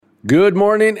Good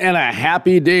morning and a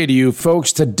happy day to you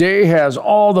folks. Today has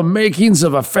all the makings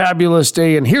of a fabulous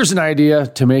day, and here's an idea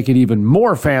to make it even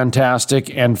more fantastic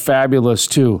and fabulous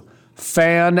too.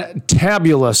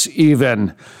 Fantabulous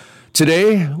even.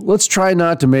 Today, let's try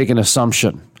not to make an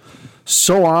assumption.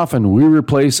 So often we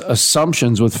replace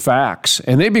assumptions with facts,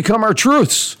 and they become our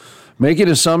truths. Making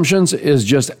assumptions is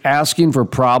just asking for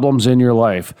problems in your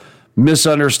life.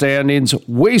 Misunderstandings,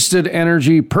 wasted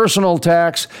energy, personal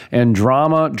attacks, and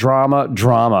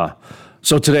drama.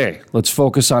 So today, let's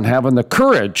focus on having the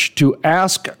courage to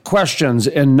ask questions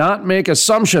and not make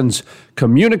assumptions.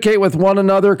 Communicate with one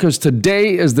another, because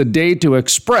today is the day to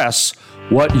express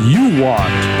what you want.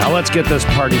 Now let's get this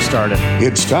party started.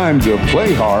 It's time to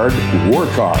play hard, work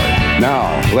hard.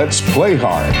 Now, let's play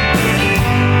hard.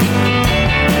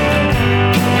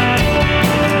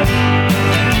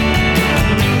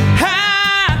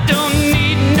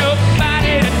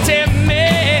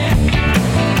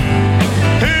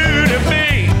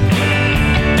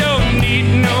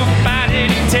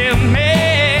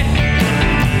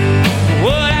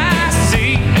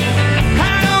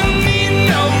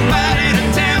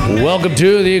 Welcome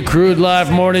to the Crude Life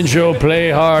Morning Show.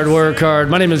 Play hard, work hard.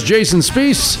 My name is Jason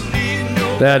Spees.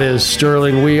 That is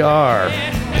Sterling. We are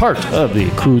part of the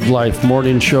Crude Life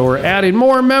Morning Show. We're adding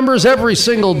more members every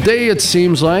single day, it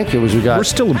seems like. We're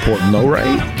still important, though,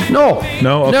 right? No,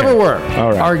 okay. Never were.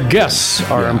 All right. Our guests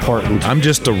are important. I'm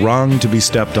just a rung to be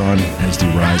stepped on as you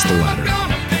rise the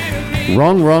ladder.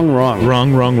 Wrong. Rung.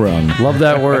 Love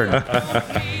that word.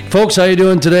 Folks, how you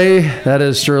doing today? That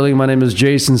is Sterling. My name is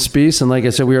Jason Spees, and like I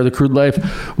said, we are the Crude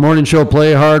Life Morning Show.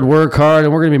 Play hard, work hard,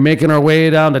 and we're going to be making our way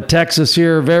down to Texas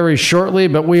here very shortly,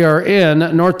 but we are in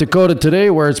North Dakota today,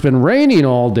 where it's been raining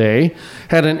all day.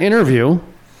 Had an interview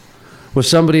with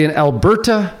somebody in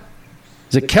Alberta.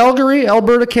 Is it Calgary,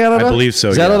 Alberta, Canada? I believe so.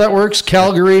 Is that how that works?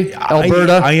 Calgary,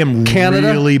 Alberta, I am Canada?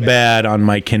 really bad on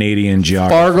my Canadian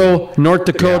geography. Fargo, North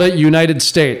Dakota, United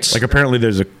States. Like apparently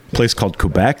there's a place called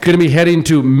Quebec. Going to be heading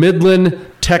to Midland,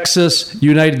 Texas,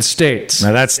 United States.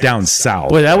 Now that's down south.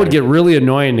 Boy, that would get really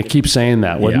annoying to keep saying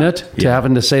that, wouldn't it? To Yeah.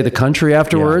 having to say the country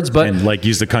afterwards. Yeah. But and like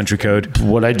use the country code.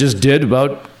 what I just did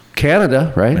about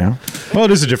Canada, right? Yeah. Well,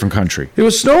 it is a different country. It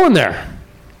was snowing there.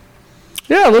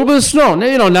 Yeah, a little bit of snow.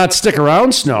 Not stick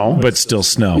around snow. But still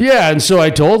snow. Yeah, and so I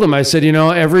told him, I said,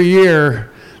 every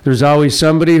year there's always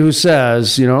somebody who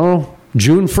says, June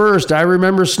 1st, I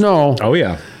remember snow. Oh,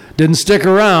 yeah. Didn't stick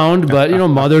around, but,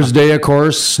 Mother's Day, of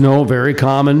course, snow, very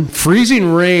common.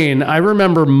 Freezing rain. I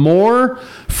remember more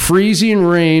freezing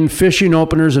rain, fishing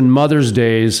openers, and Mother's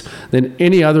Days than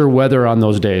any other weather on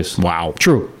those days. Wow.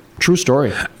 True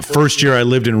story. First year I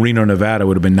lived in Reno, Nevada,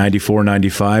 would have been 94,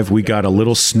 95. We got a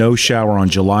little snow shower on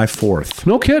July 4th.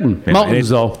 No kidding. Mountains,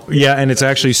 though. Yeah, and it's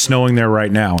actually snowing there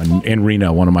right now in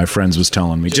Reno. One of my friends was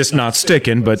telling me. Just not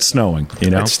sticking, but snowing,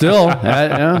 It's still,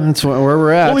 that's where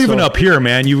we're at. Well, even up here,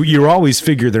 man, you always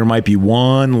figure there might be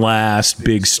one last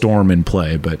big storm in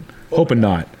play, but hoping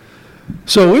not.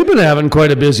 So we've been having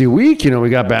quite a busy week. We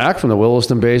got back from the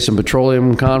Williston Basin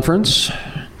Petroleum Conference,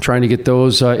 trying to get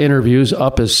those interviews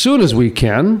up as soon as we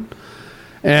can.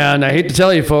 And I hate to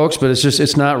tell you folks, but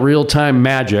it's not real-time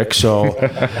magic. So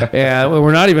and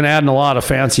we're not even adding a lot of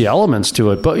fancy elements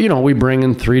to it. But, we bring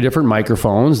in 3 different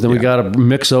microphones. Then we got to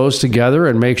mix those together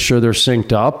and make sure they're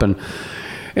synced up. And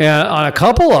on a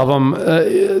couple of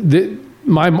them,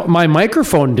 my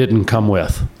microphone didn't come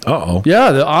with. Uh-oh.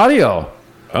 Yeah, the audio.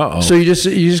 Uh-oh. So you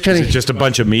just kind of just a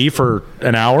bunch of me for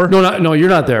an hour? No, you're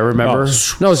not there, remember?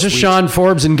 No, it's just Sean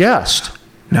Forbes and guest.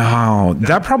 No,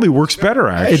 that probably works better,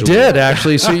 actually. It did,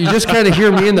 actually. So you just kind of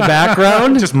hear me in the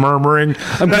background. Just murmuring.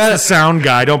 That's the sound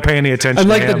guy. Don't pay any attention I'm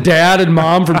like to him. the dad and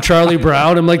mom from Charlie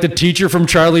Brown. I'm like the teacher from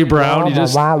Charlie Brown.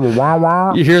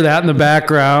 You hear that in the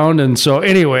background. And so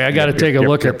anyway, I got to take a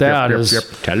look at that.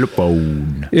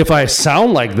 Telephone. If I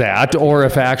sound like that, or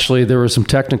if actually there were some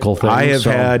technical things. I have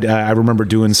had, I remember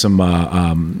doing some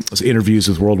interviews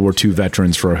with World War II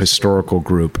veterans for a historical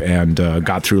group, and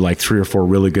got through like 3 or 4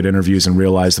 really good interviews and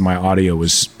realized that my audio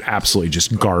was absolutely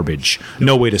just garbage.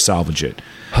 No way to salvage it.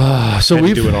 So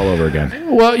we do it all over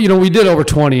again. Well, we did over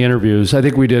 20 interviews. I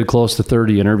think we did close to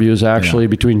 30 interviews, actually,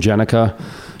 between Jenica,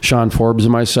 Sean Forbes,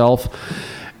 and myself.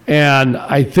 And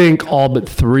I think all but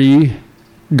 3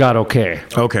 got okay.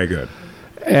 Okay, good.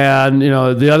 And,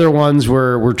 the other ones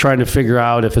we're trying to figure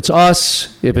out if it's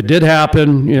us, if it did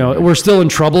happen. We're still in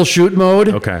troubleshoot mode.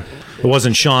 Okay. It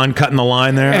wasn't Sean cutting the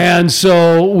line there? And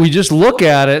so we just look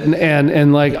at it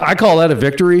and like, I call that a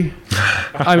victory.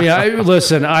 I mean,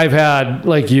 listen, I've had,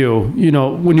 like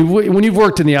when you've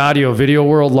worked in the audio video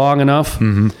world long enough,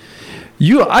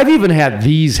 I've even had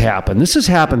these happen. This has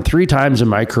happened 3 times in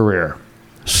my career.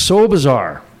 So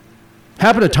bizarre.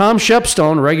 Happened to Tom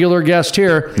Shepstone, regular guest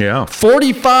here. Yeah.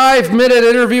 45-minute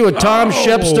interview with Tom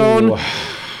Shepstone.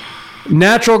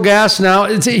 Natural gas now.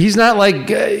 It's not like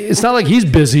he's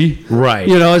busy, right?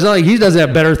 You know, it's not like he doesn't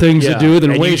have better things to do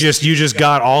than wait. You just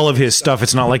got all of his stuff.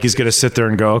 It's not like he's going to sit there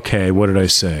and go, okay, what did I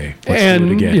say? Let's do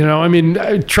it again. You know, I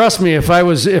mean, trust me, if I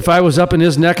was up in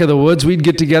his neck of the woods, we'd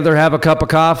get together, have a cup of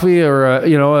coffee or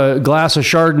a glass of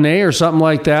Chardonnay or something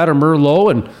like that, or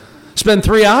Merlot, and spend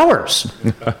 3 hours.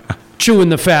 Chewing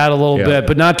the fat a little bit,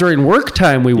 but not during work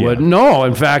time. We wouldn't. No,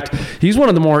 in fact, he's one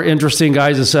of the more interesting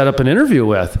guys to set up an interview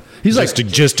with. He's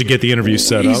just to get the interview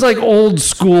set up. He's like old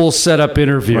school setup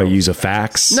interview. Right, use a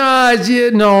fax. No, it's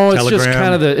Telegram. just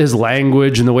kind of his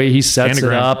language and the way he sets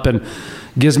Anagram. it up and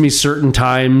gives me certain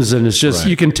times, and it's just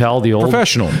you can tell the old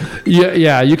professional.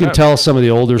 Yeah, you can tell some of the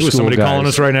older school somebody guys. calling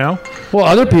us right now? Well,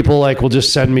 other people will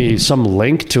just send me some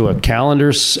link to a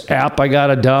calendar app I got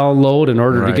to download in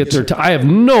order to get their I have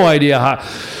no idea how.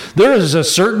 There is a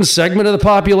certain segment of the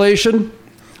population,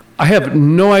 I have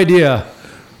no idea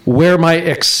where my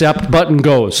accept button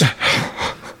goes.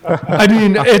 I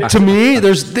mean, to me,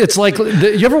 it's like,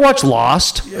 you ever watch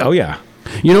Lost? Oh, yeah.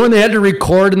 You know when they had to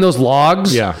record in those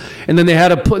logs? Yeah. And then they had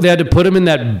to put them in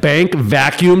that bank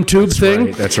vacuum tube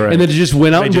thing. That's right. And then it just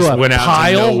went out into a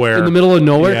pile in the middle of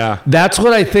nowhere. Yeah. That's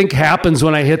what I think happens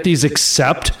when I hit these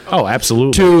accept. Oh,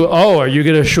 absolutely. Are you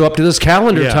going to show up to this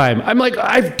calendar time? I'm like,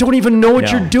 I don't even know what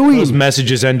you're doing. Those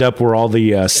messages end up where all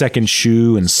the second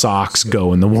shoe and socks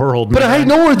go in the world. But I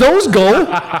know where those go.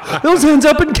 Those ends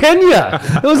up in Kenya.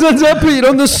 Those ends up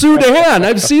in the Sudan.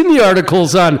 I've seen the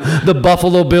articles on the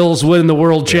Buffalo Bills winning the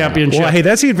World Championship. Well, hey,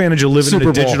 that's the advantage of living Super in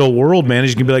a Bowl. digital world, man.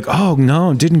 Is you can be like, oh,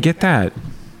 no, didn't get that.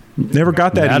 Never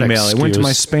got that email. It went to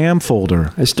my spam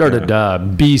folder. I started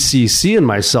BCCing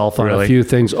myself on Really? a few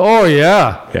things. Oh,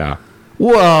 yeah. Yeah.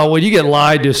 Well, when you get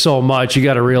lied to so much, you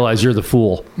got to realize you're the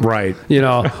fool. Right. You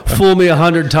know, fool me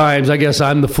 100 times. I guess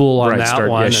I'm the fool on that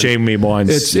one. Yeah, shame me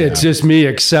once. It's just me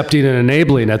accepting and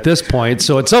enabling at this point.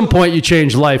 So at some point, you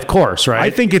change life course, right?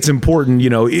 I think it's important. You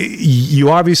know, you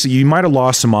might have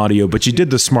lost some audio, but you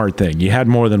did the smart thing. You had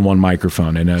more than one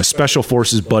microphone. And a special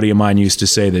forces buddy of mine used to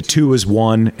say that 2 is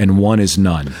 1 and 1 is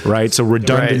none. Right. So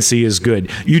redundancy is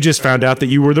good. You just found out that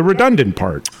you were the redundant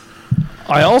part.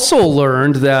 I also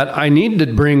learned that I need to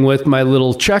bring with my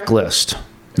little checklist.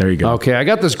 There you go. Okay, I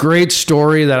got this great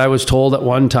story that I was told at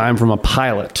one time from a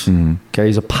pilot. Mm-hmm. Okay,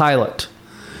 he's a pilot.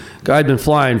 Guy had been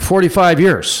flying 45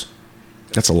 years.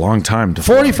 That's a long time to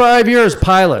fly. 45 years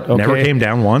pilot. Okay. Never came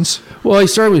down once? Well, he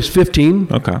started when he was 15.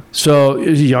 Okay. So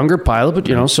he was a younger pilot, but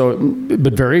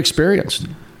but very experienced.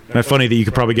 Isn't that funny that you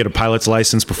could probably get a pilot's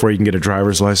license before you can get a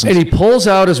driver's license? And he pulls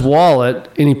out his wallet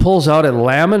and he pulls out a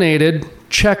laminated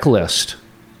checklist.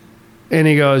 And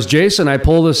he goes, Jason, I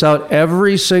pull this out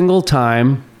every single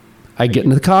time I get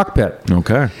into the cockpit.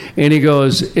 Okay. And he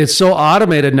goes, it's so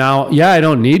automated now. Yeah, I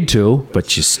don't need to.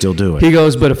 But you still do it. He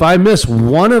goes, but if I miss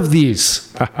one of these,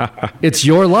 it's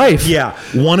your life. Yeah.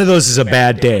 One of those is a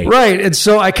bad day. Right. And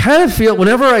so I kind of feel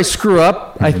whenever I screw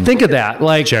up, I think of that.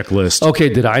 Like, checklist. Okay,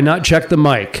 did I not check the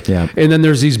mic? Yeah. And then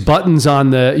there's these buttons on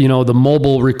the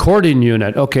mobile recording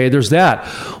unit. Okay, there's that.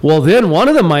 Well, then one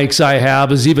of the mics I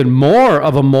have is even more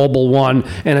of a mobile one,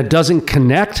 and it doesn't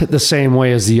connect the same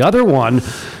way as the other one.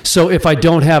 So if I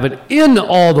don't have it in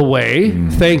all the way,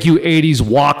 thank you 80s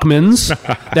Walkmans,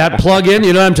 that plug-in,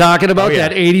 you know what I'm talking about?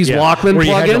 That 80s Walkman where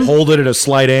you plug-in. had to hold it at a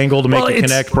slight angle to make it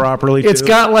connect properly. It's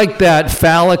got like that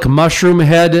phallic mushroom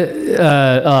head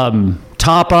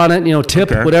top on it,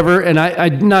 tip, whatever. And I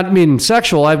not mean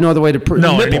sexual. I have no other way to...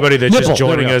 No, anybody that's just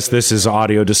joining us, this is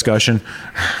audio discussion.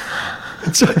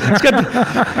 And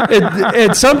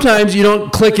sometimes you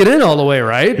don't click it in all the way,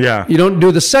 right? Yeah. You don't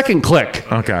do the second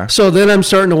click. Okay. So then I'm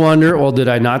starting to wonder, well, did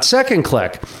I not second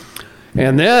click?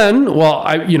 And then,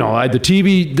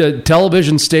 the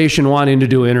television station wanting to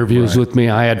do interviews with me.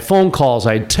 I had phone calls.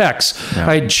 I had texts.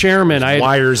 I had chairmen. I had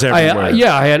wires everywhere.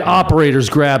 I had operators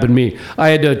grabbing me. I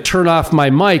had to turn off my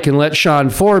mic and let Sean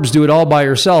Forbes do it all by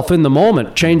herself in the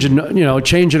moment, changing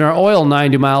our oil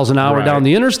 90 miles an hour down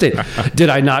the interstate. Did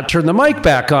I not turn the mic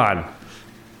back on?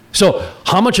 So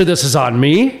how much of this is on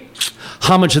me?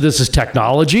 How much of this is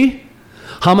technology?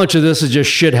 How much of this is just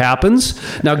shit happens?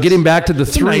 Now, getting back to the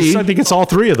 3. Nice. I think it's all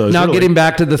 3 of those. Now, really. getting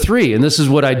back to the 3, and this is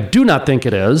what I do not think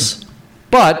it is,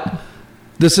 but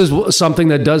this is something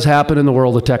that does happen in the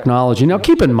world of technology. Now,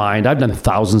 keep in mind, I've done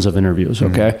thousands of interviews,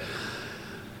 okay?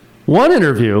 One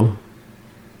interview,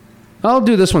 I'll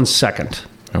do this one second.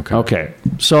 Okay.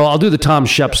 So I'll do the Tom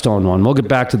Shepstone one. We'll get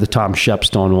back to the Tom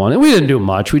Shepstone one. And we didn't do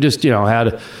much. We just,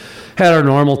 had had our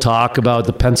normal talk about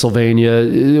the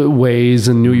Pennsylvania ways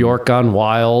and New York gone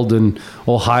wild and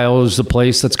Ohio's the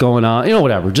place that's going on,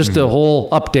 whatever. Just a whole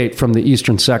update from the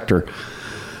eastern sector.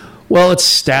 Well, it's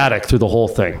static through the whole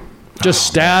thing. Just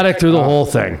static through the whole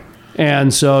thing.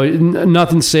 And so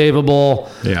nothing savable.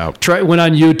 Yeah. Went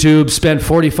on YouTube, spent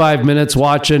 45 minutes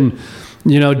watching,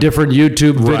 different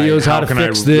YouTube videos, how to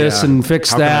fix this and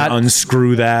fix that. Can I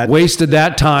unscrew that. Wasted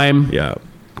that time. Yeah.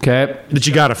 Okay. But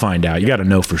you got to find out. You got to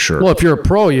know for sure. Well, if you're a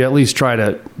pro, you at least try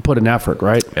to put an effort,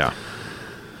 right? Yeah.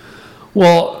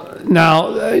 Well,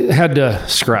 now I had to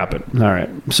scrap it. All right.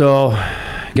 So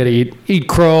got to eat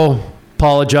crow,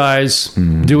 apologize,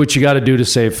 do what you got to do to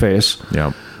save face.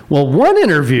 Yeah. Well, one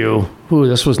interview,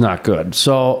 this was not good.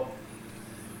 So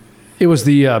it was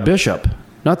the bishop,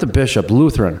 not the bishop,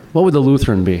 Lutheran. What would the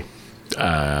Lutheran be?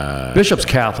 Bishop's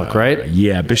Catholic, right?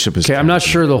 Yeah, bishop is. Okay, I'm not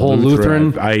sure the whole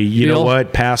Lutheran. You know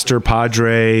what? Pastor,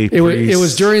 padre. It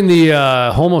was during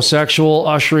the homosexual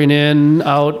ushering in,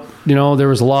 out. There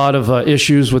was a lot of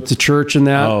issues with the church and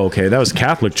that. Oh, okay. That was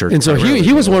Catholic church. And so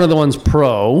he was one of the ones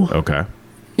pro. Okay.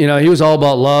 He was all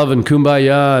about love and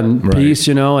kumbaya and peace,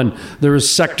 and there was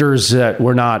sectors that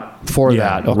were not for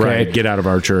that. Okay. Right. Get out of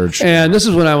our church. And this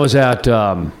is when I was at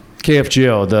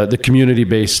KFGO, the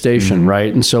community-based station,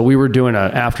 right? And so we were doing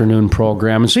an afternoon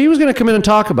program. And so he was going to come in and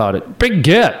talk about it.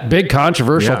 Big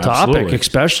controversial topic, absolutely.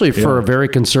 Especially for a very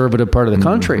conservative part of the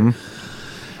country.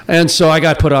 And so I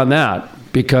got put on that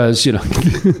because,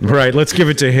 Right, let's give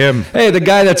it to him. Hey, the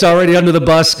guy that's already under the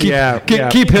bus, keep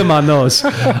him on those.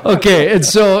 Okay, and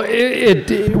so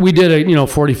we did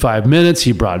 45 minutes.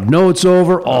 He brought notes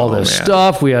over, all this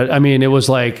stuff. It was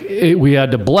like we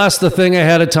had to bless the thing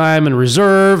ahead of time and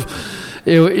reserve.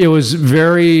 It was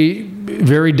very,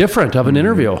 very different of an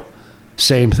interview.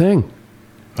 Same thing.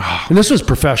 And this was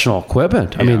professional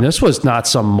equipment. I mean, this was not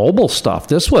some mobile stuff.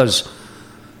 This was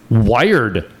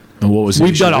wired. And what was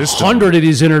We've done 100 of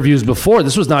these interviews before.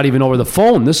 This was not even over the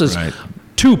phone. This is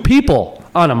two people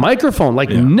on a microphone,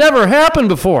 never happened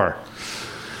before.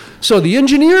 So the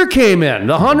engineer came in,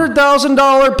 the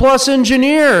 $100,000 plus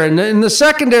engineer and the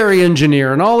secondary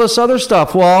engineer and all this other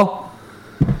stuff. Well,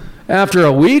 after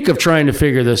a week of trying to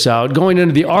figure this out, going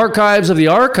into the archives of the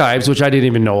archives, which I didn't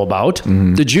even know about.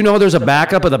 Did you know there's a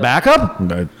backup of the backup?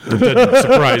 That doesn't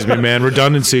surprise me, man.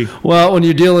 Redundancy. Well, when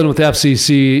you're dealing with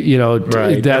FCC, that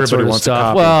Everybody sort of wants a stuff.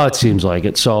 copy. Well, it seems like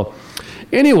it. So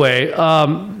anyway,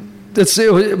 let's see.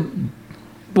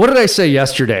 What did I say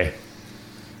yesterday?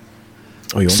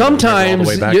 Oh, sometimes all the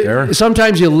way back there?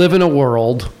 Sometimes you live in a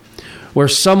world where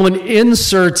someone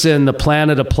inserts in the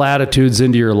planet of platitudes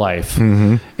into your life.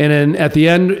 And then at the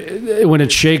end, when it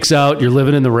shakes out, you're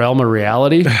living in the realm of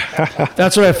reality.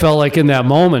 That's what I felt like in that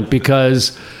moment,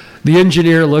 because the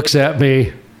engineer looks at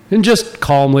me and just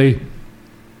calmly,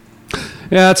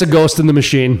 it's a ghost in the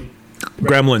machine.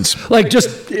 Gremlins. Like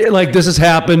this has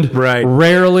happened. Right.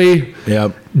 Rarely.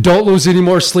 Yep. Don't lose any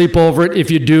more sleep over it. If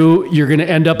you do, you're going to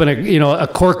end up in a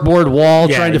corkboard wall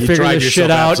trying to figure this shit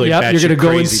out. Yep, you're going to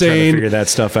go insane. Figure that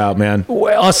stuff out, man.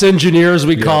 Us engineers,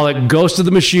 we call it ghost of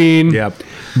the machine. Yep.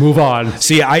 Move on.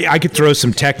 See, I could throw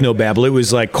some techno babble. It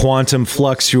was like quantum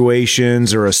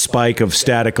fluctuations or a spike of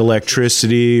static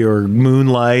electricity or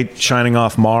moonlight shining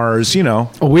off Mars, A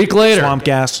week later. Swamp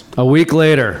gas. A week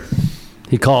later,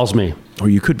 he calls me. Or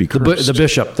you could be cursed. The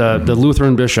bishop, the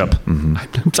Lutheran bishop.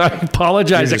 I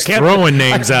apologize. You're just throwing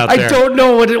names out there. I don't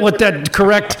know what that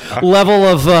correct level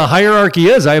of hierarchy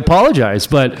is. I apologize.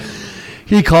 But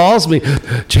he calls me,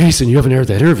 Jason, you haven't aired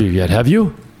that interview yet, have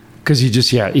you? Because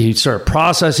he started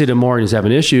processing it more and he's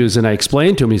having issues. And I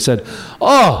explained to him, he said,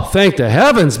 oh, thank the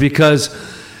heavens, because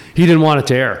he didn't want it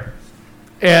to air.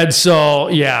 And so,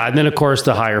 and then of course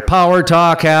the higher power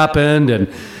talk happened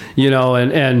and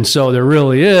so there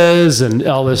really is, and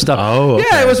all this stuff. Oh, okay.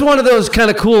 Yeah, it was one of those kind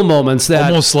of cool moments that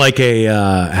almost like a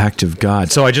act of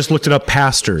God. So I just looked it up.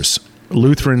 Pastors,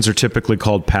 Lutherans are typically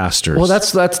called pastors. Well,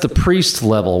 that's the priest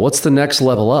level. What's the next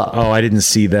level up? Oh, I didn't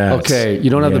see that. Okay,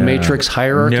 you don't have the matrix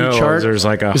hierarchy chart. There's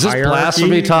like a is this hierarchy?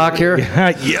 Blasphemy talk here?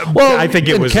 Yeah. Well, I think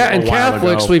it was in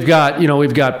Catholics. Ago.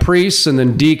 We've got priests and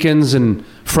then deacons and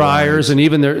friars, and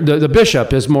even the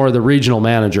bishop is more the regional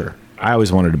manager. I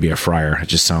always wanted to be a friar. It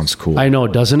just sounds cool. I know,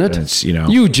 doesn't it? It's,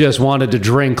 You just wanted to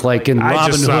drink like in Robin Hood. I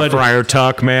just saw Friar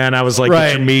Tuck, man. I was like,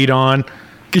 get your meat on.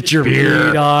 Get your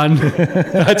mead on.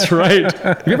 That's right.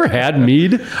 Have you ever had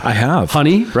mead? I have.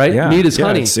 Honey, right? Yeah. Mead is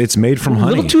honey. It's made from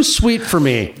honey. A little too sweet for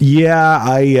me. Yeah,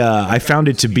 I found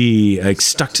it to be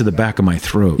stuck to the back of my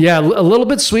throat. Yeah, a little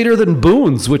bit sweeter than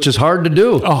Boone's, which is hard to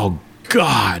do. Oh,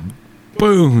 God.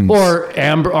 Boone's. Or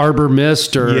Arbor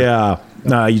Mist or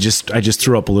No, I just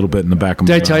threw up a little bit in the back of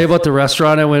my Did I tell you about the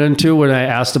restaurant I went into when I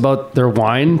asked about their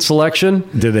wine selection?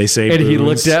 Did they say And booze? he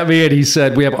looked at me and he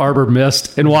said, "We have Arbor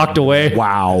Mist," and walked away.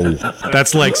 Wow.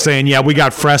 That's like saying, yeah, we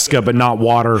got Fresca, but not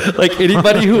water. Like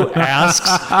anybody who asks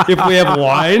if we have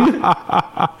wine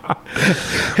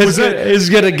is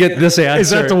going to get this answer. Is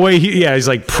that the way he's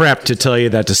like prepped to tell you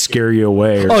that to scare you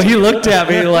away? Or He looked at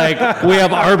me like, "We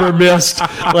have Arbor Mist."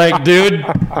 Like, dude,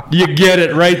 you get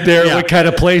it right there. Yeah. What kind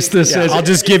of place this is? I'll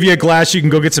just give you a glass. You can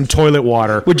go get some toilet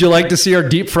water. Would you like to see our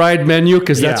deep fried menu?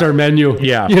 Because that's our menu.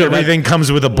 Yeah. You know, Everything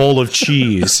comes with a bowl of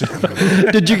cheese.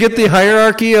 Did you get the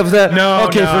hierarchy of that? No.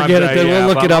 Okay, forget it. Then we'll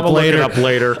look it up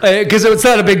later. Because it's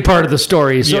not a big part of the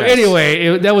story. So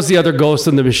anyway, that was the other Ghost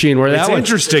in the Machine. Where It's that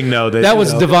interesting, though. That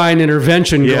was divine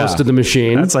intervention. Ghost of the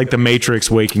Machine. That's like the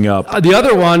Matrix waking up. The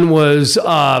other one was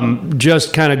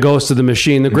just kind of Ghost of the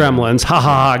Machine, the Gremlins. Ha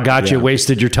ha ha! Got you.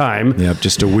 Wasted your time. Yep,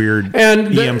 just a weird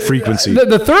And EM frequency.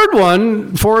 The third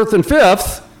one, fourth and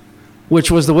fifth, which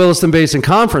was the Williston Basin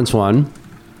Conference one,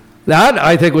 that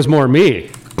I think was more me.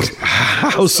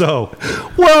 How so?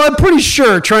 Well, I'm pretty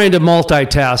sure trying to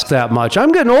multitask that much.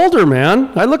 I'm getting older, man.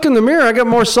 I look in the mirror, I got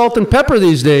more salt and pepper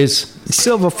these days.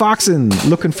 Silver Foxin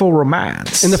looking for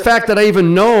romance. And the fact that I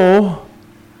even know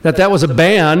that was a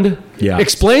band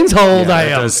explains how old I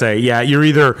am. Does say, you're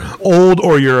either old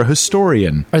or you're a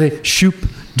historian. Are they shoop,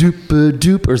 doop,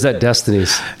 doop, or is that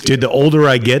Destiny's? Dude, the older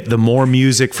I get, the more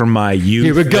music from my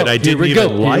youth that I didn't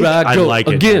even like, I like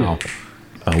it again. now.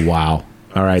 Oh, wow.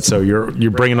 All right, so you're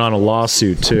bringing on a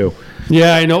lawsuit, too.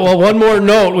 Yeah, I know. Well, one more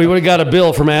note. We would have got a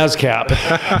bill from ASCAP.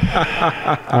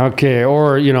 Okay,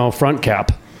 or, front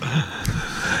cap.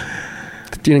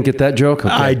 You didn't get that joke?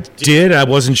 Okay. I did. I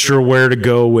wasn't sure where to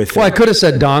go with Well, it. I could have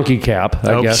said donkey cap,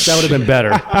 I guess. That would have been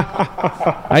better.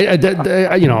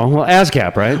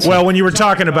 ASCAP, right? So, Well, when you were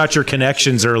talking about your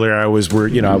connections earlier, I was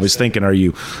thinking, are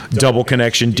you double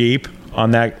connection deep on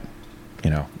that,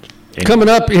 coming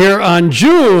up here on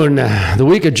June, the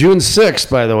week of June 6th,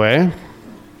 by the way,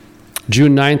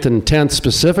 June 9th and 10th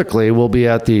specifically, we'll be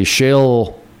at the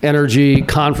Shale Energy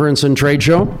Conference and Trade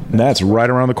Show. That's right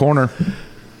around the corner.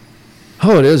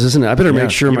 Oh, it is, isn't it? I better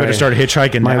make sure you better start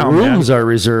hitchhiking my now, rooms are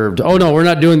reserved. Oh, no, we're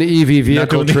not doing the EV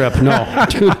vehicle trip. No.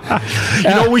 Dude. You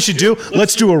know what we should do?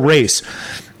 Let's do a race.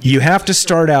 You have to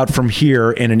start out from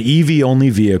here in an EV-only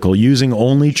vehicle using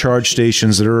only charge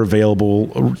stations that are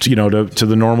available, to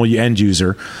the normal end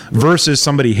user versus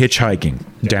somebody hitchhiking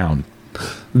down.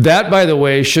 That, by the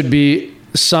way, should be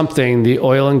something the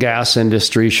oil and gas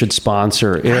industry should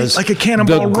sponsor. Is like a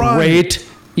cannonball run. The great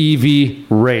EV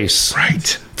race.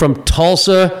 Right. From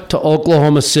Tulsa to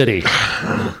Oklahoma City.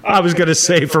 I was going to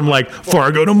say from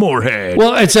Fargo to Moorhead.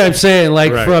 Well, I'm saying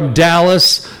from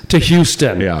Dallas to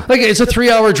Houston. Yeah. It's a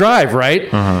 3-hour drive,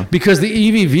 right? Uh-huh. Because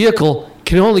the EV vehicle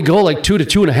can only go 2 to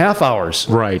 2.5 hours.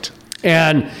 Right.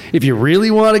 And if you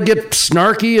really want to get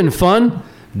snarky and fun,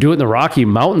 do it in the Rocky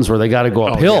Mountains where they got to go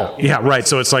uphill. Yeah, right.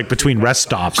 So it's between rest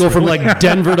stops. Go from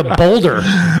Denver to Boulder.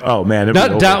 Oh, man.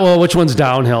 Which one's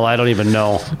downhill? I don't even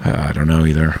know. I don't know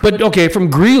either. But, okay, from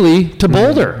Greeley to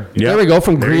Boulder. Yeah. There we go,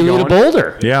 from Greeley to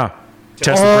Boulder. Yeah.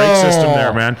 Test the brake system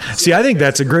there, man. See, I think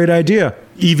that's a great idea.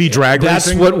 EV drag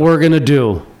racing. That's what we're going to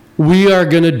do. We are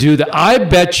going to do that. I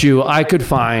bet you I could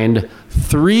find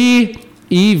 3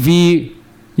 EV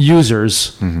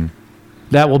users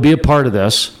that will be a part of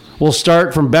this. We'll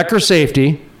start from Becker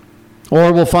Safety,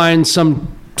 or we'll find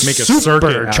some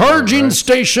super charging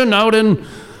station out in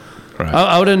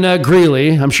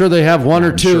Greeley. I'm sure they have one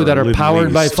or two that are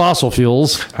powered by fossil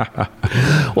fuels.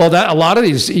 Well, a lot of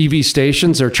these EV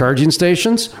stations are charging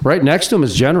stations. Right next to them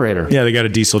is generator. Yeah, they got a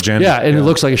diesel generator. Yeah, and it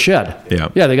looks like a shed.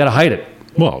 Yeah, they got to hide it.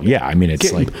 Well, yeah, I mean, it's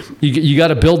you got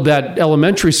to build that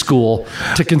elementary school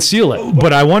to conceal it.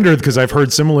 But I wonder, because I've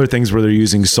heard similar things where they're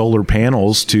using solar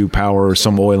panels to power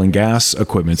some oil and gas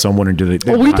equipment. So I'm wondering, do they?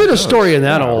 Well, we did a story in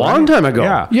that a long time ago.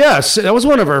 Yeah. Yes, that was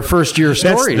one of our first year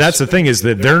stories. That's the thing, is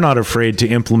that they're not afraid to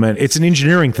implement. It's an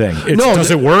engineering thing.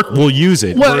 Does it work? We'll use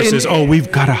it. Well, versus, we've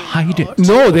got to hide it.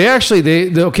 No,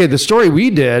 the story we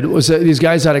did was that these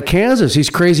guys out of Kansas, these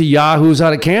crazy yahoos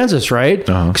out of Kansas, right?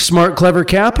 Uh-huh. Smart, clever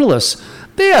capitalists.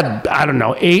 They had,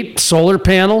 8 solar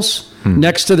panels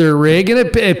next to their rig, and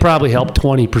it probably helped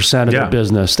 20% of their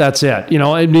business. That's it.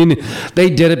 They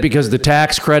did it because the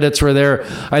tax credits were there.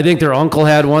 I think their uncle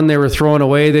had one they were throwing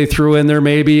away. They threw in there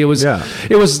maybe.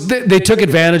 They took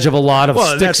advantage of a lot of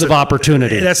sticks of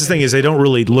opportunity. That's the thing, is they don't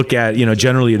really look at,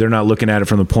 generally they're not looking at it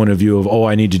from the point of view of,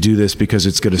 I need to do this because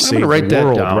it's going to save the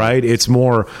world, right? It's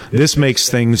more, this makes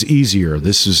things easier.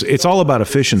 It's all about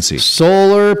efficiency.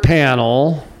 Solar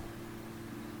panel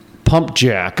pump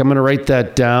jack. I'm going to write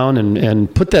that down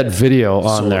and put that video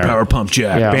on Solar there. power pump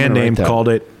jack. Yeah, Band name called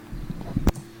it.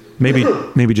 Maybe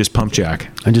just pump jack.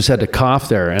 I just had to cough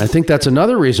there, and I think that's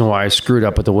another reason why I screwed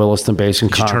up at the Williston Basin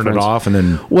Conference. Turn it off and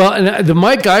then. Well, and the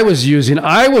mic I was using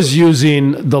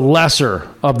the lesser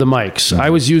of the mics. I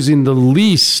was using the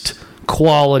least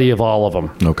quality of all of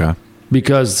them. Okay.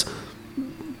 Because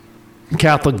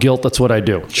Catholic guilt, that's what I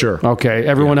do. Sure. Okay.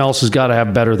 Everyone else has got to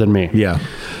have better than me. Yeah.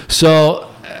 So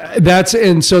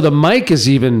so the mic is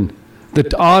even,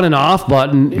 the on and off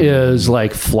button is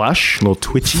like flush. A little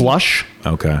twitchy. Flush.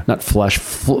 Okay. Not flush.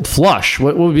 Flush.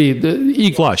 What would be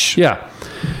the flush? Yeah.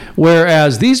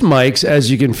 Whereas these mics, as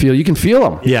you can feel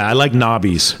them. Yeah, I like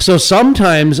knobbies. So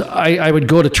sometimes I would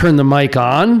go to turn the mic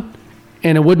on,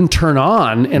 and it wouldn't turn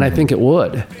on, and I think it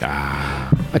would.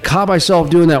 I caught myself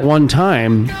doing that one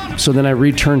time, so then I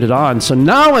returned it on. So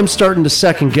now I'm starting to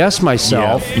second guess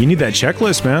myself. Yeah. You need that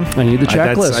checklist, man. I need the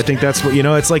checklist. I think that's what,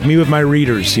 it's like me with my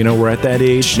readers. We're at that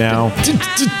age now.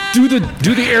 Do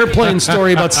the airplane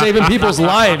story about saving people's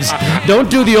lives. Don't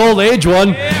do the old age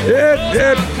one.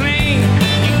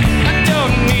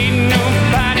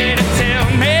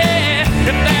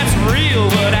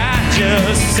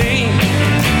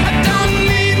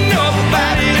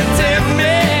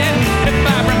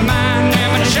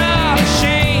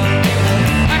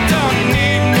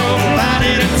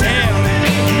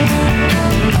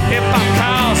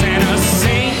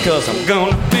 Cause I'm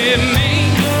gonna be me.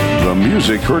 The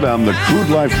music heard on the Crude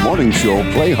Life Morning Show,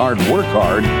 Play Hard, Work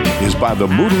Hard, is by the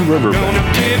Moody River Band.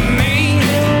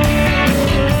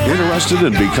 Interested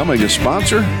in becoming a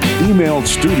sponsor? Email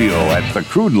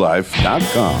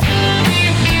studio@thecrudelife.com.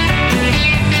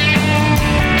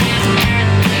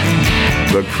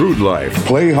 The Crude Life,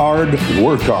 Play Hard,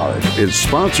 Work Hard, is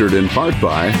sponsored in part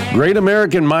by Great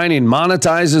American Mining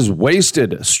monetizes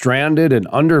wasted, stranded, and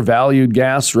undervalued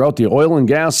gas throughout the oil and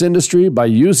gas industry by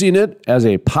using it as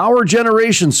a power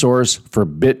generation source for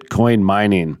Bitcoin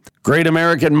mining. Great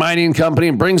American Mining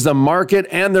Company brings the market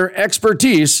and their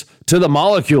expertise to the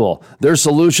molecule. Their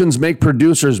solutions make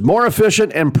producers more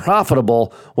efficient and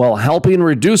profitable while helping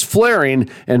reduce flaring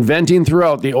and venting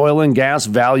throughout the oil and gas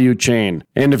value chain.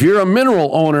 And if you're a mineral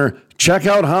owner, check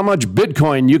out how much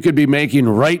Bitcoin you could be making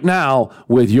right now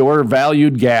with your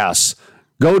valued gas.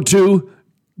 Go to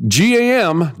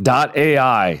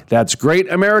GAM.ai. That's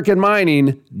Great American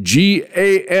Mining,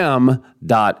 GAM.ai.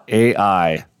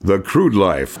 The Crude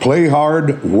Life, Play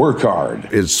Hard, Work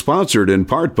Hard, is sponsored in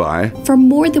part by... For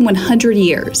more than 100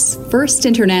 years, First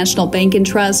International Bank and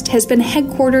Trust has been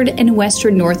headquartered in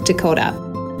western North Dakota,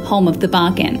 home of the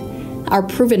Bakken. Our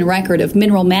proven record of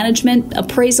mineral management,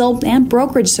 appraisal, and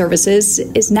brokerage services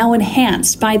is now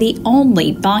enhanced by the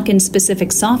only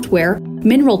Bakken-specific software,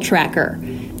 Mineral Tracker.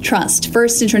 Trust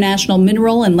First International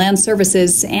Mineral and Land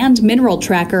Services and Mineral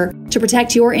Tracker to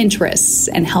protect your interests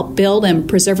and help build and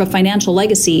preserve a financial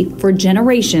legacy for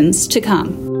generations to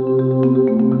come.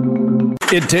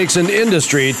 It takes an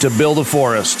industry to build a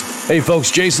forest. Hey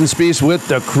folks, Jason Spees with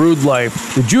The Crude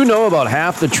Life. Did you know about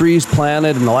half the trees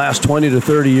planted in the last 20 to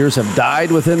 30 years have died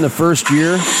within the first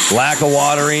year? Lack of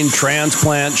watering,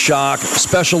 transplant shock,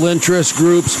 special interest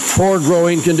groups, poor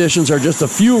growing conditions are just a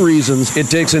few reasons it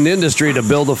takes an industry to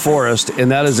build a forest, and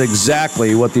that is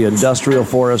exactly what the industrial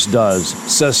forest does.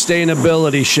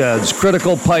 Sustainability sheds,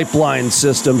 critical pipeline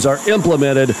systems are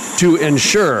implemented to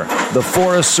ensure the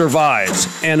forest survives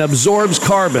and absorbs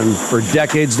carbon for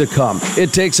decades to come.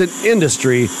 It takes an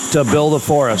industry to build a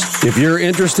forest. If you're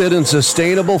interested in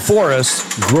sustainable forests,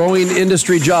 growing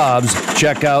industry jobs,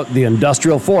 check out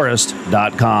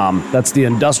theindustrialforest.com. That's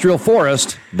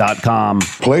theindustrialforest.com.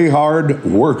 Play hard,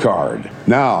 work hard.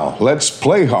 Now, let's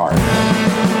play hard.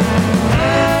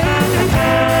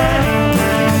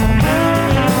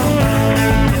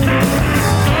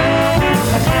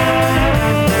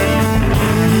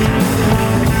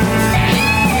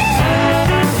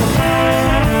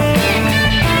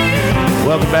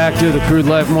 Welcome back to the Crude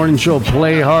Life Morning Show.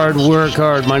 Play hard, work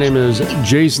hard. My name is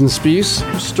Jason Spees.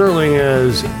 Sterling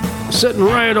is sitting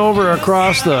right over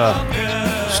across the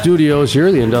studios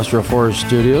here, the Industrial Forest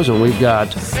Studios, and we've got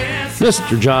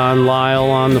Mr. John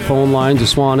Lyle on the phone lines, the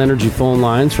Swan Energy phone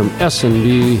lines from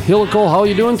S&B Helical. How are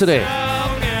you doing today?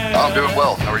 I'm doing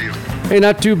well. How are you? Hey,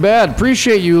 not too bad.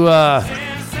 Appreciate you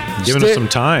Giving us some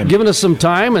time. Giving us some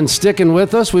time and sticking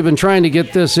with us. We've been trying to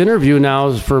get this interview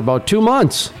now for about 2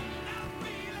 months.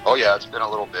 Oh, yeah, it's been a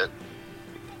little bit.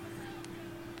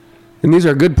 And these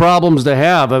are good problems to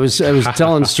have. I was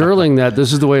telling Sterling that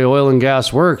this is the way oil and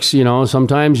gas works. You know,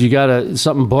 sometimes you got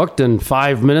something booked, and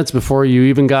 5 minutes before you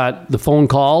even got the phone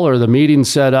call or the meeting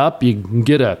set up, you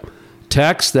get a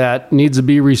text that needs to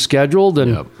be rescheduled.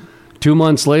 And 2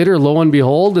 months later, lo and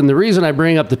behold, and the reason I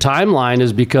bring up the timeline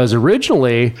is because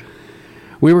originally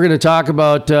we were going to talk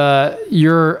about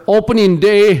your opening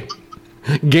day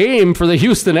game for the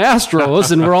Houston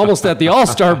Astros, and we're almost at the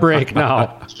All-Star break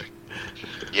now.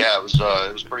 Yeah, it was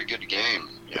a pretty good game.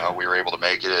 We were able to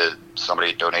make it.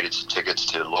 Somebody donated some tickets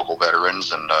to local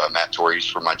veterans, and Matt Torres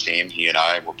from my team, he and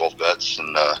I were both vets,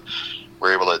 and we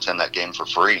were able to attend that game for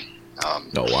free. Oh,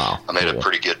 wow. I made a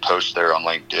pretty good post there on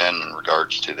LinkedIn in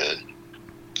regards to the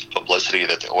publicity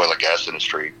that the oil and gas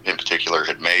industry in particular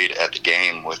had made at the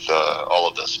game with all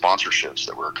of the sponsorships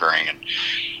that were occurring,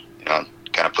 and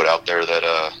kind of put out there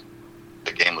that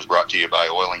the game was brought to you by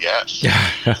oil and gas.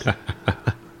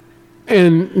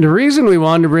 And the reason we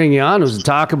wanted to bring you on was to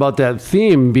talk about that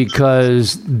theme,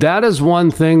 because that is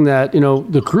one thing that,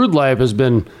 the Crude Life has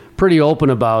been pretty open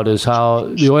about, is how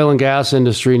the oil and gas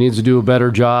industry needs to do a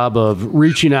better job of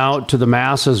reaching out to the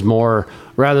masses more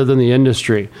rather than the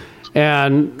industry.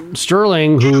 And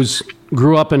Sterling, who's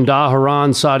grew up in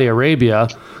Dhahran, Saudi Arabia,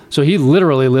 so he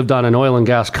literally lived on an oil and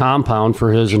gas compound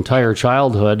for his entire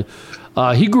childhood.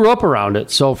 He grew up around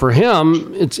it. So for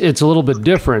him, it's a little bit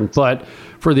different. But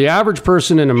for the average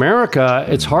person in America,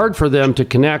 it's hard for them to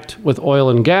connect with oil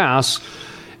and gas.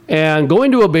 And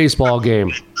going to a baseball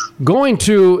game, and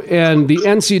the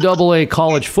NCAA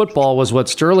college football was what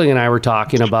Sterling and I were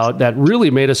talking about that really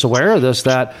made us aware of this,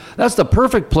 that's the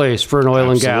perfect place for an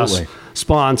oil and gas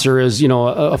sponsor is,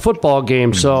 a football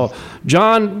game. So,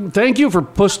 John, thank you for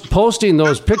posting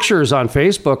those pictures on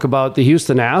Facebook about the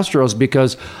Houston Astros,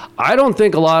 because I don't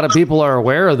think a lot of people are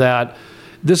aware of that.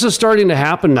 This is starting to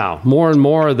happen now, more and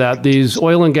more, that these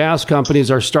oil and gas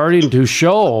companies are starting to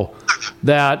show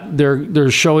that they're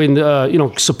showing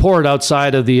support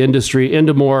outside of the industry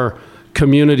into more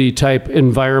community type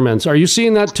environments. Are you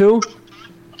seeing that too?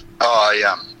 Oh,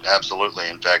 yeah, absolutely.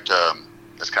 In fact,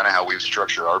 that's kind of how we've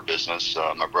structured our business.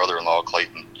 My brother-in-law,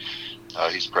 Clayton,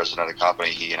 he's president of the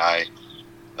company. He and I,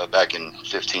 back in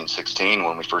 15-16,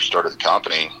 when we first started the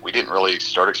company, we didn't really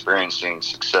start experiencing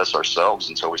success ourselves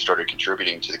until we started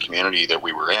contributing to the community that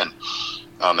we were in.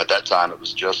 At that time, it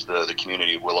was just the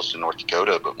community of Williston, North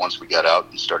Dakota. But once we got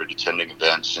out and started attending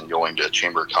events and going to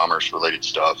Chamber of Commerce related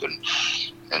stuff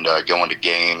and going to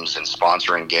games and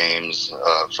sponsoring games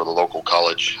for the local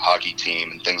college hockey team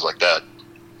and things like that,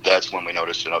 that's when we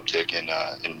noticed an uptick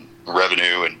in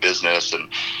revenue and business. And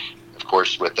of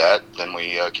course, with that, then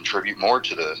we contribute more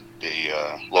to the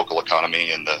local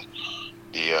economy and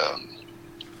the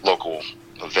local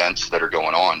events that are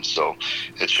going on. So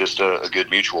it's just a good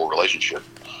mutual relationship.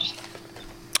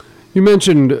 You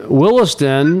mentioned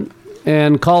Williston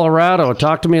and Colorado.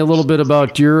 Talk to me a little bit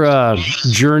about your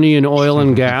journey in oil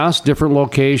and gas, different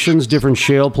locations, different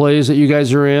shale plays that you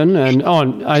guys are in. And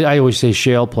I always say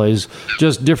shale plays,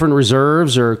 just different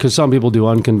reserves, or because some people do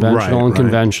unconventional and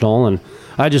conventional. And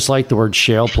I just like the word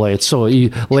shale play. It's so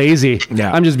lazy.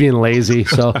 Yeah. I'm just being lazy.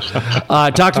 So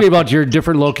talk to me about your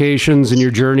different locations and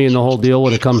your journey and the whole deal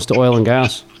when it comes to oil and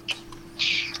gas.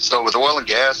 So with oil and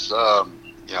gas,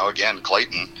 again,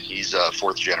 Clayton, he's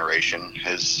fourth generation.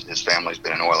 His family's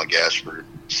been in oil and gas for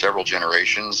several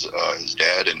generations. His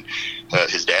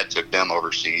dad took them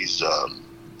overseas.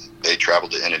 They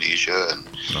traveled to Indonesia and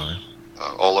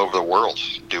all over the world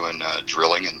doing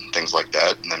drilling and things like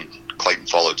that. And then Clayton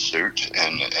followed suit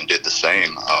and did the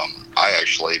same.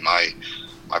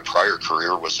 My prior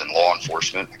career was in law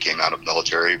enforcement. I came out of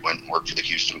military, went and worked for the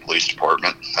Houston Police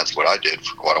Department. That's what I did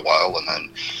for quite a while, and then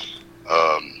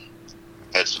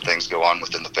had some things go on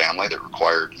within the family that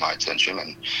required my attention,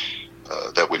 and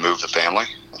that we moved the family.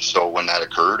 So when that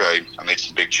occurred, I made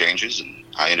some big changes, and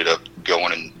I ended up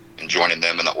going and joining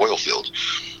them in the oil field.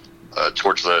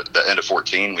 Towards the end of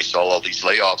 2014, we saw all these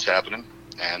layoffs happening,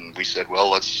 and we said, well,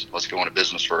 let's go into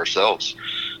business for ourselves.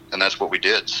 And that's what we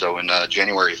did. So in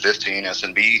January of 2015,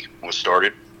 S&B was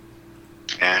started,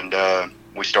 and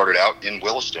we started out in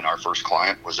Williston. Our first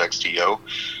client was XTO.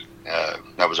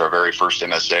 That was our very first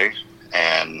MSA,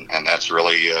 and that's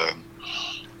really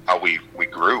how we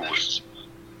grew, was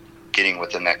getting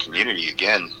within that community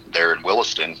again there in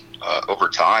Williston. Over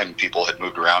time, people had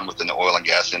moved around within the oil and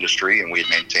gas industry, and we had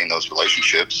maintained those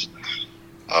relationships.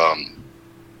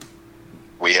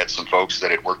 We had some folks that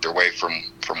had worked their way from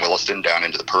Williston down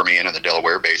into the Permian and the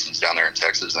Delaware basins down there in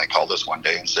Texas, and they called us one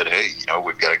day and said, hey,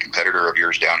 we've got a competitor of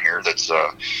yours down here that's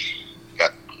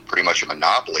got pretty much a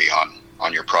monopoly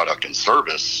on your product and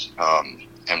service,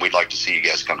 and we'd like to see you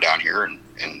guys come down here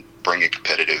and bring a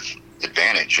competitive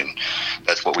advantage. And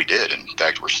that's what we did. In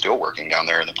fact, we're still working down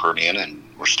there in the Permian, and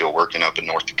we're still working up in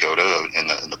North Dakota in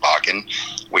the Bakken.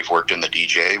 We've worked in the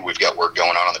DJ. We've got work going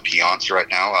on the Piceance right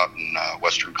now out in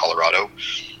western Colorado.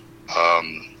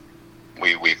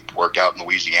 work out in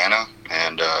Louisiana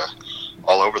and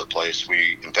all over the place.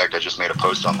 In fact, I just made a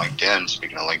post on LinkedIn.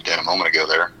 Speaking of LinkedIn, a moment ago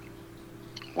there,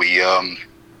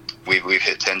 we've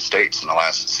hit 10 states in the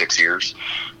last 6 years,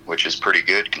 which is pretty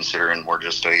good considering we're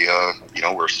just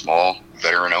we're a small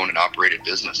veteran-owned and operated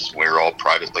business. We're all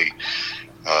privately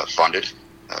funded.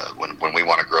 When we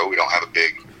want to grow, we don't have a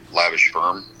big, lavish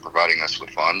firm providing us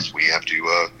with funds. We have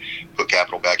to put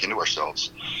capital back into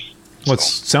ourselves. Well, it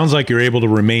sounds like you're able to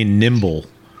remain nimble,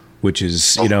 which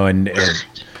is,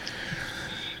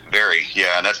 Very,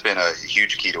 yeah, and that's been a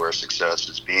huge key to our success,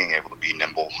 is being able to be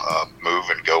nimble, move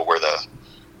and go where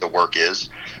the work is.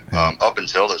 Up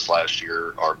until this last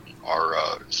year, our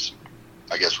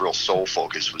I guess real sole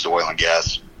focus was oil and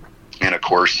gas. And of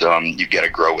course, you got to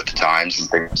grow with the times and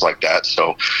things like that.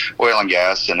 So oil and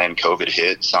gas, and then COVID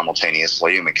hit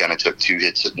simultaneously, and we kind of took 2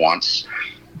 hits at once.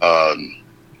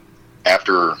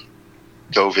 After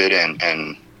COVID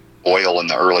and oil in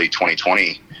the early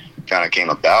 2020 kind of came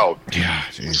about,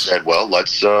 we said, well,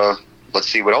 let's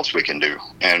see what else we can do.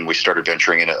 And we started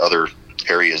venturing into other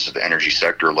areas of the energy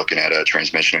sector, looking at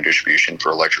transmission and distribution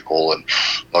for electrical, and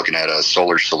looking at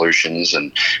solar solutions,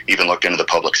 and even looked into the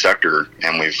public sector.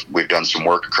 And we've done some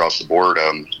work across the board.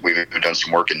 We've done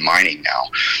some work in mining now,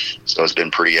 so it's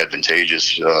been pretty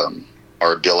advantageous.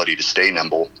 Our ability to stay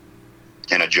nimble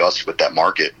and adjust with that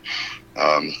market,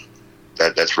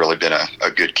 that's really been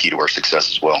a good key to our success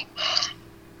as well.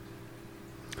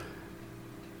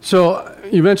 So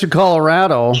you mentioned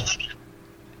Colorado.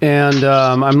 And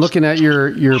I'm looking at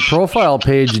your profile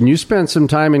page, and you spent some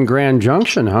time in Grand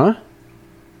Junction, huh?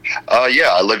 Yeah,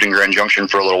 I lived in Grand Junction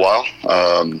for a little while.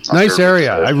 Nice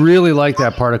area. I really like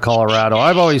that part of Colorado.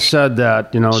 I've always said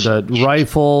that, the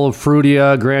Rifle,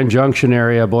 Fruitia, Grand Junction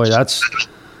area, boy, that's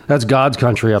God's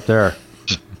country up there.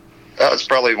 It's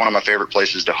probably one of my favorite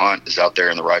places to hunt, is out there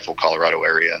in the Rifle, Colorado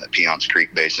area, in the Piceance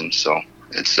Creek Basin. So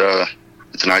it's a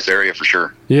nice area for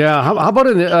sure. Yeah. How about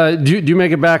do you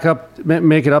make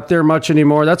it up there much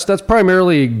anymore? That's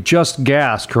primarily just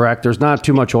gas, correct? There's not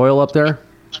too much oil up there?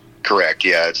 Correct.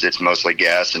 Yeah. It's mostly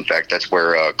gas. In fact, that's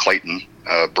where Clayton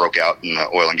broke out in the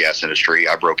oil and gas industry.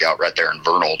 I broke out right there in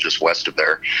Vernal, just west of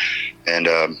there. And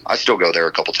I still go there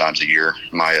a couple times a year.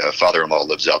 My father-in-law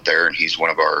lives out there, and he's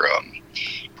one of our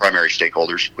primary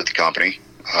stakeholders with the company.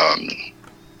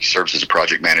 He serves as a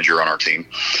project manager on our team.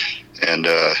 And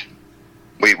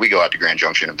we go out to Grand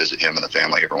Junction and visit him and the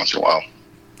family every once in a while.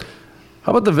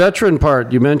 How about the veteran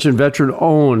part? You mentioned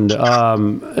veteran-owned.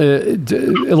 Elaborate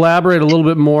a little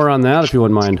bit more on that, if you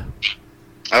wouldn't mind.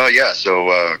 Yeah,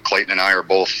 so Clayton and I are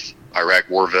both Iraq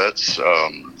war vets.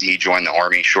 He joined the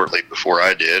Army shortly before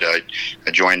I did. I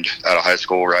joined out of high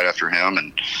school right after him,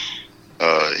 and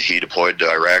he deployed to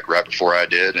Iraq right before I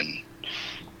did. And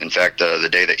in fact, the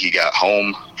day that he got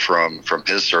home from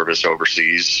his service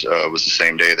overseas was the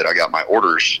same day that I got my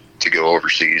orders to go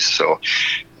overseas. So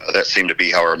that seemed to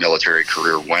be how our military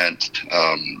career went.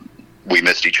 We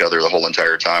missed each other the whole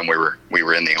entire time we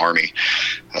were in the Army.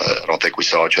 I don't think we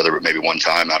saw each other but maybe one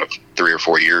time out of 3 or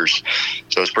 4 years.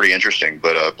 So it's pretty interesting.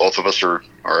 But both of us are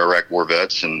Iraq war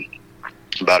vets, and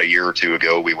about a year or two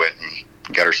ago, we went and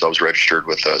got ourselves registered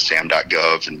with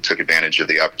SAM.gov and took advantage of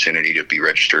the opportunity to be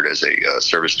registered as a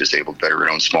service-disabled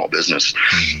veteran-owned small business.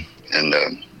 Mm-hmm. And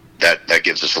that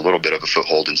gives us a little bit of a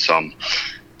foothold in some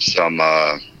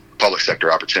public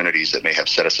sector opportunities that may have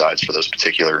set-asides for those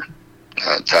particular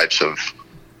types of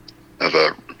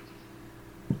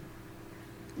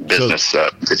business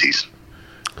entities.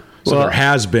 So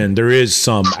there is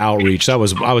some outreach. I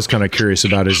was kind of curious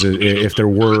about if there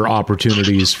were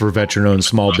opportunities for veteran-owned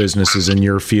small businesses in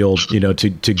your field,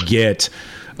 to get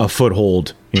a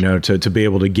foothold, to be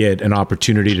able to get an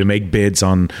opportunity to make bids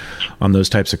on those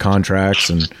types of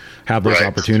contracts and have those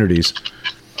opportunities.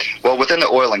 Well, within the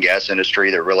oil and gas industry,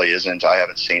 there really isn't. I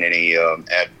haven't seen any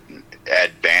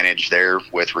advantage there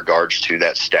with regards to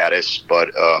that status, but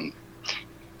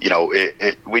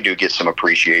we do get some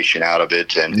appreciation out of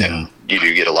it, and you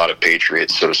do get a lot of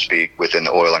patriots, so to speak, within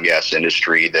the oil and gas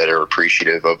industry that are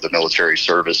appreciative of the military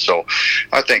service. So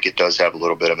I think it does have a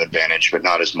little bit of advantage, but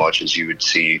not as much as you would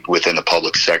see within the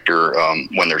public sector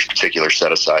when there's particular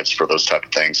set-asides for those type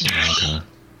of things. Okay.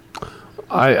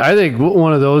 I think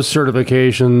one of those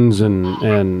certifications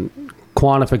and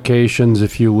quantifications,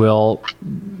 if you will,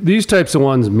 these types of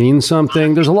ones mean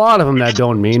something. There's a lot of them that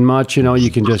don't mean much.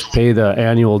 You can just pay the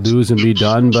annual dues and be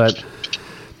done. But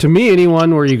to me,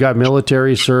 anyone where you got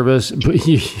military service,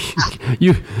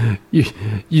 you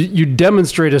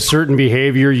demonstrate a certain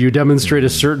behavior, you demonstrate a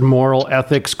certain moral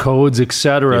ethics, codes,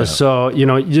 etc. Yeah. So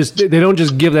they don't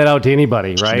just give that out to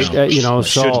anybody, right? No,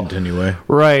 shouldn't anyway.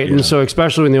 Right, Yeah. and so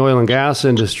especially in the oil and gas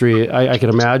industry, I can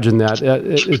imagine that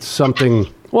it's something.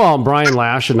 Well, Brian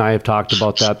Lash and I have talked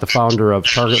about that, the founder of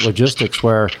Target Logistics,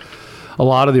 where a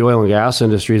lot of the oil and gas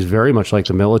industry is very much like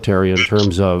the military in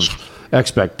terms of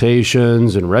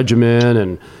expectations and regimen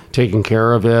and taking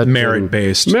care of it.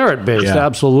 Merit-based. Merit-based, Yeah.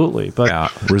 absolutely.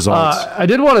 But results. I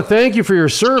did want to thank you for your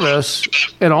service.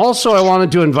 And also, I wanted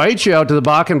to invite you out to the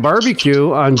Bakken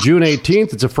Barbecue on June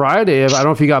 18th. It's a Friday. I don't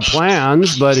know if you got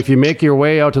plans, but if you make your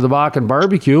way out to the Bakken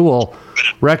Barbecue, we'll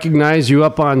recognize you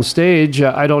up on stage.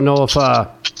 I don't know if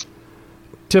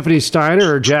Tiffany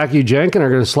Steiner or Jackie Jenkin are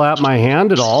going to slap my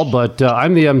hand at all, but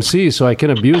I'm the MC, so I can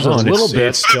abuse them a little bit.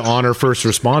 It's to honor first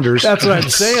responders. That's what I'm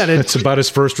saying. It's about as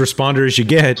first responder as you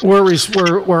get.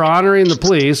 We're honoring the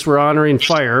police. We're honoring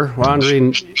fire. We're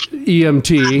honoring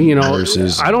EMT.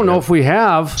 Nurses. I don't know if we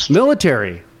have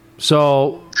military.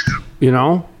 So,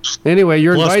 anyway,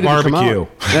 you're Plus invited barbecue. to come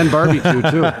out. And barbecue,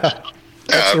 too.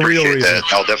 I appreciate that.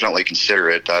 I'll definitely consider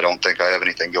it. I don't think I have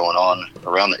anything going on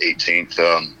around the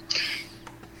 18th.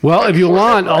 Well, if you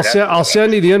want, I'll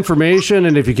send you the information,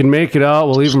 and if you can make it out,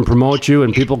 we'll even promote you,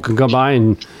 and people can come by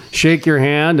and shake your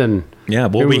hand. And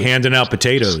we'll be handing out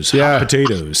potatoes. Yeah, hot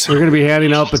potatoes. We're going to be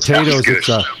handing out potatoes. It's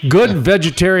a good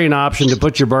vegetarian option to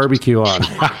put your barbecue on.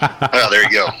 Oh, there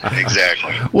you go.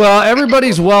 Exactly. Well,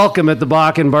 everybody's welcome at the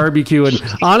Bakken Barbecue. And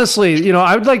honestly,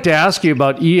 I would like to ask you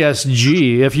about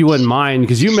ESG, if you wouldn't mind,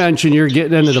 because you mentioned you're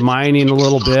getting into the mining a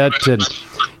little bit, and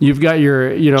you've got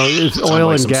your,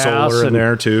 oil and gas solar in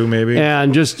there too, maybe.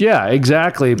 And just,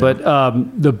 exactly. But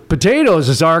the potatoes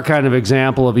is our kind of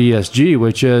example of ESG,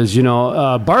 which is,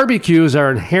 barbecues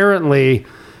are inherently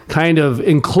kind of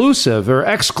inclusive or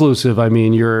exclusive. I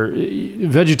mean, you're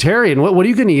vegetarian. What are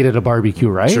you going to eat at a barbecue,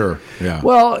 right? Sure, yeah.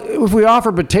 Well, if we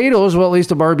offer potatoes, at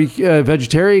least a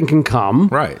vegetarian can come.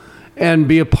 Right. And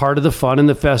be a part of the fun and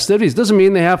the festivities. Doesn't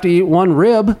mean they have to eat one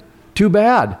rib. Too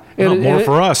bad. More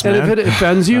for us, man. And if it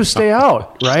offends you, stay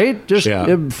out, right? Just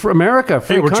for America,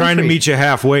 free we're country. trying to meet you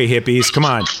halfway, hippies. Come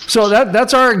on. So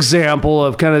that's our example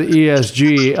of kind of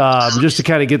ESG, just to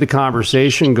kind of get the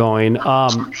conversation going.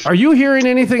 Are you hearing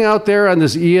anything out there on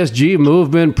this ESG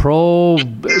movement, pro,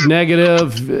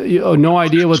 negative? No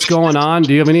idea what's going on?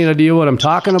 Do you have any idea what I'm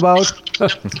talking about?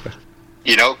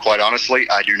 Quite honestly,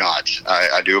 I do not.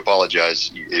 I do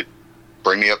apologize.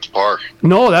 Bring me up to par.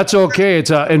 No, that's okay. It's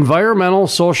environmental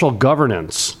social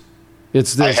governance.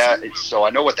 It's this. So I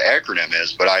know what the acronym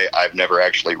is, but I've never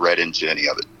actually read into any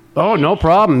of it. Oh, no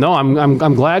problem. No,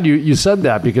 I'm glad you said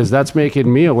that, because that's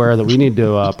making me aware that we need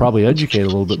to probably educate a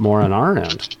little bit more on our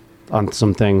end on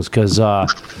some things, because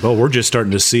well, we're just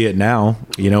starting to see it now,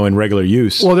 in regular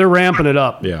use. Well, they're ramping it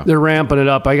up. Yeah, they're ramping it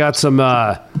up. I got some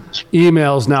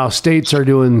emails now. States are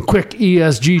doing quick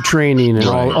ESG training and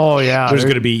all. Oh yeah, there's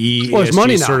going to be ESG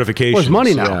money now. certifications. Well, it's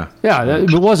money now. Yeah,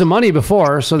 it wasn't money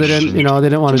before, so they didn't. They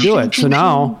didn't want to do it. So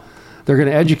now they're going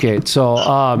to educate.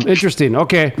 So interesting.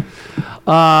 Okay.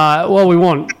 Well, we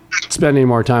won't spend any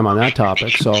more time on that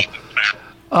topic. So.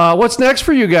 What's next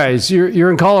for you guys? You're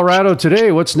in Colorado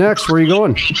today. What's next? Where are you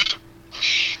going?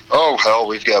 Oh, hell,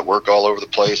 we've got work all over the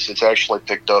place. It's actually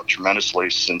picked up tremendously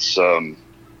since, I'd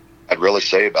really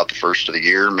say about the first of the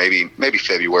year, maybe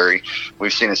February.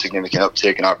 We've seen a significant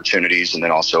uptick in opportunities and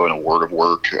then also an award of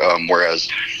work. Whereas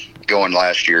going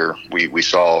last year, we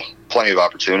saw plenty of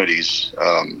opportunities,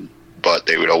 but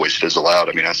they would always fizzle out.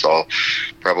 I mean, I saw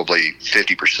probably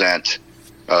 50%.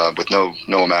 With no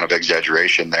amount of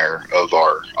exaggeration there, of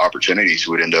our opportunities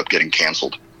would end up getting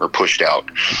canceled or pushed out.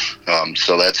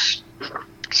 So that's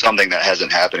something that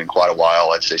hasn't happened in quite a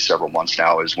while. I'd say several months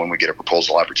now, is when we get a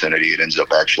proposal opportunity, it ends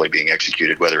up actually being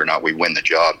executed, whether or not we win the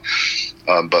job.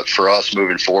 But for us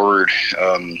moving forward,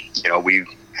 we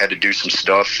had to do some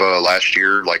stuff last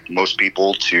year, like most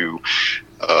people, to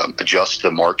adjust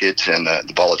the market and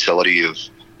the volatility of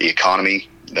the economy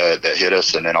that hit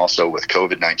us, and then also with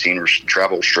COVID-19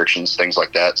 travel restrictions, things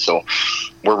like that. So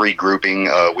we're regrouping.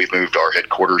 We've moved our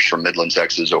headquarters from Midland,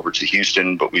 Texas over to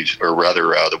Houston,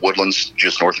 the Woodlands,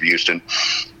 just north of Houston.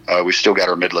 We've still got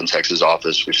our Midland, Texas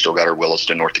office. We've still got our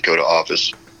Williston, North Dakota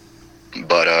office.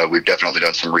 But we've definitely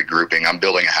done some regrouping. I'm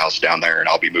building a house down there, and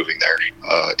I'll be moving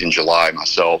there in July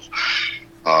myself.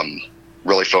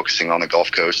 Really focusing on the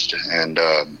Gulf Coast. And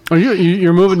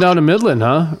you're moving down to Midland,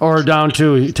 huh? Or down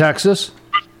to Texas?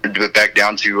 Back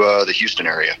down to the Houston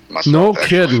area myself. No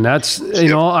kidding. That's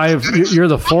you're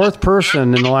the fourth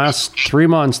person in the last 3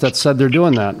 months that said they're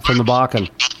doing that from the Bakken.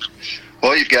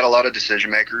 Well, you've got a lot of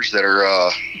decision makers that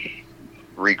are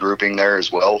regrouping there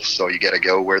as well. So you got to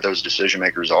go where those decision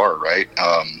makers are, right?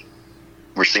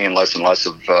 We're seeing less and less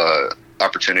of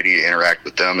opportunity to interact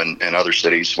with them in other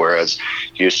cities, whereas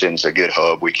Houston's a good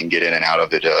hub. We can get in and out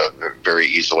of it very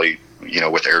easily,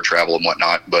 with air travel and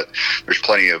whatnot. But there's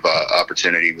plenty of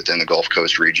opportunity within the Gulf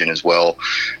Coast region as well.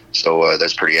 So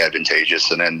that's pretty advantageous.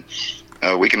 And then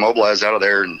we can mobilize out of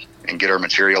there and get our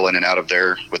material in and out of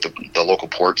there with the local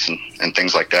ports and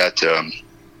things like that.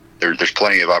 There's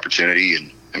plenty of opportunity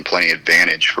and plenty of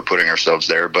advantage for putting ourselves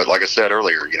there. But like I said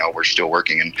earlier, we're still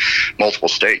working in multiple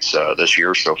states this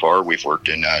year so far. We've worked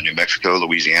in New Mexico,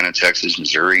 Louisiana, Texas,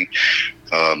 Missouri,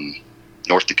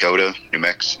 North Dakota, New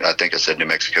Mexico. I think I said New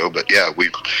Mexico, but yeah,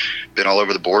 we've been all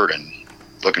over the board and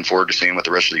looking forward to seeing what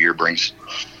the rest of the year brings.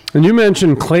 And you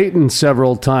mentioned Clayton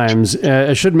several times.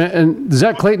 Is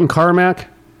that Clayton Carmack?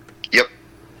 Yep.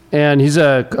 And he's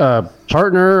a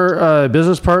partner,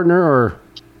 business partner, or?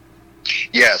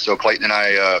 Yeah, so Clayton and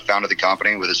I founded the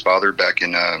company with his father back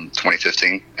in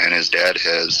 2015, and his dad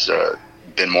has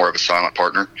been more of a silent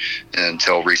partner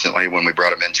until recently when we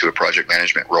brought him into a project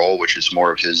management role, which is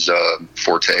more of his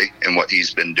forte and what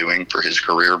he's been doing for his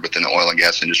career within the oil and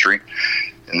gas industry.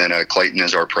 And then Clayton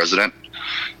is our president.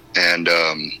 And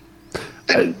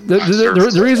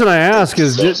the reason I ask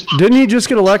is, didn't he just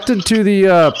get elected to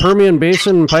the Permian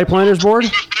Basin Pipeliners Board?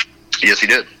 Yes, he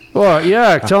did. Well,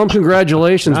 yeah, tell him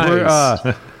congratulations.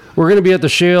 Nice. We're going to be at the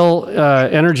Shale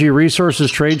Energy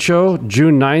Resources Trade Show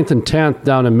June 9th and 10th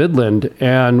down in Midland,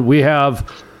 and we have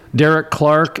Derek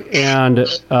Clark and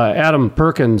Adam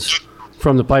Perkins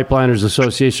from the Pipeliners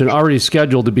Association already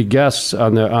scheduled to be guests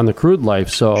on the Crude Life.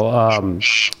 So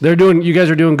you guys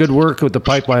are doing good work with the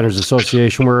Pipeliners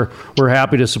Association. We're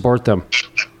happy to support them.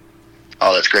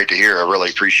 Oh, that's great to hear. I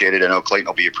really appreciate it. I know Clayton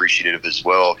will be appreciative as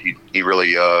well. He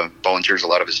really volunteers a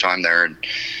lot of his time there and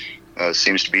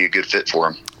seems to be a good fit for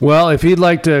him. Well, if he'd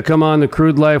like to come on the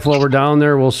Crude Life while we're down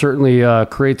there, we'll certainly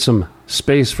create some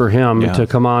space for him to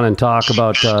come on and talk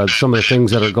about some of the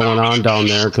things that are going on down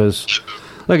there. Because,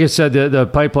 like I said, the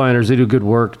Pipeliners, they do good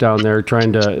work down there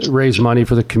trying to raise money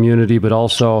for the community, but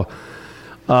also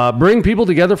bring people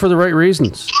together for the right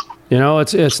reasons.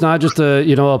 It's not just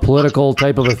a political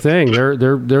type of a thing.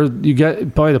 You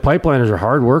get probably the Pipeliners are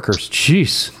hard workers.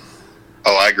 Jeez.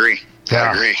 Oh, I agree. Yeah.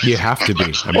 I agree. You have to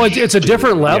be. Well, it's a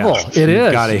different level. Yeah. It is.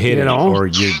 You got to hit it, or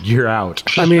you're out.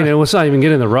 I mean, it's not even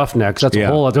getting the roughnecks. That's a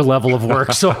whole other level of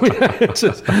work. So,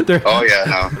 oh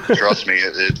yeah, no, trust me.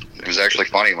 It was actually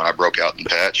funny when I broke out in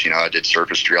patch. I did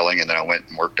surface drilling, and then I went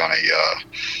and worked on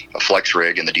a flex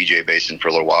rig in the DJ Basin for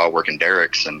a little while, working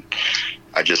derricks, and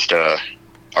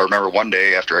I remember one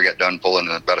day after I got done pulling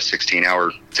about a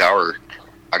 16-hour tower,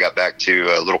 I got back to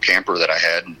a little camper that I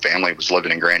had, and family was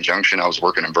living in Grand Junction. I was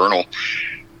working in Vernal,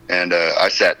 and I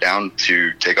sat down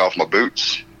to take off my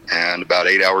boots. And about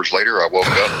 8 hours later, I woke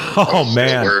up. I was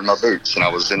wearing my boots, and I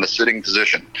was in the sitting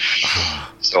position.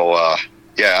 So, I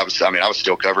was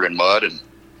still covered in mud, and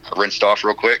I rinsed off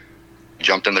real quick,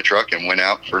 jumped in the truck, and went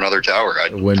out for another tower. I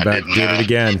did it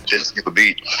again. Didn't skip a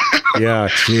beat. Yeah,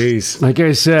 jeez. Like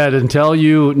I said, until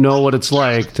you know what it's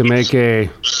like to make a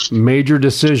major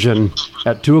decision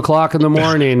at 2 o'clock in the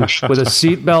morning with a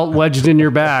seatbelt wedged in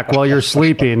your back while you're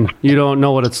sleeping, you don't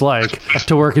know what it's like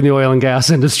to work in the oil and gas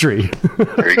industry.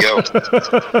 There you go.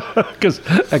 Because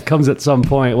that comes at some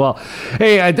point. Well,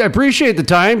 hey, I appreciate the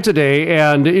time today.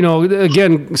 And,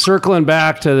 again, circling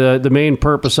back to the main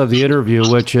purpose of the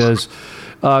interview, which is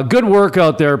good work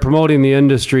out there promoting the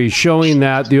industry, showing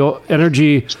that the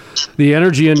energy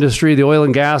industry, the oil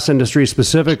and gas industry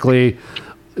specifically,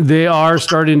 they are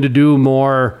starting to do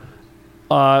more,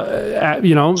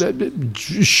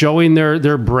 showing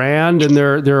their brand and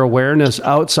their awareness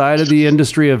outside of the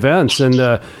industry events. And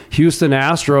the Houston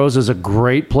Astros is a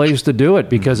great place to do it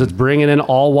because it's bringing in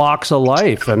all walks of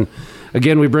life. And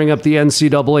again, we bring up the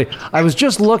NCAA. I was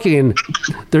just looking.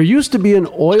 There used to be an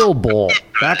oil bowl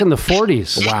back in the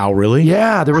 40s. Wow, really?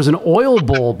 Yeah, there was an oil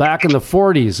bowl back in the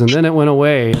 40s, and then it went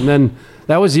away. And then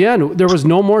that was the end. There was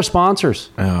no more sponsors.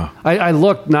 Oh. I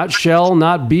looked, not Shell,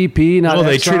 not BP, not Exxon.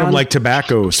 They treat them like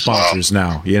tobacco sponsors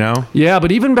now, Yeah,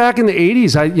 but even back in the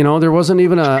 80s, there wasn't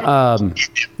even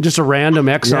just a random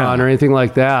Exxon or anything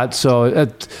like that. So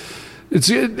this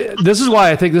is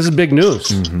why I think this is big news.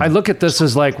 Mm-hmm. I look at this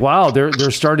as like, wow, they're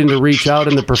starting to reach out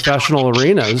in the professional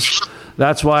arenas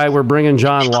That's why we're bringing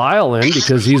John Lyle in,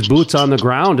 because he's boots on the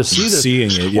ground to see this. Seeing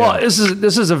it, yeah. Well, this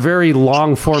is a very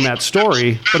long format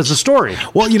story, but it's a story.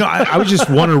 Well, I was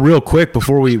just wondering real quick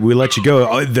before we let you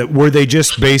go, were they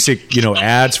just basic,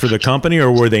 ads for the company,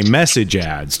 or were they message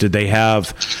ads? Did they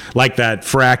have like that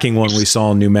fracking one we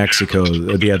saw in New Mexico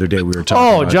the other day we were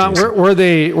talking about? John, were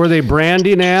they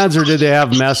branding ads, or did they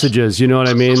have messages? You know what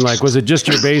I mean? Like, was it just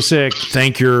your basic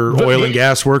thank your oil and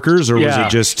gas workers, or was it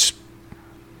just...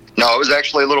 No, it was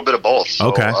actually a little bit of both. So,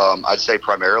 okay. I'd say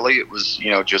primarily it was,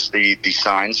 just the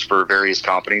signs for various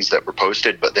companies that were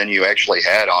posted, but then you actually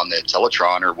had on the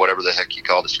Teletron, or whatever the heck you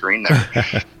call the screen there,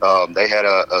 they had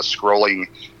a scrolling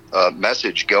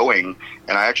message going,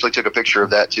 and I actually took a picture of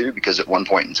that too, because at one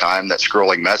point in time that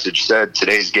scrolling message said,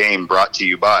 "Today's game brought to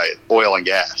you by oil and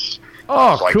gas."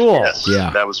 Oh, cool. Yes, yeah.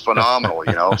 That was phenomenal,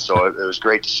 so it was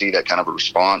great to see that kind of a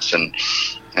response, and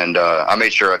I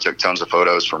made sure I took tons of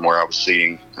photos from where I was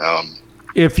seeing.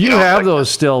 If you have those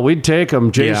still, we'd take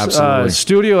them. Jason,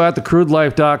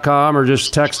 studio@thecrudelife.com, or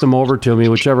just text them over to me,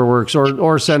 whichever works,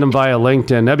 or send them via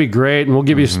LinkedIn. That'd be great, and we'll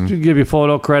give you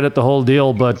photo credit, the whole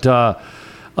deal. But that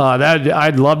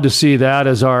I'd love to see that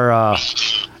as our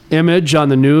image on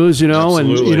the news,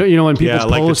 Absolutely. and when people post,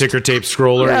 like the ticker tape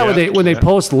scroller. When they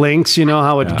post links,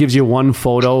 how it gives you one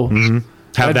photo. Mm-hmm.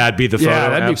 Have that be the photo. Yeah,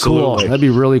 that'd Absolutely. be cool. That'd be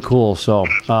really cool. So,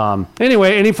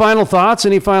 anyway, any final thoughts?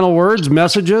 Any final words?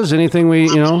 Messages? Anything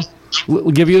we'll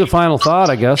give you the final thought,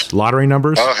 I guess. Lottery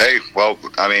numbers? Oh, hey. Well,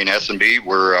 S&B,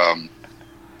 we're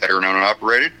veteran owned and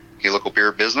operated helical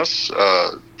pier business,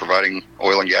 providing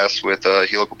oil and gas with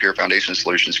helical pier foundation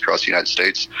solutions across the United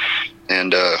States.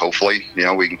 And hopefully,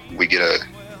 we get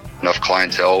enough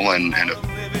clientele and a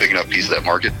big enough piece of that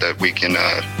market that we can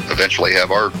eventually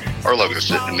have our logo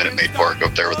sitting in Minute Maid Park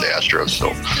up there with the Astros.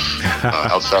 So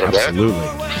outside of that,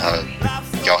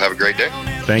 y'all have a great day.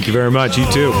 Thank you very much. You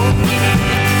too.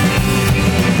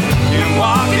 You're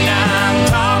walking, I'm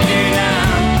talking,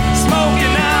 I'm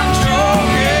smoking, I'm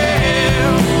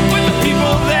joking with the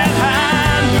people that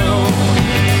I know.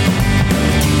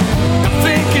 I'm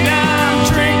thinking, I'm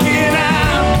drinking,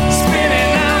 I'm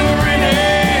spinning, I'm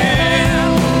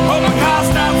grinning. Hope my car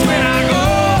stops when I go.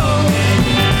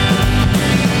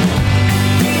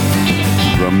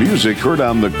 The music heard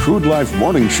on the Crude Life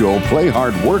Morning Show, Play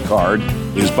Hard, Work Hard,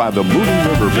 is by the Moody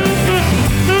River Band.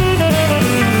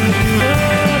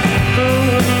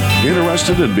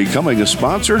 Interested in becoming a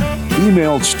sponsor?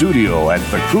 Email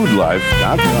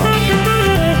studio@thecrudelife.com.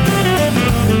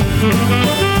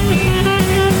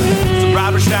 The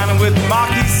Robert shining with the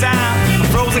marquee sign. A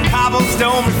frozen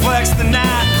cobblestone reflects the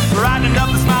night. Riding up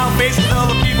the smile faces of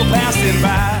the people passing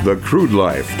by. The Crude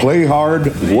Life, Play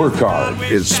Hard, Work Hard,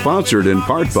 is sponsored in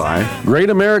part by Great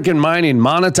American Mining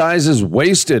monetizes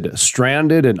wasted,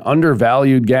 stranded, and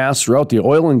undervalued gas throughout the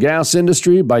oil and gas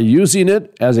industry by using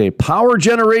it as a power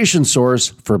generation source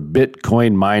for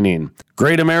Bitcoin mining.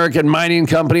 Great American Mining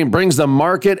Company brings the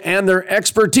market and their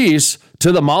expertise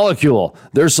to the molecule.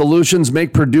 Their solutions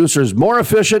make producers more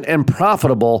efficient and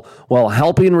profitable while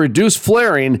helping reduce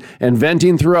flaring and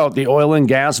venting throughout the oil and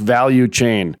gas value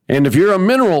chain. And if you're a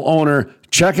mineral owner,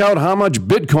 check out how much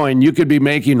Bitcoin you could be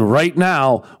making right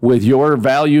now with your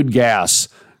valued gas.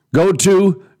 Go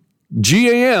to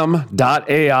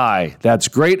GAM.ai. That's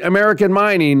Great American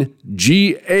Mining,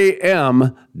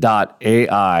 GAM.ai.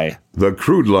 The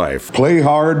Crude Life, Play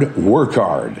Hard, Work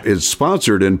Hard, is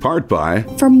sponsored in part by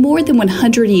For more than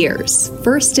 100 years,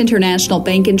 First International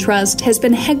Bank and Trust has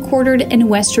been headquartered in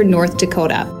western North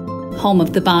Dakota, home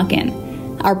of the Bakken.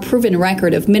 Our proven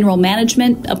record of mineral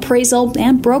management, appraisal,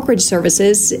 and brokerage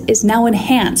services is now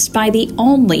enhanced by the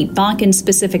only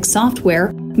Bakken-specific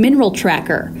software, Mineral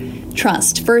Tracker.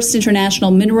 Trust First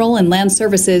International Mineral and Land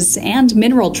Services and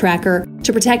Mineral Tracker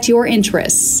to protect your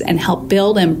interests and help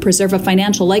build and preserve a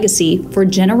financial legacy for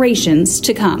generations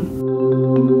to come.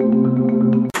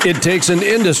 It takes an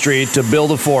industry to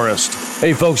build a forest.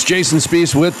 Hey folks, Jason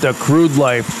Spees with The Crude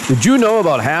Life. Did you know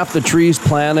about half the trees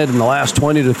planted in the last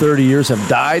 20 to 30 years have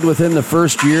died within the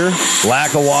first year?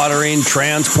 Lack of watering,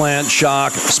 transplant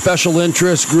shock, special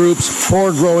interest groups,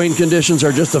 poor growing conditions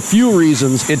are just a few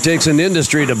reasons it takes an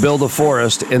industry to build a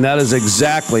forest, and that is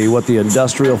exactly what the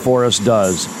industrial forest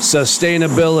does.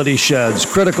 Sustainability sheds,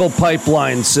 critical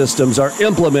pipeline systems are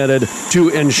implemented to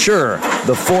ensure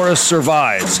the forest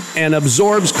survives and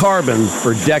absorbs carbon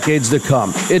for decades to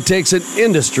come. It takes an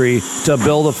industry to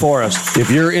build a forest.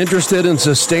 If you're interested in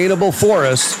sustainable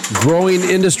forests, growing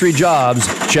industry jobs,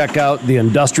 check out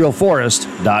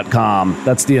theindustrialforest.com.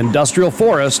 That's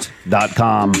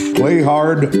theindustrialforest.com. Play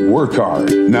Hard, Work Hard.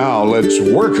 Now let's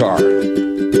work hard.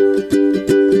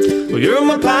 Well, you're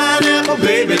my pineapple. pineapple,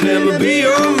 baby, let me be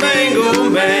your mango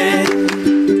man.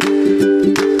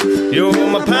 You're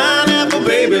my pineapple,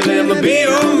 baby, let me be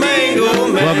your mango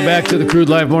man. Welcome back to the Crude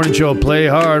Life Morning Show. Play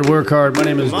hard, work hard. My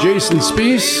name is Jason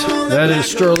Spees. That is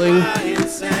Sterling.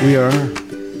 We are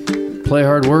Play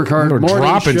Hard, Work Hard We're Morning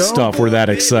dropping Show. stuff. We're that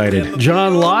excited.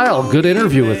 John Lyle, good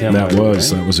interview with him. That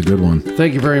was a good one.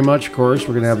 Thank you very much. Of course,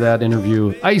 we're going to have that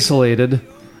interview isolated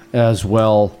as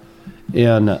well.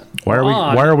 Why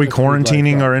are we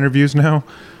quarantining our interviews now?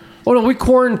 Oh no, we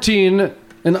quarantine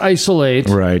and isolate.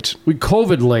 Right. We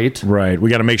COVID late. Right. We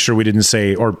got to make sure we didn't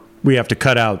say, or we have to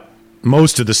cut out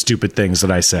most of the stupid things that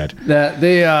I said. That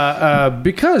they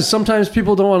because sometimes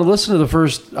people don't want to listen to the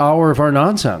first hour of our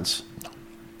nonsense.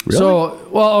 Really? So,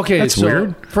 well, okay. That's so,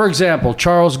 weird. For example,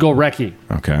 Charles Gorecki.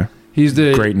 Okay. He's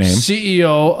the Great name.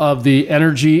 CEO of the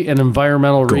Energy and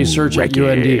Environmental Research at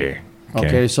UND.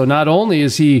 Okay, so not only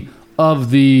is he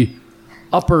of the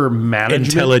upper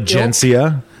management Intelligentsia.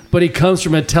 ilk, but he comes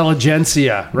from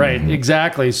intelligentsia. Right,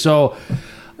 exactly. So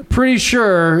pretty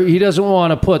sure he doesn't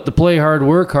want to put the Play Hard,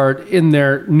 Work Hard in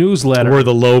their newsletter. We're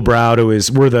the lowbrow to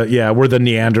his. We're the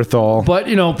Neanderthal. But,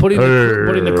 putting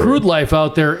the crude life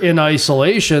out there in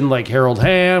isolation, like Harold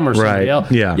Hamm or somebody Right,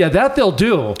 else. yeah. That they'll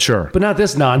do. Sure. But not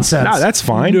this nonsense. No, that's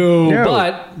fine.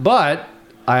 No. But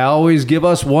I always give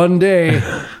us one day.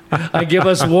 I give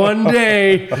us one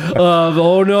day of,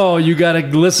 oh no, you got to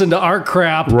listen to our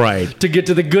crap Right. to get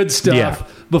to the good stuff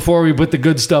before we put the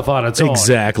good stuff on its own.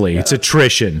 Exactly. It's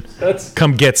attrition.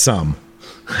 Come get some.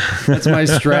 That's my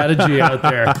strategy out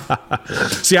there.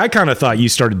 See, I kind of thought you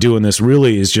started doing this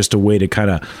really as just a way to kind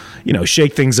of,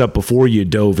 shake things up before you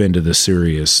dove into the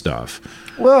serious stuff.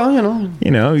 Well,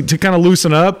 to kind of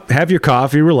loosen up, have your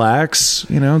coffee, relax,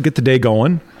 get the day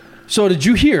going. So did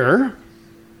you hear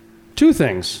two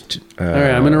things? All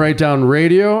right, I'm going to write down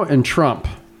radio and Trump.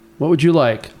 What would you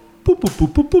like?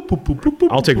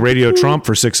 I'll take Radio Trump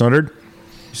for 600. You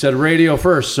said radio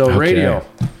first, so Okay. radio.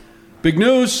 Big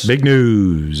news. Big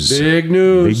news. Big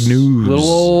news. Big news. Little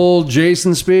old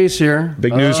Jason Space here.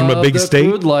 Big news from a of big the state.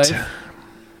 Crude Life.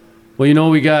 Well,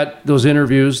 we got those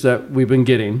interviews that we've been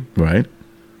getting, Right.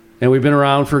 and we've been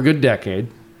around for a good decade.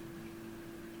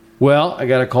 Well, I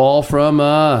got a call from,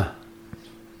 not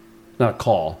a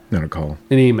call, Not a call.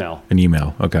 an email. An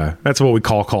email. Okay. That's what we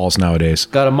call calls nowadays.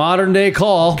 Got a modern day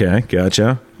call Okay.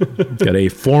 Gotcha. Got a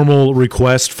formal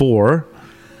request for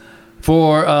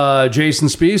Jason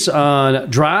Spees on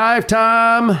Drive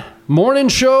Time Morning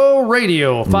Show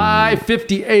Radio,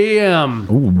 5:50 a.m.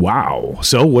 Oh, wow.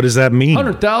 So what does that mean?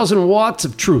 100,000 watts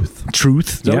of truth.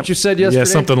 Truth? Is that what you said yesterday? Yeah,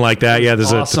 something like that. Yeah,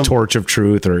 there's Awesome. a torch of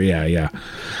truth or yeah.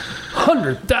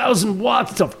 100,000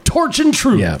 watts of torch and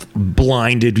truth. Yeah,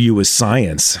 blinded you with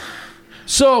science.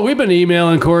 So we've been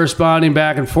emailing, corresponding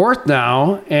back and forth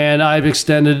now, and I've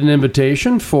extended an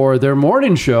invitation for their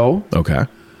morning show Okay.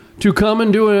 to come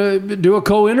and do a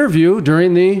co-interview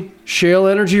during the Shale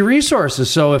Energy Resources.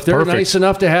 So if they're Perfect. nice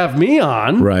enough to have me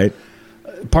on, Right.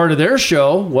 part of their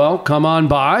show, well, come on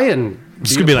by and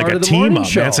It's going to be like part a of the team morning up,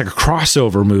 show. man. It's like a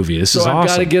crossover movie. This So is I've awesome.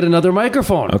 got to get another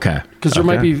microphone. Okay. Because there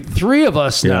might Okay. be three of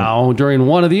us Yeah. now during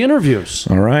one of the interviews.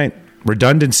 All right.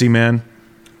 Redundancy, man.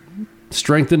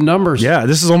 Strength in numbers. Yeah,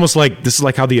 this is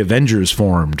like how the Avengers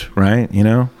formed, right?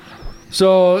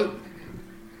 So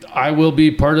I will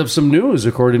be part of some news,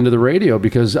 according to the radio,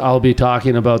 because I'll be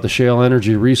talking about the Shale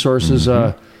Energy Resources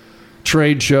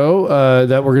trade show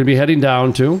that we're going to be heading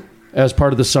down to as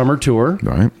part of the summer tour.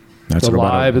 Right. That's The in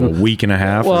about live a and- week and a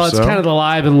half Well, or it's so. kind of the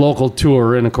live and local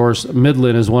tour, and of course,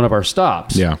 Midland is one of our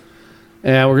stops. Yeah.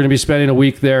 And we're going to be spending a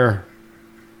week there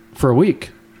for a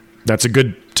week. That's a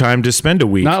good time to spend a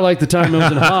week. Not like the time I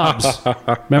was in Hobbs.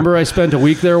 Remember I spent a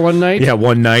week there one night? Yeah,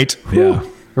 one night. Yeah.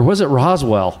 Or was it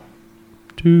Roswell?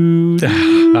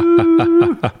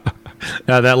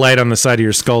 That light on the side of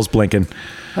your skull's blinking.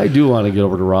 I do want to get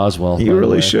over to Roswell. by You the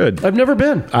really way. should. I've never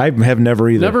been. I have never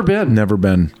either. Never been. Never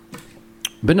been.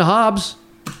 Been to Hobbs.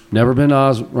 Never been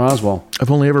to Roswell.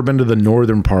 I've only ever been to the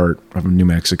northern part of New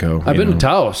Mexico. I've been to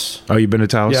Taos. Oh, you've been to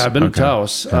Taos? Yeah, I've been Okay. to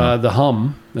Taos. The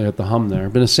Hum. They got the Hum there.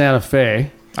 Been to Santa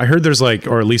Fe. I heard there's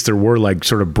or at least there were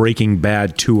sort of Breaking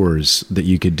Bad tours that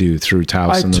you could do through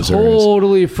Taos I and those areas.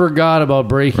 totally forgot about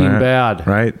Breaking Right. Bad.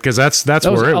 Right? Because that's That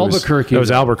where was it Albuquerque. was.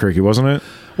 That was Albuquerque, wasn't it?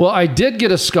 Well, I did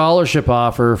get a scholarship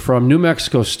offer from New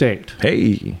Mexico State.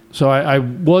 Hey, So I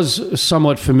was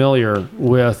somewhat familiar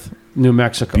with New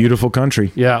Mexico. beautiful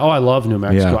country. Yeah. Oh, I love New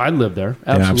Mexico. Yeah. I live there.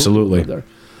 Absolutely. Live there.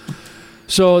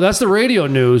 So that's the radio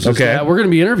news. is Okay. that we're going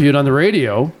to be interviewed on the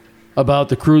radio about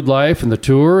the crude life and the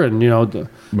tour and,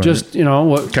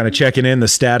 what, Kind of checking in the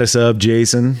status of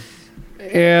Jason.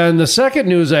 And the second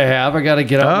news I have, I got to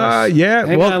get out.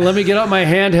 Hang on, let me get out my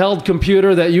handheld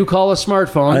computer that you call a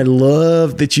smartphone. I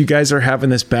love that you guys are having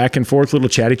this back and forth little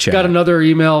chatty chat. Got another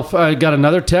email. I got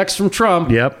another text from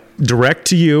Trump. Yep, direct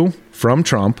to you from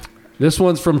Trump. This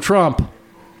one's from Trump.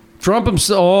 Trump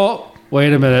himself. Oh,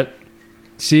 wait a minute.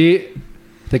 See,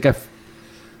 I think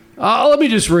let me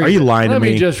just read it. Are you lying to me?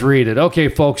 Let me just read it. Okay,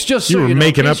 folks, just so you were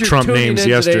making up Trump names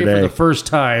yesterday for the first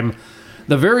time.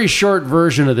 The very short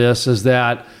version of this is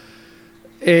that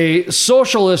a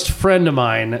socialist friend of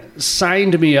mine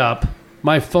signed me up,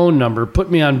 my phone number, put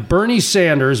me on Bernie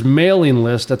Sanders' mailing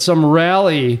list at some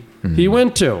rally he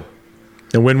went to.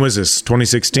 And when was this?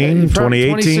 2016?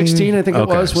 2018? 2016, I think it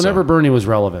was, whenever Bernie was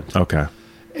relevant. Okay.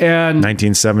 And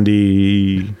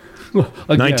 1970...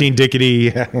 19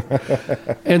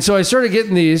 Dickety. And so I started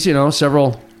getting these,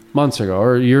 several months ago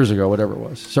or years ago, whatever it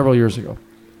was, several years ago.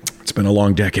 It's been a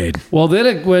long decade. Well, then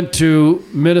it went to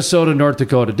Minnesota, North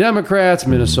Dakota Democrats,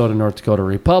 Minnesota, North Dakota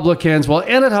Republicans. Well, it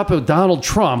ended up with Donald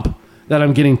Trump that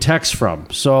I'm getting texts from.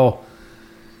 So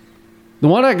the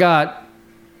one I got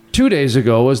 2 days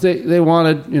ago was they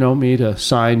wanted, me to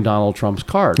sign Donald Trump's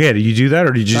card. Yeah, did you do that,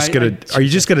 or did you just are you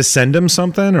just gonna send him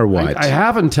something, or what? I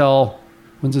have until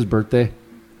when's his birthday?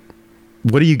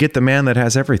 What do you get the man that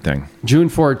has everything? June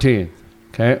 14th.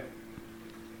 Okay.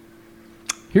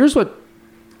 Here's what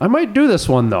I might do this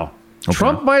one though. Okay.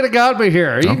 Trump might have got me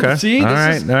here. You can see, all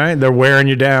right. They're wearing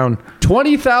you down.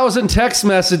 20,000 text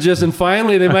messages, and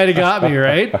finally they might have got me,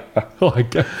 right? Oh my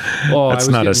God. Oh, that's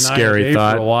not a scary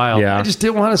thought. For a while. Yeah. I just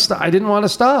didn't want to stop. I didn't want to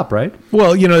stop, right?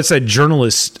 Well, it's that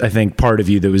journalist, I think, part of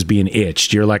you that was being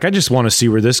itched. You're like, I just want to see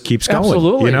where this keeps going.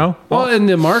 Absolutely. Well, and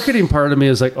the marketing part of me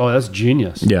is like, oh, that's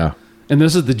genius. Yeah. And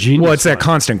this is the genius. Well, it's part. That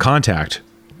constant contact.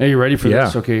 Are you ready for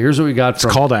this? Okay, here's what we got from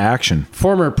it's call to action.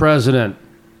 Former President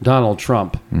Donald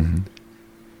Trump. Mm-hmm.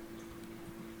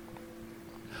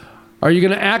 Are you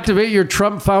going to activate your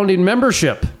Trump founding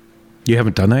membership? You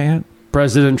haven't done that yet?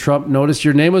 President Trump noticed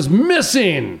your name was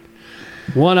missing.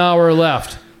 1 hour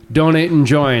left. Donate and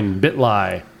join.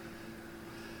 Bitly.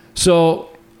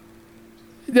 So,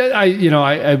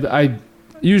 I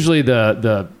usually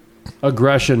the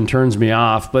aggression turns me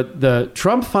off, but the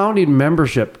Trump founding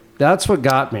membership, that's what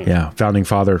got me. Yeah, founding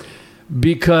father.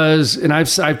 Because, and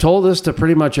I've told this to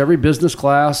pretty much every business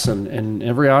class and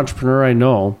every entrepreneur I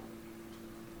know.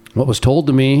 What was told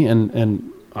to me,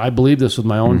 and I believe this with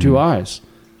my own two eyes,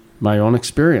 my own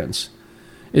experience,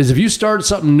 is if you start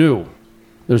something new,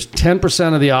 there's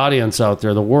 10% of the audience out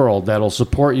there, the world, that'll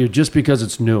support you just because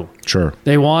it's new. Sure.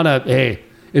 They want to, hey,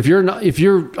 if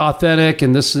you're authentic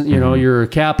and this, you're a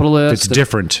capitalist. It's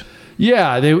different.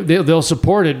 Yeah, they'll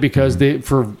support it because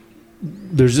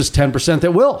there's just 10%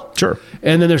 that will. Sure.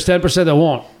 And then there's 10% that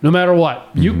won't, no matter what.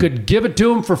 You could give it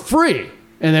to them for free,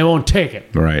 and they won't take it.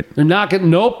 Right. They're not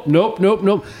getting, nope.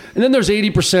 And then there's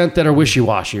 80% that are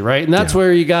wishy-washy, right? And that's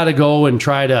where you got to go and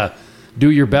try to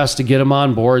do your best to get them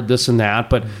on board, this and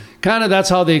that. But kind of that's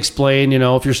how they explain,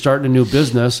 if you're starting a new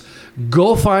business,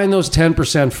 go find those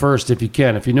 10% first if you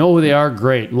can. If you know who they are,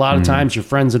 great. A lot of times your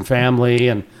friends and family,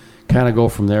 and kind of go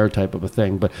from there type of a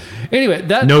thing. But anyway,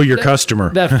 know your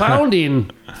customer. That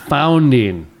founding.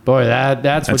 Boy,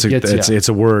 that's what gets you. It's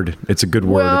a word. It's a good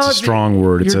word. Well, it's a strong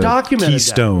word. It's a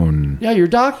keystone. Yeah, you're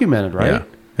documented, right?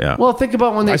 Yeah. Well, think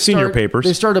about when I've seen your papers.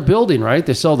 They start a building, right?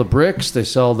 They sell the bricks. They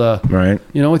sell the right.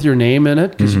 With your name in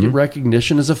it because you get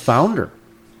recognition as a founder.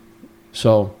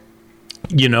 So,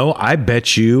 I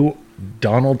bet you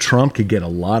Donald Trump could get a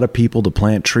lot of people to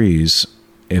plant trees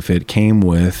if it came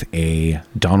with a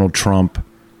Donald Trump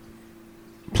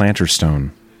planter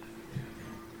stone.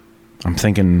 I'm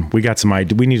thinking we got some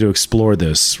idea. We need to explore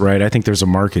this, right? I think there's a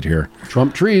market here.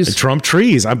 Trump trees. It's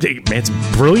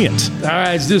brilliant. All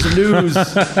right, let's do some news.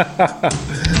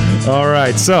 All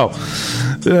right, so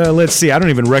let's see. I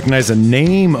don't even recognize the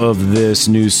name of this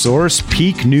news source.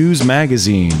 Peak News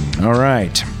Magazine. All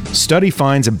right. Study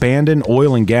finds abandoned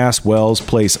oil and gas wells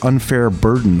place unfair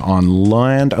burden on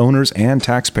landowners and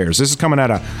taxpayers. This is coming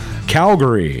out of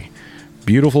Calgary.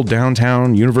 Beautiful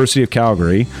downtown University of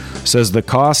Calgary says the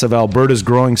costs of Alberta's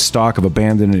growing stock of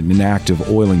abandoned and inactive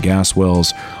oil and gas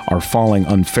wells are falling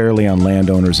unfairly on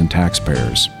landowners and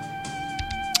taxpayers.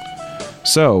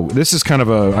 So this is kind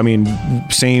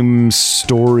of same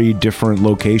story, different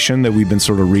location that we've been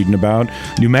sort of reading about.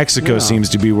 New Mexico seems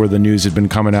to be where the news had been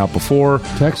coming out before.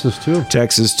 Texas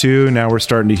too. Now we're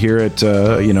starting to hear it,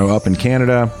 up in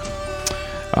Canada.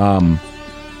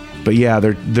 But yeah,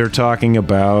 they're talking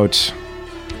about.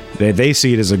 They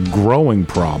see it as a growing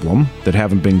problem that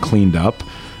haven't been cleaned up.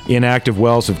 Inactive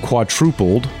wells have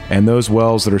quadrupled, and those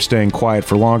wells that are staying quiet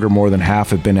for longer, more than half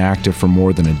have been active for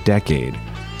more than a decade.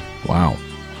 Wow.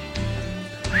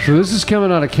 So this is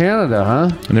coming out of Canada, huh?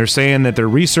 And they're saying that their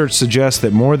research suggests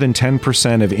that more than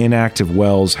 10% of inactive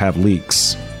wells have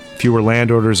leaks. Fewer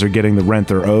landowners are getting the rent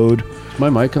they're owed. Is my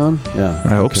mic on? Yeah.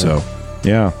 I hope so.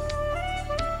 Yeah.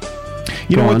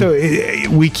 You know what, though?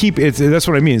 We keep it. That's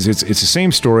what I mean. It's the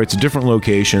same story. It's a different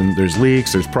location. There's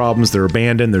leaks. There's problems. They're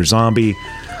abandoned. They're zombie.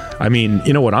 I mean,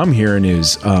 you know what I'm hearing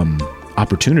is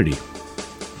opportunity,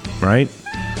 right?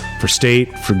 For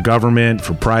state, for government,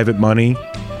 for private money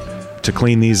to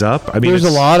clean these up. I mean, there's a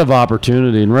lot of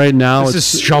opportunity, and right now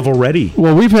it's shovel ready.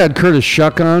 Well, we've had Curtis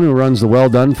Shuck on, who runs the Well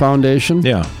Done Foundation.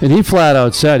 Yeah, and he flat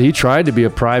out said he tried to be a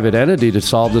private entity to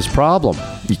solve this problem.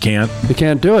 You can't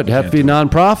do it. You have to be a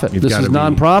nonprofit. This is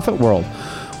nonprofit world.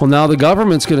 Well, now the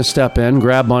government's going to step in,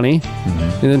 grab money,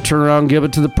 and then turn around and give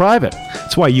it to the private.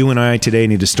 That's why you and I today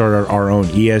need to start our own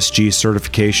ESG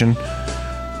certification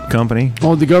company.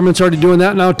 Oh, the government's already doing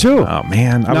that now too. Oh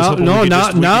man, I was hoping now we could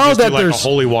just that do like there's a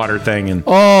holy water thing. And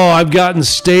I've gotten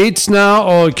states now.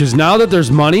 Oh, because now that there's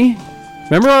money.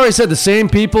 Remember how I said the same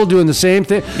people doing the same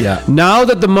thing? Yeah. Now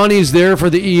that the money's there for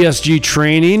the ESG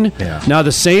training, now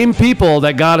the same people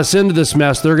that got us into this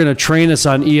mess, they're going to train us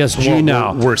on ESG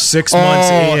now. We're 6 months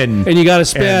in, and you got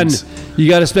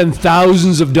to spend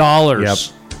thousands of dollars.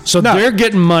 Yep. So they're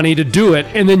getting money to do it,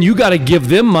 and then you got to give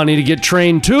them money to get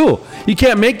trained too. You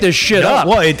can't make this shit up.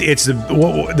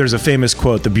 Well, there's a famous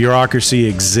quote: "The bureaucracy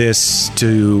exists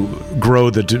to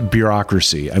grow the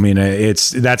bureaucracy." I mean,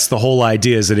 that's the whole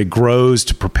idea, is that it grows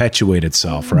to perpetuate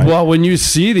itself, right? Well, when you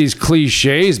see these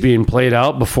cliches being played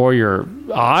out before your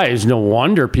eyes, no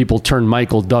wonder people turn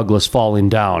Michael Douglas Falling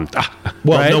Down.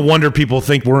 Well, right? no wonder people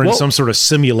think we're in some sort of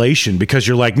simulation, because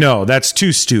you're like, no, that's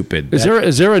too stupid.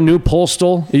 Is there a new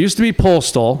Postal? It used to be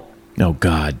Postal. Oh,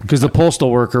 God. Because the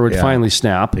postal worker would finally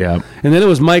snap. Yeah. And then it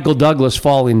was Michael Douglas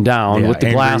Falling Down with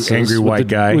the glasses. Angry white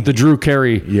guy. With the Drew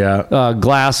Carey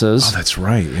glasses. Oh, that's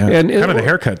right. Yeah. And kind of the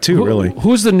haircut, too, really.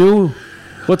 Who's the new...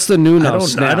 What's the new now?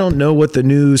 I don't know what the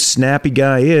new snappy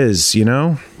guy is, you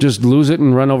know? Just lose it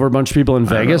and run over a bunch of people in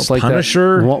Vegas like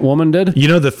Punisher? that woman did? You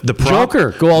know, the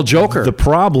Joker. Go all Joker. The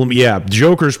problem,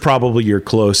 Joker's probably your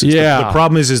closest. Yeah. The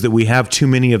problem is that we have too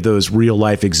many of those real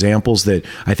life examples that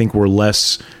I think we're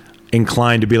less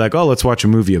inclined to be like, oh, let's watch a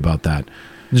movie about that.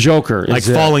 Joker. Like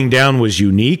Falling Down was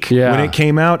unique when it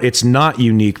came out. It's not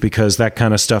unique because that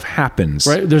kind of stuff happens.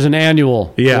 Right. There's an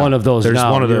annual one of those. There's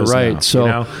now. one of those. Right. Now, so,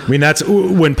 you know? I mean, that's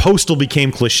when Postal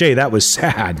became cliche. That was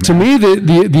sad. Man. To me,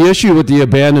 the issue with the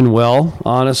abandoned well,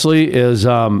 honestly, is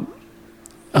how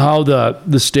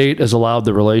the state has allowed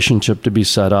the relationship to be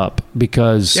set up.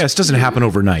 Because this doesn't happen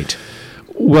overnight.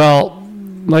 Well,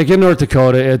 like in North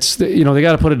Dakota, it's they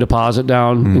got to put a deposit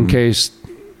down in case.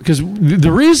 Because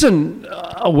the reason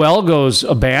a well goes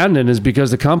abandoned is because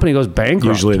the company goes bankrupt.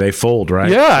 Usually they fold, right?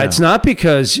 Yeah, it's not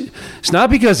because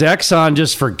Exxon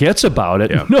just forgets about it.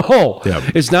 Yeah. No,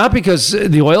 it's not because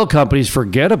the oil companies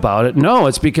forget about it. No,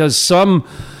 it's because some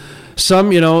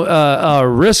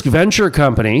risk venture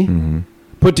company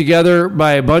put together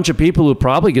by a bunch of people who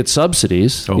probably get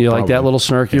subsidies. Like that little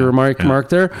snarky remark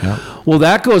there. Yeah. Well,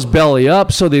 that goes belly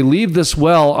up, so they leave this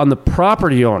well on the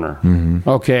property owner.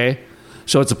 Okay.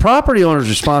 So it's the property owner's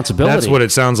responsibility. That's what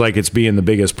it sounds like. It's being the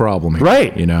biggest problem here.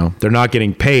 Right. You know, they're not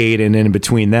getting paid. And then in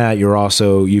between that,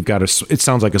 you've got it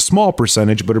sounds like a small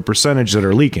percentage, but a percentage that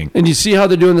are leaking. And you see how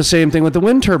they're doing the same thing with the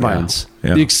wind turbines.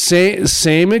 Yeah. The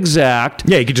same exact.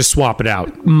 Yeah, you could just swap it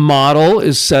out. Model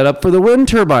is set up for the wind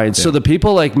turbines. Yeah. So the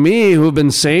people like me who have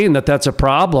been saying that that's a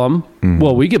problem,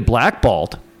 well, we get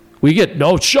blackballed. We get,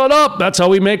 no, shut up. That's how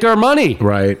we make our money.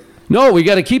 Right. No, we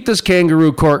got to keep this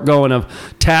kangaroo court going of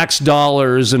tax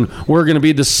dollars, and we're going to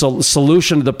be the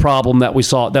solution to the problem that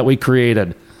we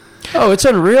created. Oh, it's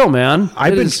unreal, man.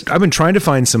 I've been trying to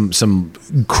find some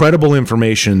credible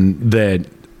information that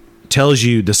tells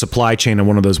you the supply chain of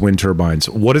one of those wind turbines.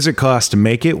 What does it cost to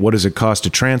make it? What does it cost to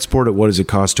transport it? What does it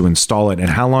cost to install it? And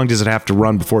how long does it have to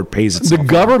run before it pays itself? The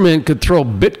government could throw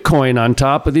Bitcoin on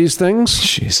top of these things.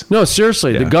 Jeez. No,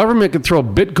 seriously. Yeah. The government could throw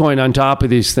Bitcoin on top of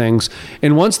these things.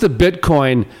 And once the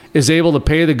Bitcoin is able to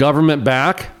pay the government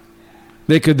back,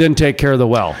 they could then take care of the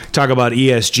well. Talk about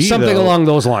ESG, something along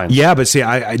those lines. Yeah, but see,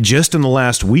 I just in the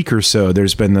last week or so,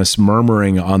 there's been this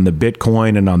murmuring on the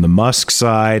Bitcoin and on the Musk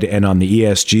side and on the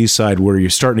ESG side, where you're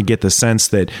starting to get the sense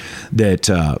that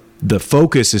the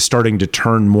focus is starting to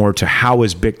turn more to how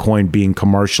is Bitcoin being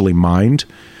commercially mined.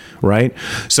 Right,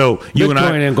 so you and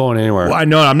I ain't going anywhere. Well, I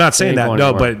know I'm not saying that.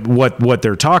 No, but what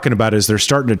they're talking about is they're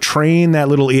starting to train that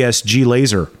little ESG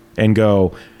laser and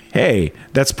go, hey,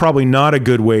 that's probably not a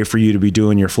good way for you to be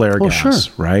doing your flare gas,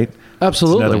 sure. right?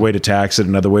 Absolutely. It's another way to tax it,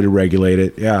 another way to regulate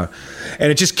it. Yeah.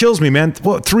 And it just kills me, man.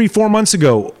 3-4 months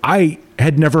ago, I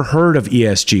had never heard of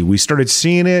ESG. We started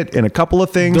seeing it in a couple of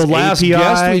things. The last API.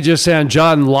 guest we just had,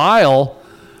 John Lyle,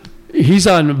 he's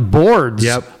on boards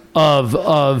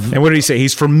of and what did he say?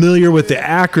 He's familiar with the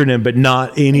acronym, but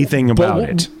not anything about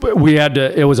it. We had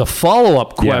to. It was a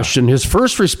follow-up question. His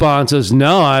first response is,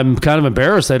 "No, I'm kind of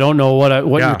embarrassed. I don't know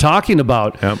what you're talking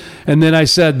about." Yep. And then I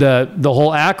said the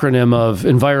whole acronym of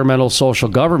environmental social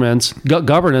governance.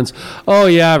 Oh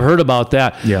yeah, I've heard about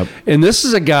that. Yep. And this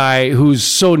is a guy who's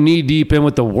so knee deep in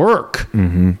with the work.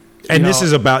 Mm-hmm. And this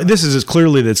is as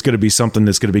clearly that's going to be something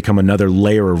that's going to become another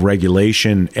layer of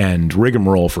regulation and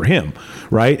rigmarole for him,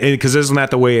 right? Because isn't that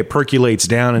the way it percolates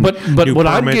down? And but what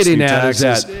I'm getting at is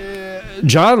that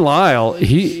John Lyle,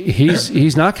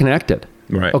 he's not connected.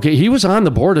 Right. Okay, he was on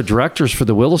the board of directors for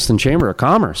the Williston Chamber of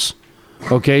Commerce.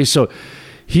 Okay, so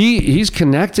he's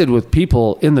connected with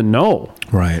people in the know.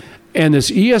 Right. And this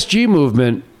ESG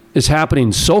movement is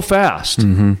happening so fast.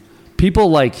 Mm-hmm. People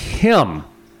like him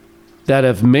that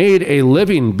have made a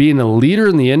living being a leader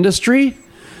in the industry,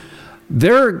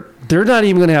 they're not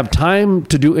even going to have time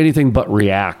to do anything but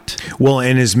react. Well,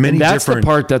 and that's the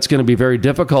part that's going to be very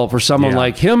difficult for someone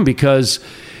like him because,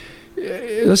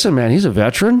 listen, man, he's a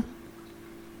veteran,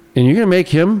 and you're going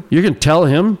to tell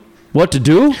him what to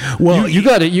do. Well, you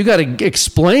got to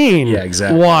explain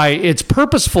why it's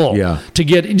purposeful to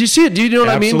get. Do you see it? Do you know what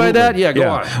I mean by that? Yeah, go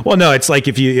on. Well, no, it's like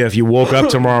if you woke up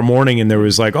tomorrow morning and there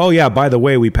was like, oh yeah, by the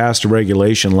way, we passed a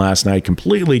regulation last night,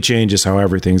 completely changes how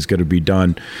everything's going to be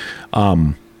done,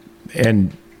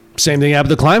 and. Same thing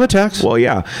happened with the climate tax. Well,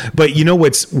 yeah, but you know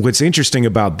what's interesting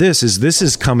about this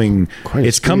is coming.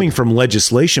 It's coming from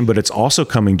legislation, but it's also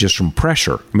coming just from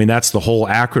pressure. I mean, that's the whole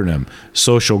acronym: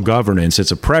 social governance.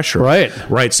 It's a pressure,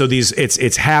 right. So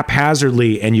it's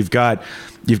haphazardly, and you've got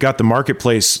the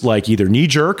marketplace like either knee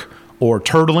jerk or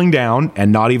turtling down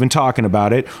and not even talking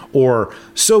about it, or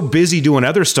so busy doing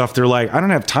other stuff they're like, I don't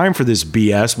have time for this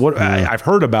BS. I've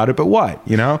heard about it, but what?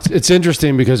 You know, it's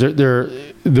interesting because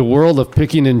the world of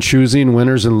picking and choosing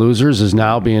winners and losers is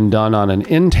now being done on an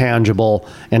intangible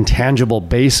and tangible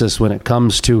basis when it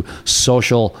comes to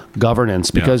social governance.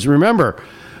 Because remember,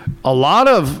 a lot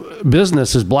of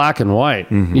business is black and white.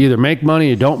 Mm-hmm. You either make money,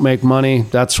 you don't make money,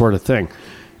 that sort of thing.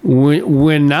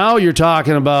 When now you're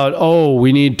talking about,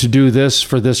 we need to do this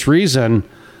for this reason,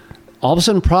 all of a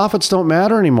sudden profits don't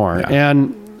matter anymore. Yeah.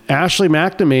 And Ashley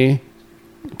McNamee,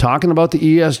 talking about the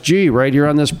ESG right here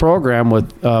on this program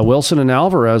with Wilson and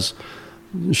Alvarez,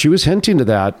 she was hinting to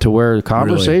that, to where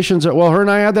conversations are, her and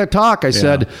I had that talk. I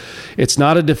said, it's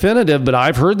not a definitive, but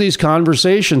I've heard these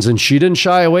conversations, and she didn't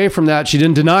shy away from that. She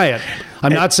didn't deny it.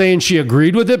 I'm not saying she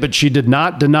agreed with it, but she did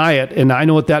not deny it, and I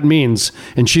know what that means.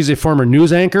 And she's a former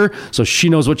news anchor, so she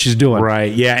knows what she's doing.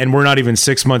 Right, yeah, and we're not even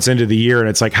 6 months into the year, and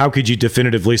it's like, how could you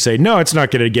definitively say, no, it's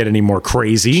not going to get any more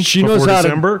crazy before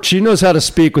December? She knows how to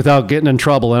speak without getting in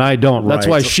trouble, and I don't. That's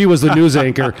why she was the news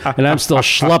anchor, and I'm still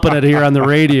schlepping it here on the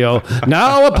radio.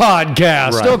 Now a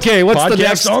podcast. Right. Okay, what's the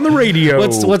next? On the radio.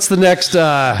 What's the next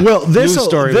news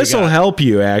story? This will help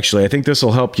you, actually. I think this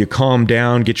will help you calm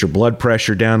down, get your blood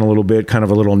pressure down a little bit, kind of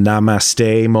a little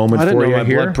namaste moment for you here. I didn't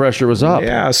know my blood pressure was up.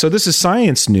 Yeah, so this is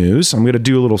science news. I'm going to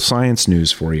do a little science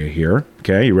news for you here.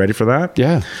 Okay, you ready for that?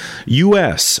 Yeah.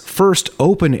 U.S. first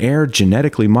open-air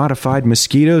genetically modified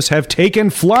mosquitoes have taken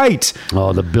flight.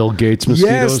 Oh, the Bill Gates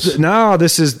mosquitoes? Yes. No,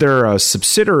 this is their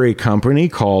subsidiary company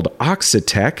called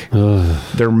Oxitec.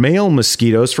 They're male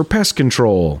mosquitoes for pest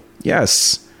control.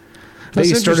 Yes. They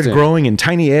started growing in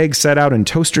tiny eggs set out in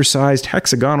toaster-sized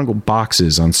hexagonal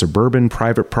boxes on suburban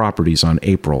private properties in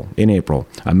April.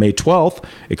 On May 12th,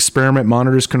 experiment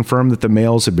monitors confirmed that the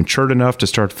males had matured enough to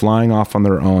start flying off on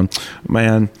their own.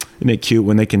 Man, isn't it cute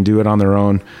when they can do it on their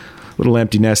own? Little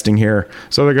empty nesting here.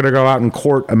 So they're going to go out and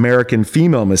court American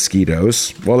female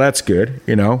mosquitoes. Well, that's good.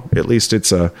 You know, at least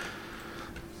it's a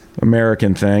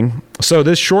American thing. So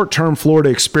this short-term Florida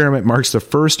experiment marks the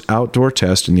first outdoor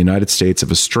test in the United States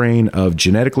of a strain of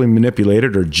genetically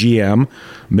manipulated, or GM,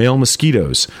 male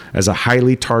mosquitoes as a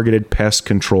highly targeted pest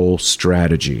control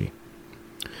strategy.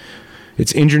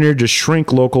 It's engineered to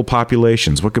shrink local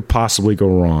populations. What could possibly go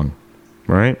wrong,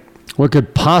 right? What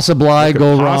could possibly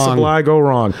go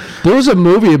wrong? There was a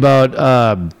movie about,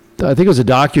 I think it was a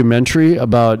documentary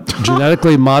about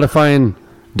genetically modifying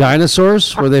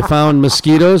dinosaurs, where they found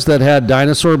mosquitoes that had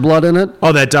dinosaur blood in it.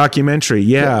 Oh, that documentary.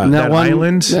 Yeah. That one,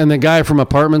 island. And the guy from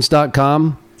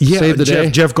apartments.com. save the day?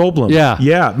 Jeff Goldblum.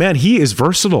 Yeah, man, he is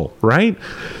versatile, right?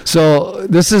 So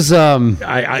this is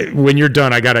when you're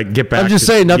done, I gotta get back. I'm just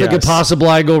saying, nothing could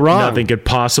possibly go wrong. Nothing could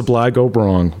possibly go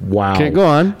wrong. Wow. Okay, go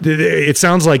on. It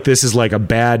sounds like this is like a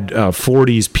bad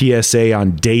 40s PSA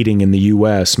on dating in the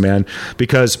U.S., man,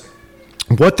 because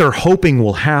what they're hoping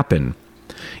will happen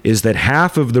is that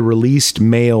half of the released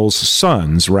male's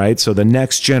sons, right, so the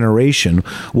next generation,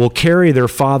 will carry their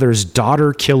father's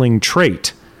daughter-killing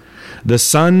trait. The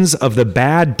sons of the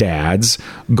bad dads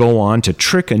go on to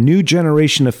trick a new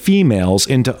generation of females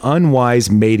into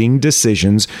unwise mating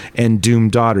decisions and doom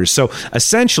daughters. So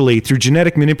essentially, through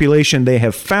genetic manipulation, they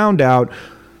have found out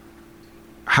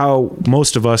how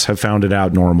most of us have found it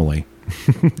out normally,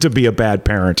 to be a bad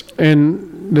parent.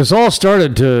 And this all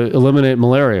started to eliminate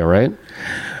malaria, right?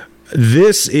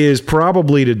 This is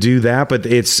probably to do that, but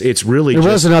it's really. It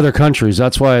was in other countries.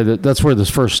 That's why that's where this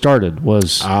first started.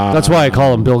 That's why I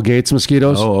call them Bill Gates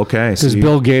mosquitoes. Oh, okay. Because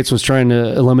Bill Gates was trying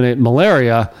to eliminate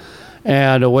malaria,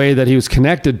 and a way that he was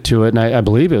connected to it, and I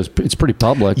believe it's pretty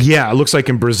public. Yeah, it looks like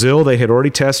in Brazil they had already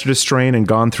tested a strain and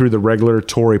gone through the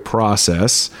regulatory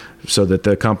process so that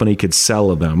the company could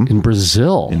sell them. In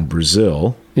Brazil.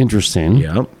 Interesting.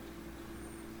 Yeah.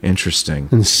 Interesting.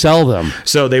 And sell them.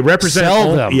 So they represent...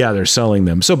 Sell them. Yeah, they're selling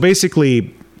them. So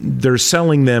basically, they're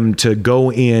selling them to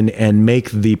go in and make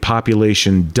the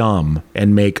population dumb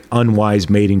and make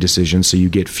unwise mating decisions so you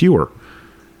get fewer.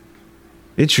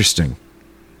 Interesting.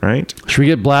 Right? Should we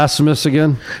get blasphemous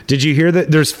again? Did you hear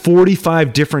that there's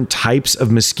 45 different types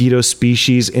of mosquito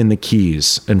species in the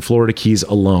Keys, in Florida Keys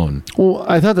alone? Well,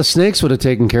 I thought the snakes would have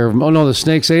taken care of them. Oh, no, the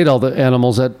snakes ate all the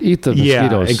animals that eat the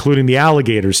mosquitoes. Yeah, including the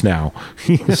alligators now.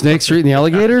 The snakes are eating the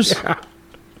alligators? Yeah.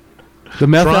 The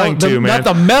not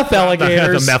the meth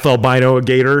alligators. The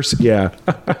methylbino-gators. Yeah.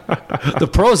 The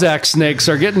Prozac snakes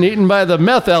are getting eaten by the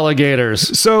meth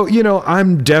alligators. So,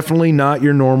 I'm definitely not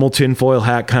your normal tinfoil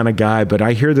hat kind of guy, but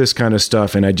I hear this kind of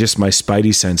stuff and my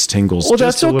spidey sense tingles. Well,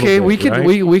 that's okay.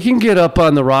 Bit, we can get up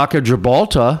on the Rock of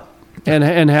Gibraltar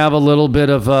and have a little bit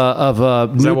of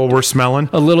a. Is that what we're smelling?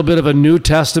 A little bit of a New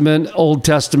Testament, Old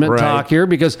Testament talk here,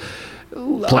 because.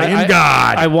 Playing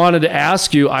God. I wanted to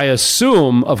ask you, I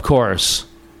assume, of course,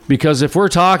 because if we're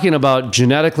talking about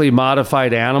genetically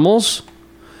modified animals,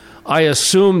 I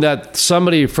assume that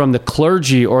somebody from the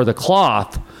clergy or the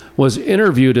cloth was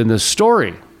interviewed in this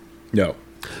story. No.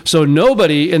 So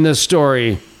nobody in this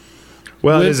story...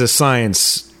 Well, it is a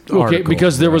science article.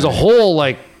 Because there was a whole,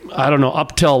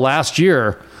 up till last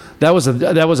year, that was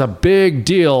a big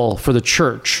deal for the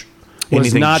church.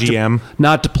 Anything GM?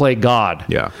 Not to play God.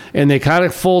 Yeah. And they kind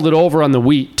of folded over on the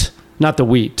wheat, not the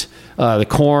wheat, the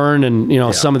corn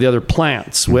and, some of the other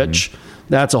plants, which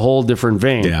that's a whole different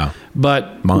vein. Yeah.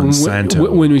 But Monsanto.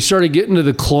 When we started getting to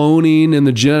the cloning and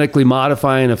the genetically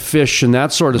modifying of fish and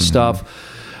that sort of stuff,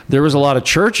 there was a lot of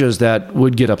churches that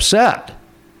would get upset.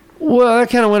 Well, that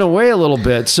kind of went away a little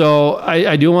bit. So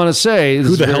I do want to say...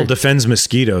 Who the hell defends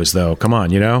mosquitoes, though? Come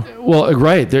on, Well,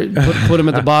 right. Put them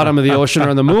at the bottom of the ocean or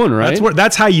on the moon, right?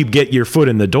 That's how you get your foot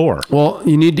in the door. Well,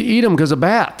 you need to eat them because of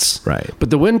bats. Right.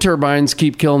 But the wind turbines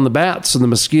keep killing the bats, and the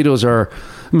mosquitoes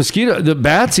the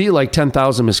bats eat like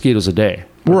 10,000 mosquitoes a day.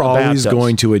 We're always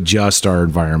going to adjust our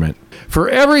environment. For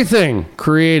everything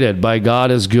created by God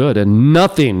is good, and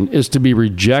nothing is to be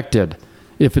rejected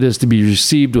if it is to be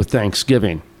received with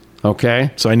thanksgiving. Okay,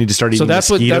 so I need to start eating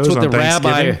mosquitoes. That's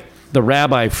what the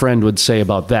rabbi friend would say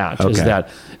about that. Okay. Is that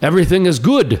everything is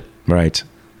good? Right.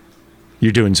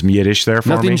 You're doing some Yiddish there for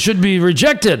me. Nothing should be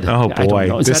rejected. Oh boy,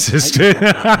 But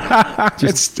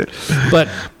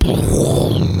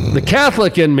the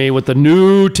Catholic in me with the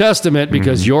New Testament,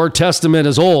 because your Testament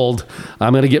is old,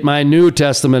 I'm going to get my New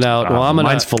Testament out.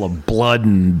 Mine's full of blood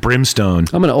and brimstone.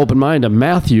 I'm going to open mine to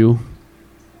Matthew.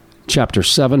 Chapter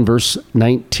 7, verse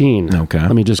 19. Okay.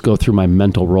 Let me just go through my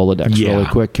mental Rolodex really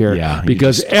quick here. Yeah.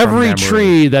 Because every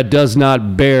tree that does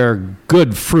not bear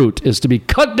good fruit is to be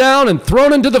cut down and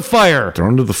thrown into the fire.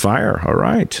 Thrown into the fire. All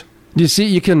right. You see,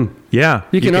 you can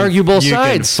can argue both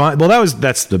sides.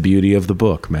 That's the beauty of the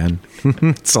book, man.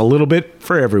 It's a little bit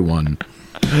for everyone.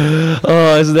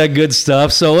 Oh, isn't that good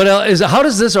stuff? So what else how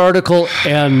does this article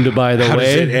end, by the way? How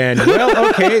does it end? Well,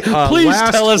 okay. Please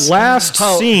tell us. Last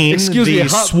scene,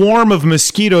 swarm of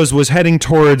mosquitoes was heading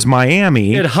towards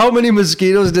Miami. And how many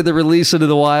mosquitoes did they release into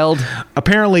the wild?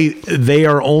 Apparently, they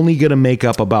are only going to make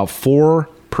up about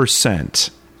 4%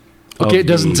 Okay, it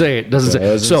doesn't say it. Doesn't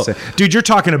say. So, dude, you're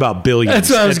talking about billions. That's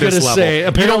what I was going to say.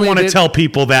 You don't want to tell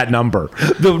people that number.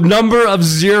 The number of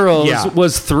zeros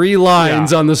was 3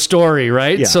 lines on the story,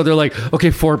 right? Yeah. So they're like, okay,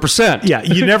 4%. Yeah,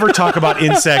 you never talk about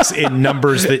insects in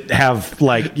numbers that have,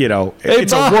 like, you know,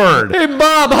 it's Bob, a word. Hey,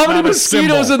 Bob, how many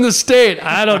mosquitoes in the state?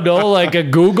 I don't know, like a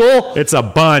Google? It's a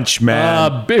bunch,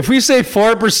 man. If we say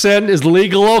 4% is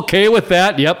legal, okay with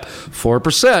that? Yep,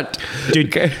 4%.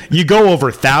 Dude, you go over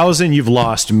 1,000, you've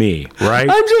lost me, right?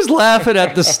 I'm just laughing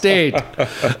at the state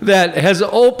that has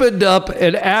opened up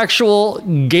an actual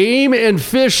game and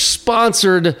fish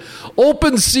sponsored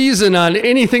open season on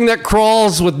anything that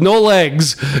crawls with no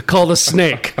legs called a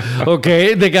snake.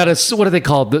 Okay, they got what are they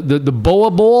called? The boa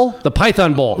bowl, the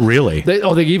python bowl. Really?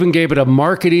 They even gave it a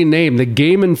marketing name, the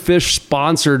Game and Fish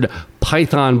sponsored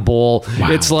Python Bowl.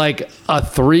 Wow. It's like a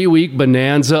 3-week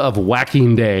bonanza of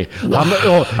whacking day.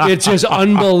 Wow. It's just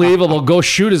unbelievable. Go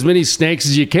shoot as many snakes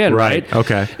as you can, right?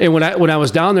 Okay. And when I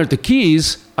was down there at the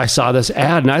Keys, I saw this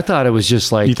ad and I thought it was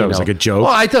just like, you thought it was like a joke? Oh,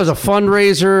 I thought it was a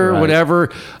fundraiser,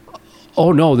 whatever.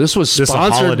 Oh no, this was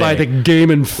sponsored by the Game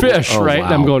and Fish, right? Wow.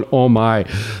 And I'm going, oh my.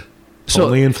 So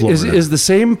only in Florida. Is the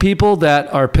same people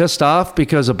that are pissed off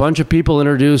because a bunch of people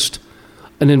introduced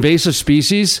an invasive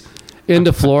species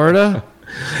into Florida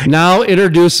now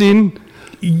introducing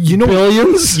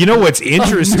billions? You know what's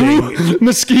interesting?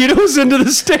 Mosquitoes into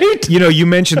the state? You know, you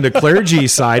mentioned the clergy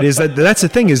side. That's the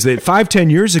thing, is that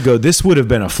 5-10 years ago, this would have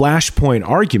been a flashpoint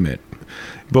argument.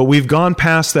 But we've gone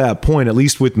past that point, at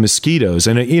least with mosquitoes.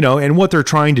 And, you know, and what they're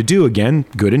trying to do, again,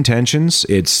 good intentions.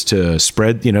 It's to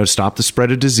spread, you know, stop the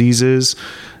spread of diseases,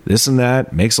 this and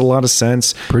that. Makes a lot of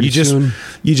sense. You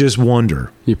just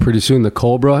wonder. Pretty soon the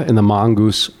cobra and the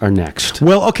mongoose are next.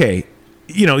 Well, okay.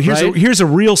 You know, here's a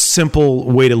real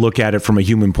simple way to look at it from a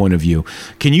human point of view.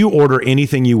 Can you order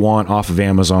anything you want off of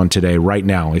Amazon today, right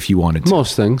now, if you wanted to?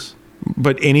 Most things.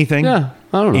 But anything? Yeah,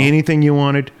 I don't know. Anything you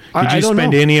wanted? Did you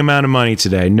spend any amount of money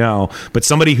today? No. But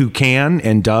somebody who can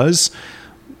and does,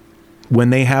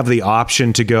 when they have the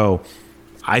option to go,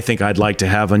 I think I'd like to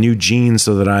have a new gene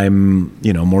so that I'm,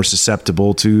 you know, more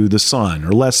susceptible to the sun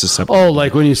or less susceptible. Oh,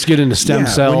 like when you get into stem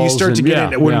cells. When you start to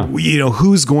get into, you know,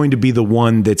 who's going to be the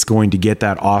one that's going to get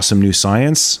that awesome new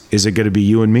science? Is it going to be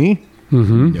you and me?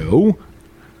 Mm-hmm. No.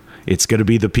 It's going to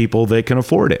be the people that can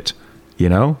afford it, you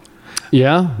know?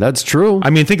 Yeah, that's true. I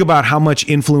mean, think about how much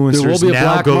influencers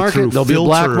now go through There'll be a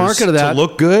black market of that to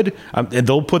look good, and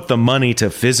they'll put the money to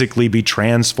physically be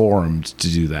transformed to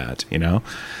do that. You know,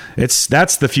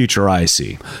 that's the future I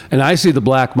see, and I see the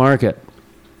black market.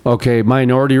 Okay,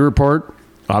 Minority Report.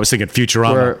 I was thinking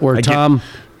Futurama, where Tom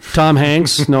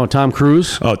Hanks, no, Tom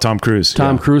Cruise. Oh, Tom Cruise.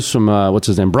 Tom Cruise from what's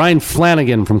his name? Brian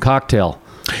Flanagan from Cocktail.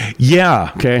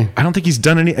 Yeah. Okay. I don't think he's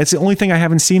done any. It's the only thing I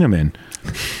haven't seen him in.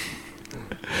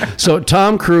 So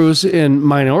Tom Cruise in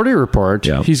Minority Report,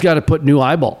 he's got to put new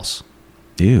eyeballs.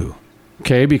 Ew.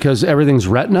 Okay, because everything's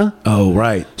retina. Oh,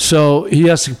 right. So he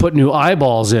has to put new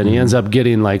eyeballs in. He ends up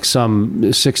getting like some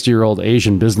 60-year-old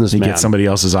Asian businessman. He gets somebody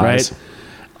else's eyes.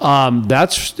 Right?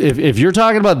 That's if you're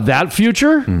talking about that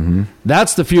future,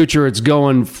 that's the future. It's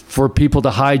going for people to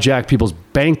hijack people's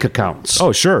bank accounts.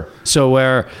 Oh, sure. So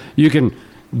where you can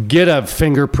get a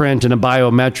fingerprint and a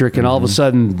biometric, and all of a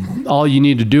sudden, all you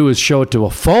need to do is show it to a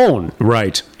phone.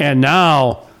 Right. And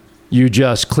now you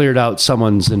just cleared out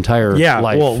someone's entire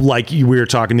life. Well, like we were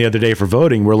talking the other day for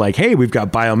voting, we're like, hey, we've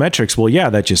got biometrics. Well, yeah,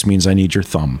 that just means I need your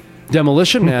thumb.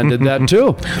 Demolition Man did that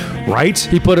too. Right?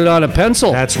 He put it on a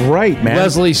pencil. That's right, man.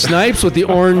 Wesley Snipes with the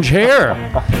orange hair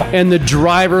and the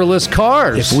driverless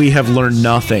cars. If we have learned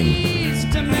nothing,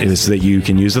 is that you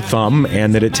can use a thumb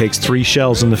and that it takes 3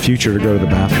 shells in the future to go to the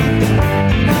bathroom.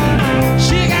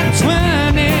 She got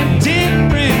 20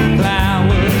 different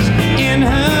flowers in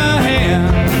her hair.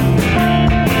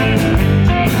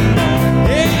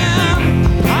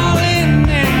 Yeah, all in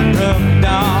and rubbed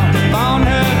off on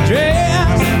her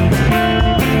dress.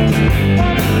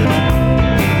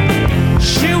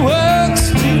 She works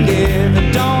together,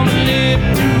 don't live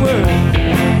to work.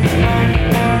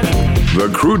 The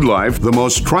Crude Life, the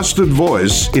most trusted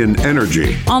voice in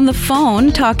energy. On the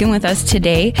phone, talking with us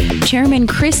today, Chairman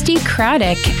Christy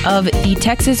Craddock of the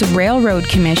Texas Railroad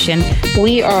Commission.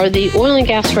 We are the oil and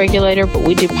gas regulator, but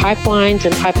we do pipelines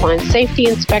and pipeline safety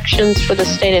inspections for the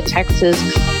state of Texas.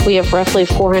 We have roughly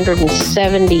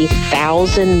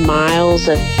 470,000 miles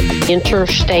of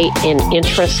interstate and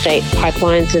intrastate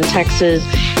pipelines in Texas,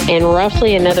 and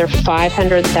roughly another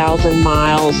 500,000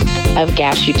 miles of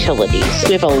gas utilities.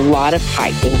 We have a lot of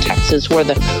pipe in Texas. We're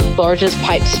the largest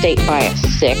pipe state by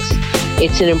 6.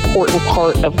 it's an important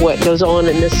part of what goes on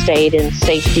in the state, and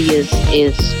safety is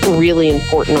really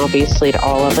important, obviously, to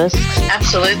all of us.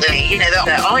 Absolutely.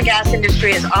 The oil and gas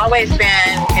industry has always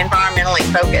been environmentally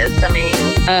focused. I mean,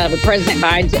 the President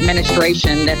Biden's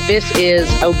administration, that this is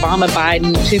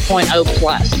Obama-Biden 2.0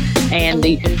 plus. And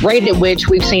the rate at which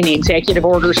we've seen the executive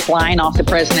orders flying off the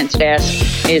president's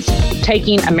desk is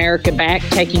taking America back,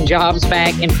 taking jobs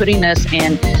back, and putting us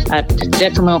in a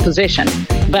detrimental position.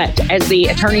 But as the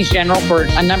attorneys general for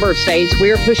a number of states,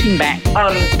 we are pushing back.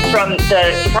 From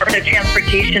the Department of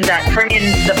Transportation, that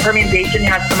the Permian Basin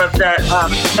has some of the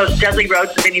most deadly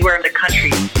roads of anywhere in the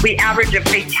country. We average a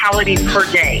fatality per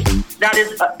day. That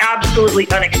is absolutely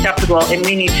unacceptable, and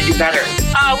we need to do better.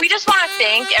 We just want to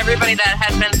thank everybody that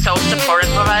has been so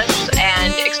supportive of us,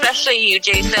 and especially you,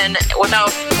 Jason.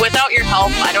 Without your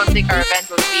help, I don't think our event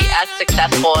would be as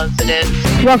successful as it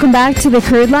is. Welcome back to the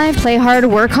Crude Live Play Hard,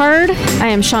 Work Hard. I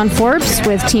am Sean Forbes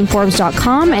with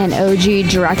TeamForbes.com and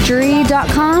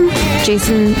OGDirectory.com.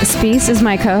 Jason Spees is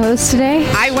my co-host today.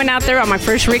 I went out there on my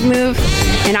first rig move,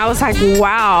 and I was like,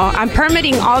 wow, I'm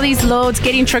permitting all these loads,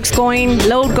 getting trucks going,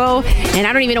 load go, and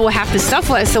I don't even know what half the stuff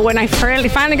was. So when I finally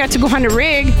got to go on the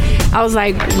rig, I was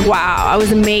like, wow, I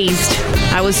was amazed.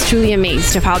 I was truly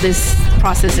amazed of how this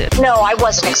process is. No, I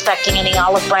wasn't expecting any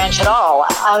olive branch at all.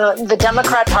 The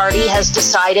Democrat Party has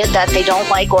decided that they don't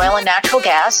like oil and natural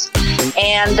gas,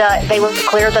 and they were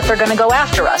clear that they're going to go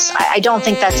after us. I don't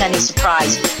think that's any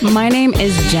surprise. My name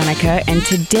is Jenica, and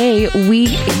today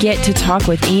we get to talk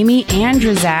with Amy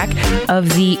Andrzak of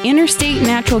the Interstate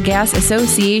Natural Gas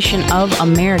Association of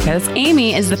America.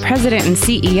 Amy is the president and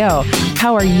CEO.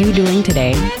 How are you doing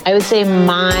today? I would say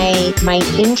my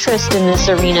interest in this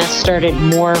arena started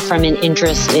more from an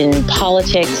interest in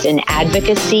politics and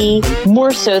advocacy,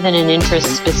 more so than an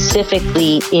interest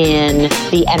specifically in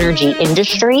the energy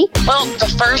industry. Well, the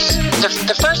first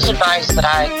advice that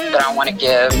I want to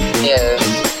give is,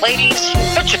 ladies,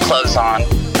 put your clothes on,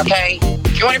 okay?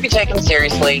 If you want to be taken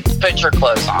seriously, put your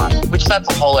clothes on, which that's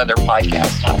a whole other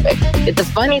podcast topic. The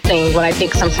funny thing, what I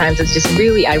think sometimes is just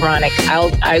really ironic,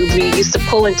 we used to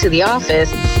pull into the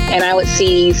office and I would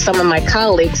see some of my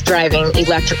colleagues driving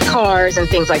electric cars and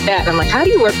things like that. And I'm like, how do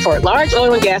you work for a large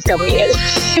oil and gas company and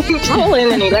pull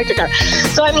in an electric car?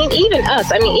 So, even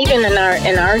us, even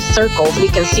in our circles, we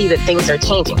can see that things are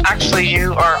changing. Actually,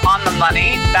 you are on the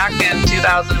money. Back in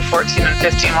 2014 and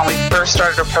 15, when we first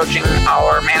started approaching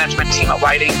our management team at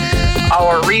Whiting,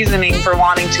 our reasoning for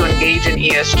wanting to engage in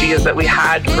ESG is that we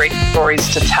had great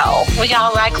stories to tell. We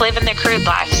all like living the crude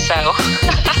life, so.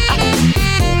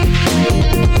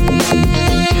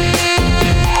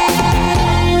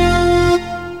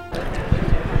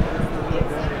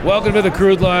 Welcome to the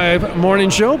Crude Live Morning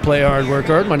Show. Play hard, work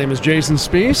hard. My name is Jason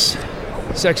Spees.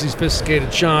 Sexy,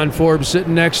 sophisticated Sean Forbes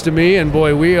sitting next to me. And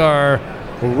boy, we are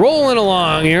rolling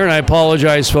along here. And I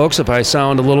apologize, folks, if I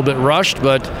sound a little bit rushed,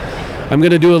 but I'm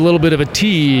going to do a little bit of a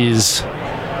tease.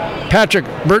 Patrick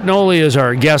Bertinoli is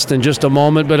our guest in just a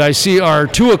moment, but I see our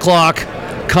 2 o'clock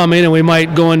coming, and we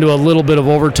might go into a little bit of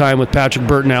overtime with Patrick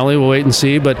Bertinoli. We'll wait and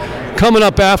see. But coming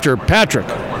up after Patrick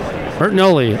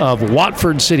Bertinoli of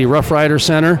Watford City RoughRider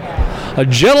Center, a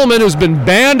gentleman who's been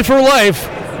banned for life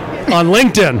on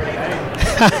LinkedIn.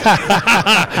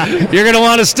 You're going to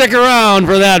want to stick around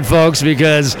for that, folks,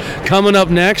 because coming up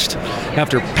next,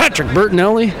 after Patrick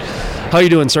Bertinoli, how you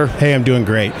doing, sir? Hey, I'm doing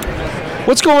great.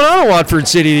 What's going on in Watford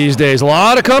City these days? A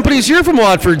lot of companies here from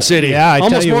Watford City. Yeah,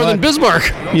 almost more than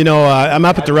Bismarck. I'm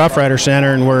up at the RoughRider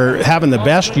Center, and we're having the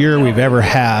best year we've ever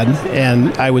had.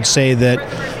 And I would say that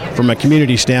from a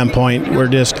community standpoint, we're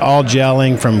just all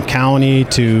gelling from county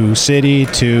to city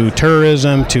to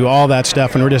tourism to all that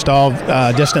stuff, and we're just all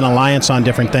just in alliance on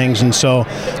different things. And so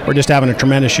we're just having a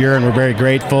tremendous year, and we're very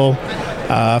grateful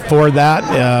for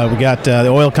that. We got the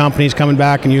oil companies coming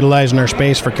back and utilizing our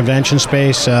space for convention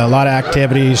space, a lot of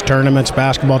activities, tournaments,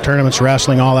 basketball tournaments,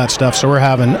 wrestling, all that stuff. So we're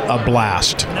having a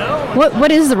blast.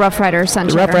 What is the RoughRider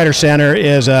Center? The RoughRider Center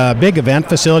is a big event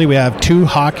facility. We have 2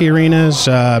 hockey arenas,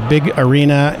 big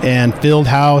arena and field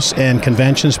house and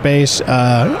convention space,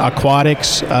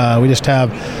 aquatics. We just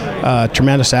have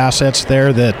tremendous assets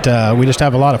there that we just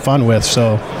have a lot of fun with.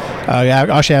 So we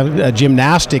actually have a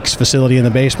gymnastics facility in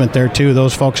the basement there too.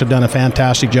 Those folks have done a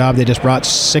fantastic job. They just brought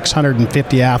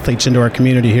 650 athletes into our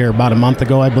community here about a month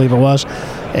ago, I believe it was.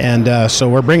 And so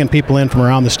we're bringing people in from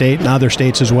around the state and other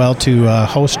states as well to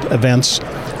host events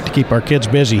to keep our kids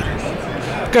busy.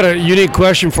 I've got a unique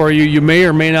question for you. You may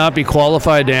or may not be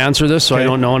qualified to answer this, so okay. I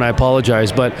don't know, and I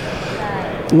apologize. But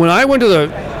when I went to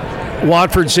the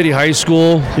Watford City High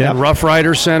School and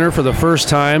RoughRider Center for the first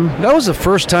time, that was the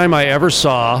first time I ever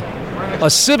saw a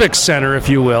civic center, if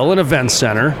you will, an event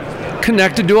center,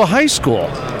 connected to a high school.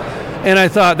 And I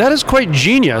thought that is quite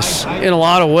genius in a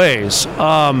lot of ways.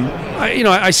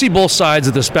 I see both sides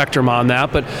of the spectrum on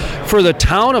that, but for the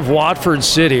town of Watford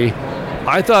City,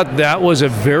 I thought that was a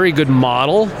very good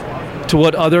model to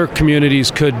what other communities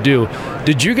could do.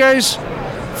 Did you guys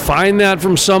find that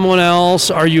from someone else?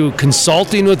 Are you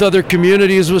consulting with other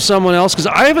communities with someone else? Because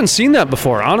I haven't seen that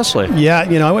before, honestly. Yeah,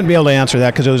 I wouldn't be able to answer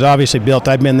that because it was obviously built.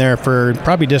 I've been there for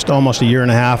probably just almost a year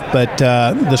and a half, but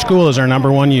the school is our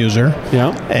number one user.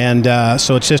 Yeah. And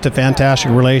so it's just a fantastic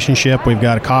relationship. We've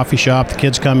got a coffee shop. The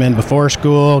kids come in before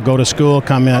school, go to school,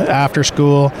 come in after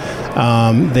school.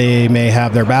 They may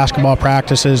have their basketball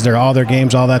practices, all their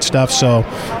games, all that stuff. So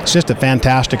it's just a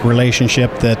fantastic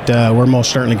relationship that we're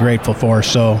most certainly grateful for.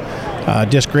 So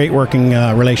just great working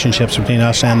relationships between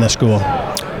us and the school.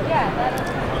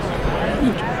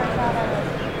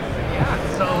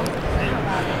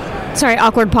 Sorry,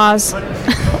 awkward pause.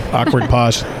 Awkward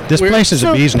pause. This place is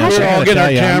a bee's nest. We're all getting our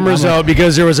cameras out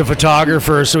because there was a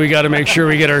photographer, so we got to make sure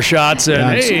we get our shots in.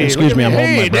 Yeah, excuse me, I'm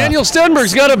holding my breath. Daniel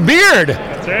Stenberg's got a beard.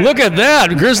 Look at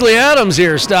that. Grizzly Adams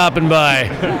here stopping by.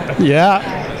 Yeah.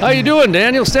 How you doing,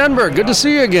 Daniel Stenberg? Good to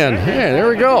see you again. Hey, there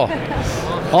we go.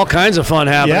 All kinds of fun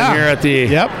happening here at the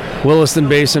Williston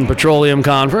Basin Petroleum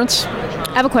Conference.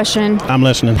 I have a question. I'm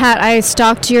listening. Pat, I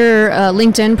stalked your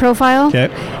LinkedIn profile.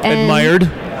 Okay.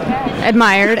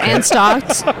 Admired and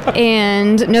stalked,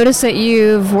 and noticed that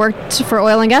you've worked for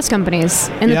oil and gas companies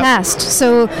in the past.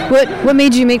 So what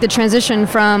made you make the transition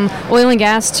from oil and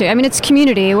gas to, it's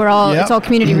community, it's all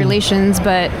community relations,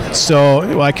 but...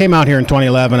 So I came out here in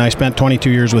 2011. I spent 22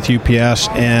 years with UPS,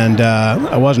 and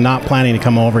I was not planning to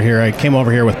come over here. I came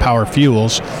over here with Power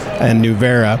Fuels and New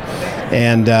Vera,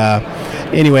 and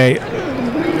anyway,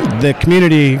 the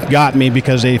community got me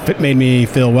because they made me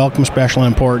feel welcome, special,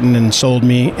 and important, and sold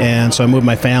me. And so I moved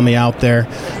my family out there.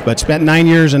 But spent 9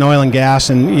 years in oil and gas,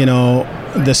 and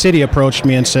the city approached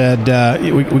me and said,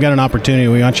 we got an opportunity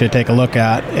we want you to take a look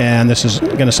at, and this is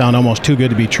going to sound almost too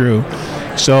good to be true.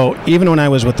 So even when I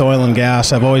was with oil and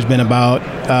gas, I've always been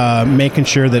about making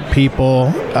sure that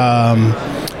people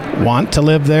want to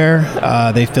live there,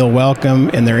 they feel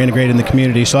welcome, and they're integrated in the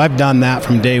community. So I've done that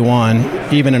from day one,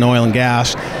 even in oil and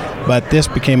gas. But this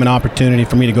became an opportunity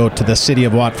for me to go to the city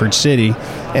of Watford City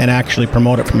and actually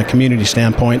promote it from a community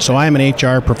standpoint. So I am an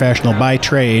HR professional by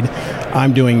trade.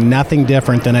 I'm doing nothing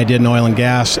different than I did in oil and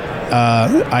gas.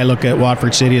 I look at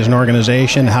Watford City as an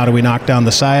organization. How do we knock down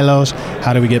the silos?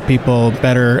 How do we get people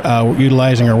better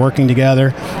utilizing or working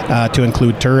together to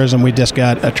include tourism? We just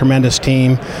got a tremendous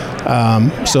team.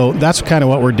 So that's kind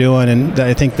of what we're doing, and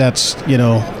I think that's,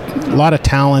 a lot of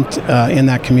talent in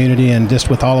that community, and just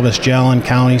with all of us gelling,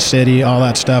 county, city, all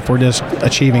that stuff, we're just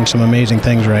achieving some amazing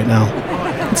things right now.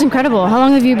 It's incredible. How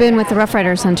long have you been with the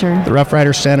RoughRider Center? The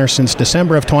RoughRider Center since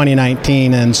December of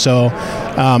 2019, and so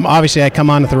obviously I come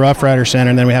on to the RoughRider Center,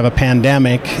 and then we have a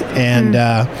pandemic, and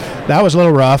that was a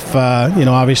little rough.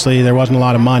 Obviously there wasn't a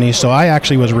lot of money, so I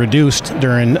actually was reduced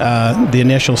during the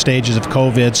initial stages of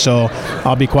COVID, so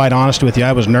I'll be quite honest with you,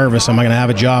 I was nervous. Am I going to have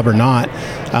a job or not?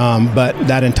 But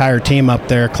that entire team up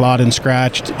there clawed and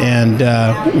scratched,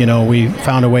 and we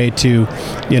found a way to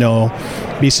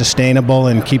be sustainable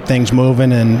and keep things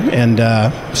moving, and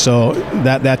so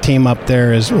that team up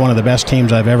there is one of the best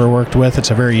teams I've ever worked with. It's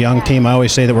a very young team. I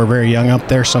always say that we're very young up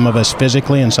there, some of us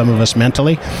physically and some of us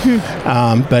mentally,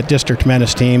 but just a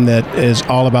tremendous team that is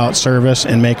all about service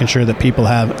and making sure that people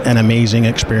have an amazing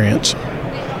experience.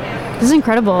 This is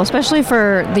incredible, especially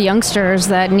for the youngsters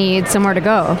that need somewhere to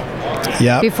go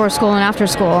before school and after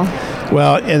school.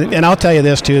 Well, and I'll tell you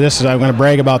this too. I'm going to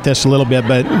brag about this a little bit,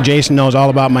 but Jason knows all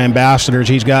about my ambassadors.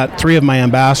 He's got 3 of my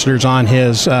ambassadors on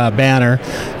his banner,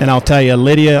 and I'll tell you,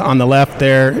 Lydia on the left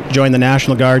there joined the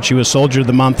National Guard. She was Soldier of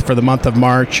the Month for the month of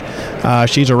March.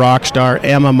 She's a rock star.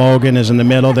 Emma Mogan is in the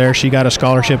middle there. She got a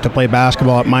scholarship to play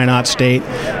basketball at Minot State.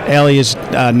 Ellie is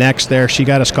next there. She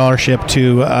got a scholarship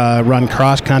to run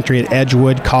cross country at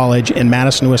Edgewood College in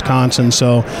Madison, Wisconsin.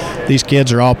 So these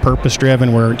kids are all purpose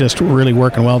driven. We're just really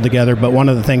working well together. But one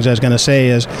of the things I was going to say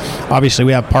is, obviously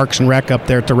we have Parks and Rec up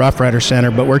there at the RoughRider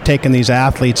Center, but we're taking these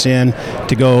athletes in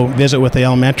to go visit with the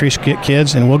elementary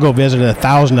kids, and we'll go visit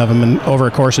 1,000 of them over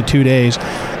a course of 2 days.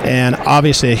 And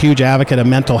obviously a huge advocate of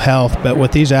mental health, but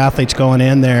with these athletes going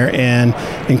in there and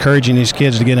encouraging these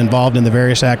kids to get involved in the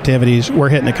various activities, we're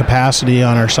hitting a capacity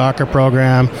on our soccer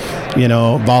program,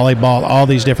 volleyball, all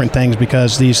these different things,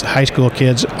 because these high school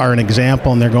kids are an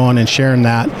example, and they're going and sharing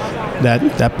that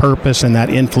purpose and that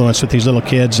influence with these little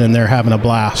kids, and they're having a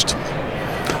blast.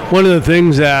 One of the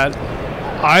things that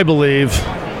I believe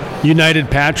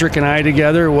united Patrick and I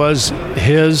together was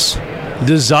his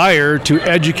desire to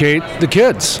educate the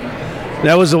kids.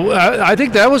 I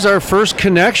think that was our first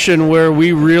connection where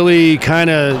we really kind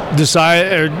of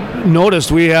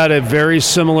noticed we had a very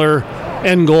similar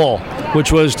end goal,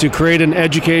 which was to create an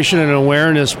education and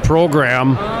awareness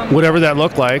program, whatever that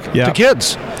looked like, to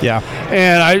kids. Yeah.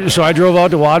 And I drove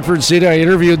out to Watford City. I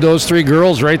interviewed those 3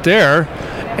 girls right there.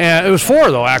 And it was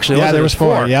 4, though, actually. Yeah, there was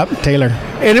 4. Yep, Taylor.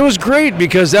 And it was great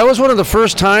because that was one of the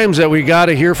first times that we got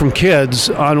to hear from kids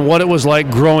on what it was like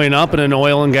growing up in an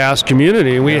oil and gas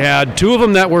community. We had 2 of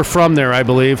them that were from there, I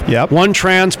believe. Yep. 1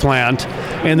 transplant,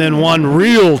 and then 1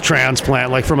 real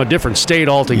transplant, like from a different state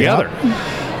altogether.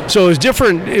 Yep. So it was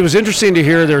different. It was interesting to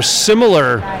hear their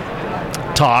similar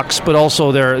talks, but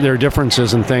also their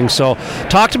differences and things. So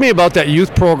talk to me about that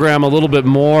youth program a little bit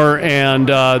more and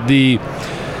the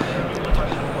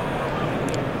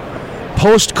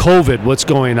post-COVID, what's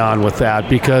going on with that?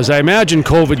 Because I imagine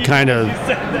COVID kind of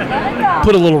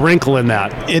put a little wrinkle in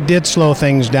that. It did slow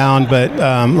things down, but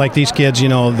like these kids,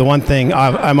 the one thing,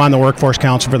 I'm on the Workforce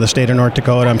Council for the state of North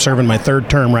Dakota. I'm serving my 3rd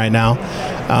term right now.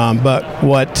 But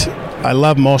what I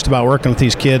love most about working with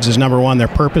these kids is, number one, they're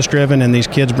purpose-driven, and these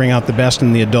kids bring out the best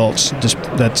in the adults.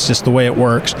 That's just the way it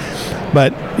works.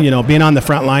 But, being on the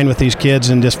front line with these kids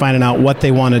and just finding out what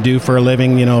they want to do for a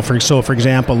living, for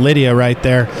example, Lydia right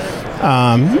there,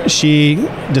 she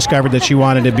discovered that she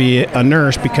wanted to be a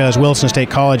nurse because Wilson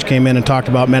State College came in and talked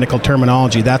about medical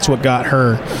terminology. That's what got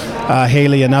her.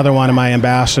 Haley, another one of my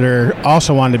ambassador,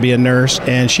 also wanted to be a nurse,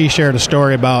 and she shared a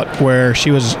story about where she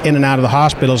was in and out of the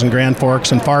hospitals in Grand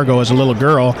Forks and Fargo as a little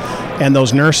girl, and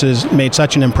those nurses made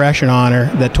such an impression on her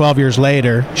that 12 years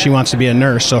later she wants to be a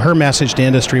nurse. So her message to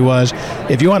industry was,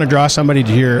 if you want to draw somebody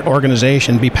to your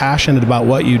organization, be passionate about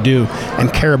what you do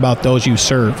and care about those you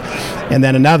serve. And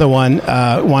then another one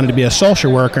wanted to be a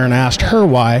social worker, and asked her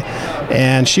why,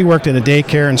 and she worked in a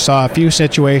daycare and saw a few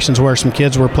situations where some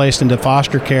kids were placed into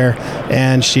foster care,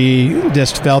 and she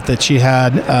just felt that she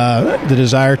had the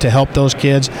desire to help those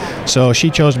kids. So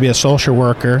she chose to be a social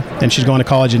worker, and she's going to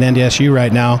college at NDSU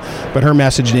right now. But her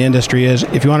message to the industry is,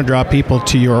 if you want to draw people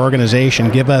to your organization,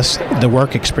 give us the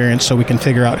work experience so we can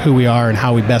figure out who we are and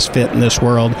how we best fit in this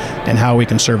world and how we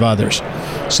can serve others.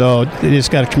 So it has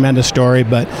got a tremendous story,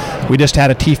 but we just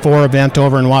had a T4 event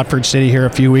over in Watford City here a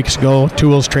few weeks ago,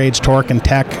 tools, trades, torque, and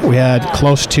tech. We had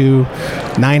close to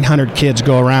 900 kids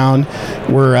go around.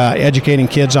 We're educating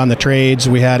kids on the trades.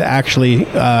 We had actually,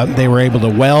 they were able to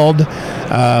weld.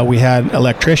 We had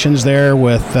electricians there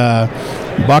with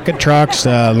bucket trucks,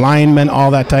 linemen,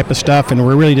 all that type of stuff, and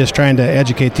we're really just trying to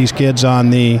educate these kids on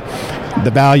the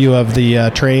value of the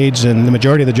trades, and the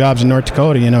majority of the jobs in North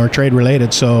Dakota, are trade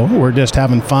related. So we're just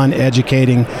having fun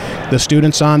educating the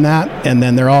students on that, and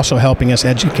then they're also helping us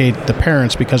educate the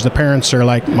parents, because the parents are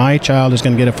like, my child is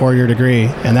going to get a 4-year degree,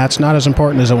 and that's not as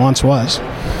important as it once was.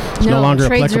 It's no longer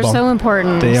trades applicable. Are so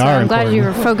important. They are. I'm glad you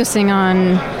were focusing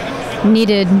on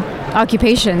needed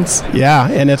occupations. Yeah,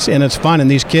 and it's fun.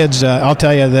 And these kids, I'll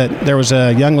tell you that there was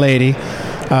a young lady,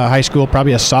 high school,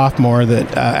 probably a sophomore,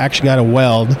 that actually got a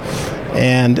weld.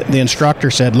 And the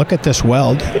instructor said, look at this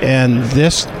weld. And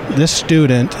this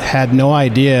student had no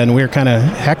idea, and we were kind of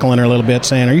heckling her a little bit,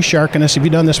 saying, are you sharking us? Have you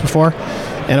done this before?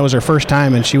 And it was her first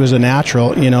time, and she was a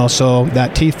natural, so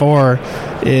that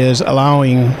T4 is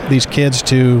allowing these kids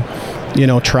to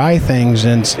try things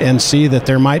and see that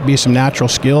there might be some natural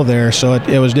skill there. So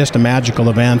it was just a magical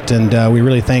event, and we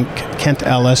really thank Kent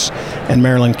Ellis and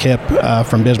Marilyn Kipp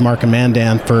from Bismarck and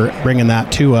Mandan for bringing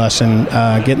that to us and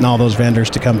getting all those vendors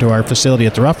to come to our facility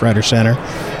at the RoughRider Center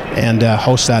and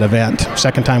host that event.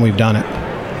 Second time we've done it.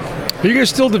 Are you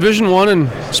guys still Division I in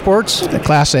sports?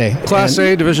 Class A. Class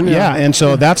A division? Yeah, and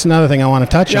so that's another thing I want to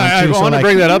touch on, too. I want to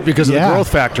bring that up because of the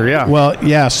growth factor, yeah. Well,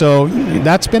 yeah, so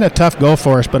that's been a tough go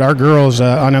for us, but our girls,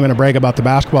 and I'm going to brag about the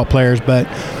basketball players, but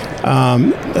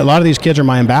a lot of these kids are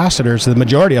my ambassadors, the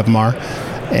majority of them are,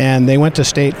 and they went to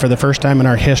state for the first time in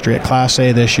our history at Class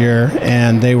A this year,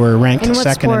 and they were ranked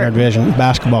second in our division,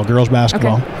 basketball, girls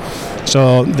basketball. Okay.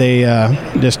 So they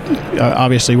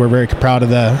obviously we're very proud of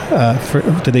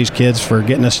to these kids for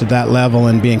getting us to that level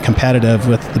and being competitive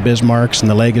with the Bismarcks and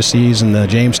the Legacies and the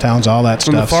Jamestowns, all that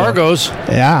stuff. And the Fargos.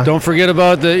 So, yeah. Don't forget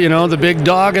about the big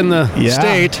dog in the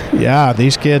state. Yeah,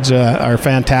 these kids are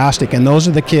fantastic, and those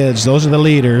are the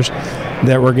leaders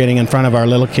that we're getting in front of our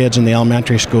little kids in the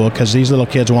elementary school, because these little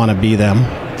kids want to be them.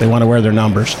 They want to wear their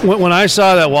numbers. When I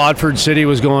saw that Watford City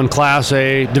was going Class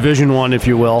A, Division I, if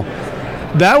you will,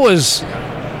 that was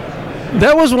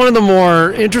one of the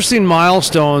more interesting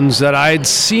milestones that I'd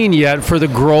seen yet for the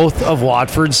growth of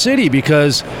Watford City,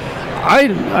 because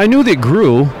I knew they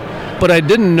grew, but I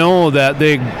didn't know that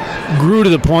they grew to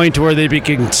the point where they'd be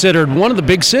considered one of the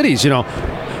big cities.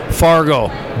 Fargo,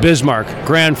 Bismarck,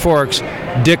 Grand Forks,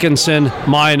 Dickinson,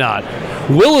 Minot.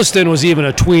 Williston was even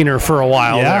a tweener for a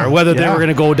while there, whether they were going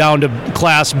to go down to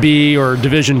Class B or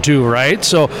Division II, right?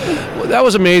 So that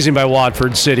was amazing by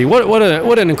Watford City. What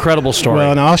an incredible story.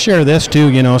 Well, and I'll share this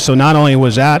too, so not only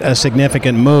was that a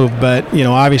significant move, but,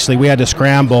 obviously we had to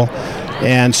scramble.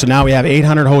 And so now we have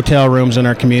 800 hotel rooms in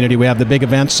our community. We have the big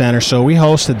event center. So we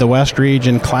hosted the West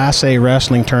Region Class A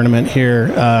wrestling tournament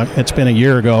here. It's been a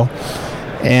year ago.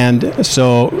 And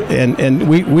so, and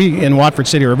we in Watford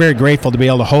City are very grateful to be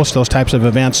able to host those types of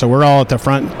events. So we're all at the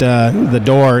front, the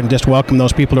door, and just welcome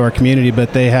those people to our community.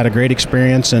 But they had a great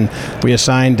experience, and we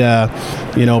assigned,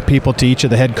 people to each of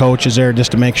the head coaches there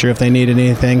just to make sure if they needed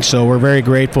anything. So we're very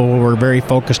grateful. We're very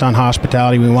focused on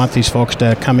hospitality. We want these folks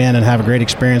to come in and have a great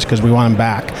experience because we want them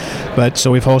back. But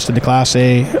so we've hosted the Class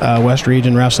A West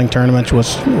Region Wrestling Tournament,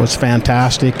 which was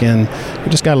fantastic, and we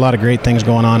just got a lot of great things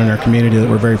going on in our community that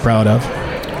we're very proud of.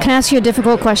 Can I ask you a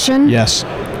difficult question? Yes.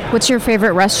 What's your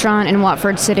favorite restaurant in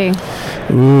Watford City?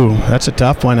 Ooh, that's a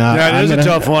tough one. It is a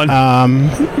tough one.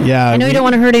 Yeah. I know you don't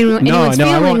want to hurt anyone's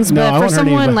feelings, but for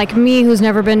someone like me who's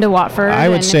never been to Watford, I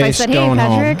would say if I said, hey,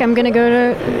 Patrick, I'm going to go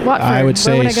to Watford, I would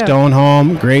say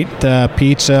Stonehome, great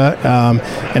pizza.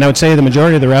 And I would say the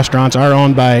majority of the restaurants are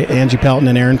owned by Angie Pelton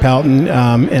and Aaron Pelton.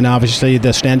 And obviously the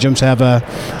Stenjums have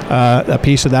a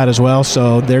piece of that as well.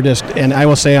 So they're just, and I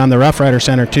will say on the RoughRider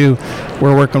Center too,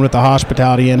 we're working with the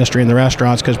hospitality industry and the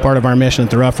restaurants because part of our mission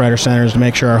at the RoughRider Center is to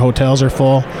make sure our hotels are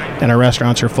full and our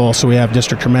restaurants are full. So we have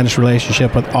just a tremendous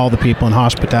relationship with all the people in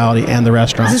hospitality and the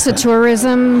restaurants. Is this a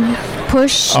tourism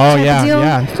push? Oh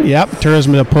yeah. Yep.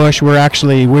 Tourism is a push.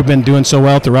 We've been doing so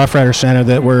well at the RoughRider Center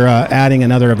that we're adding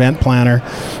another event planner,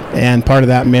 and part of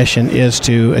that mission is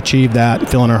to achieve that,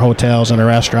 filling our hotels and our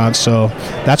restaurants. So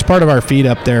that's part of our feed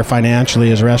up there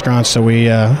financially as restaurants. So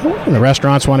the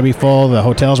restaurants want to be full, the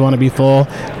hotels want to be full,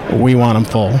 we want them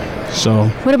full. So,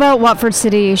 what about Watford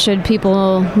City should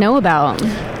people know about?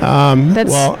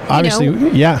 Well, obviously,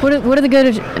 yeah. What are the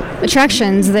good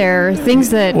attractions there? Things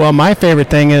that... Well, my favorite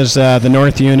thing is the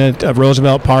north unit of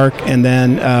Roosevelt Park, and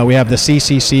then we have the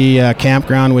CCC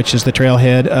campground, which is the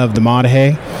trailhead of the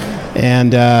Matahay.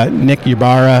 And Nick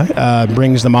Ybarra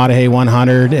brings the Matahay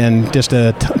 100 and just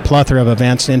a plethora of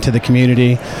events into the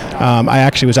community. I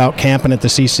actually was out camping at the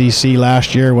CCC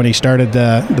last year when he started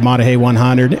the Matahay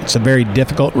 100. It's a very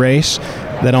difficult race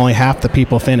that only half the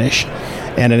people finish,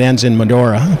 and it ends in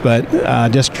Medora. But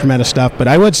just tremendous stuff. But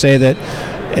I would say that,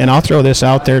 and I'll throw this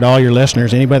out there to all your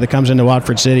listeners, anybody that comes into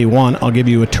Watford City, I'll give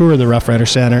you a tour of the RoughRider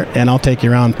Center, and I'll take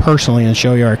you around personally and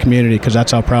show you our community because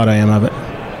that's how proud I am of it.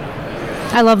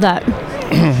 I love that.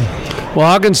 Well,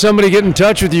 how can somebody get in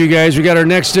touch with you guys? We got our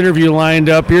next interview lined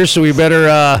up here, so we better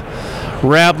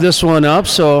wrap this one up.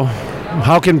 So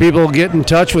how can people get in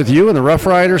touch with you and the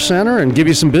RoughRider Center and give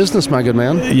you some business, my good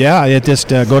man? Yeah, just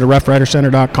go to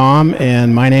roughridercenter.com,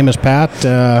 and my name is Pat.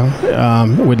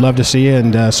 We'd love to see you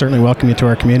and certainly welcome you to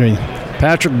our community.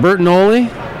 Patrick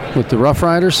Bertinoli with the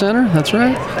RoughRider Center. That's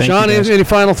right. Sean, any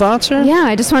final thoughts here? Yeah,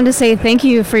 I just wanted to say thank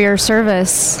you for your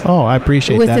service. Oh, I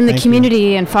appreciate that. Within the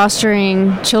community and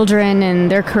fostering children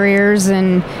and their careers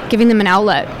and giving them an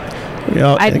outlet.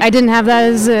 I didn't have that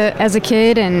as a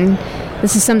kid, and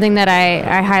this is something that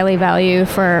I highly value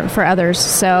for others.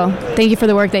 So thank you for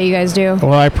the work that you guys do.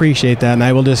 Well, I appreciate that. And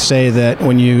I will just say that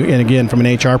and again, from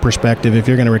an HR perspective, if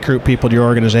you're going to recruit people to your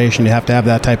organization, you have to have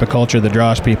that type of culture that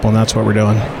draws people, and that's what we're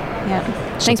doing. Yeah.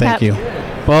 So Thanks, thank Pat. you.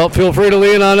 Well, feel free to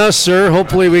lean on us, sir.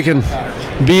 Hopefully we can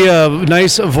be a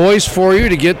nice voice for you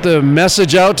to get the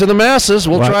message out to the masses.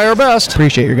 We'll try our best.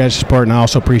 Appreciate your guys' support, and I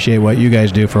also appreciate what you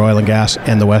guys do for oil and gas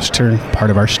and the western part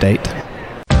of our state.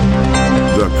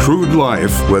 The Crude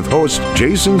Life with host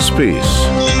Jason Spees.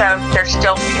 So there's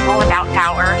still people without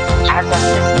power as of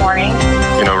this morning.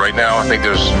 Right now I think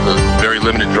there's very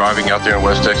limited driving out there in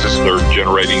West Texas. They're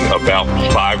generating about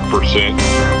 5%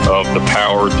 of the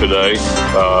power today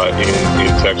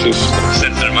in Texas.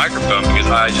 Sensitive microphone because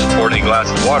I just poured a glass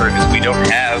of water because we don't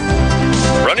have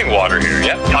running water here.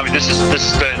 Yeah, I mean this has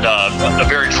been a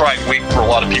very trying week for a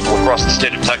lot of people across the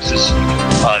state of Texas.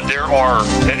 There are,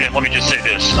 and let me just say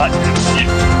this.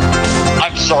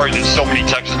 I'm sorry that so many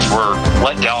Texans were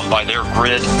let down by their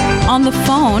grid. On the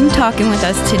phone, talking with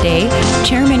us today,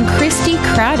 Chairman Christy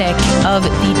Craddock of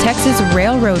the Texas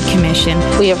Railroad Commission.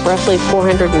 We have roughly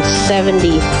 470,000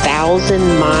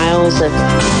 miles of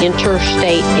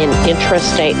interstate and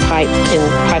intrastate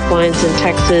pipelines in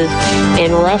Texas,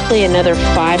 and roughly another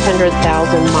 500,000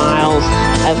 miles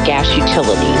of gas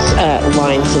utilities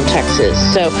lines in Texas.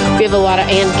 So we have a lot of,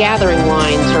 and gathering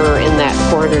lines are in that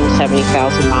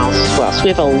 470,000 miles as well. else. We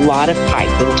have a lot of pipe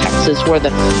in Texas. We're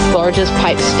the largest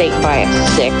pipe state by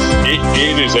 6.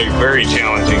 It is a very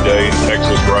challenging day in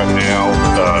Texas right now.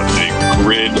 The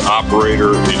grid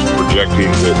operator is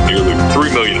projecting that nearly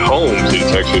 3 million homes in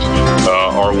Texas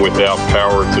are without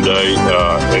power today,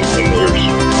 and there's...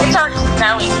 It's already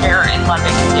snowing here in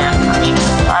Lubbock again.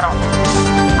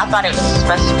 I thought it was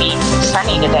supposed to be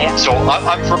sunny today. So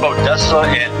I'm from Odessa,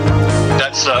 and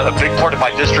that's a big part of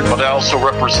my district, but I also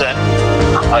represent,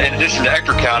 in addition to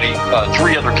Ector County,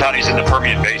 3 other counties in the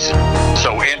Permian Basin.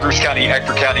 So Andrews County,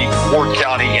 Ector County, Ward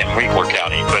County, and Winkler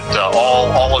County, but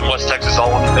all in West Texas,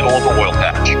 all in the middle of the oil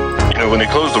patch. You know, when they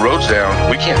close the roads down,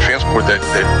 we can't transport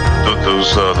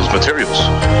those materials,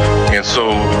 and so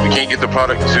we can't get the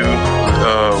product to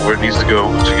where it needs to go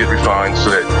to get refined, so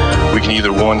that we can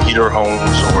either 1, heat our homes,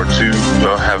 or 2,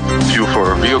 have fuel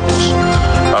for our vehicles.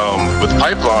 With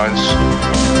pipelines,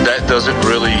 that doesn't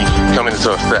really come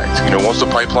into effect. You know, once the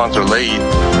pipelines are laid,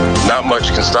 not much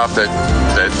can stop that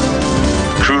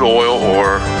crude oil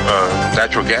or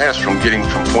natural gas from getting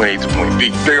from point A to point B.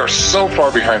 They are so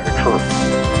far behind the curve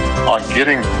on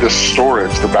getting this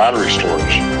storage, the battery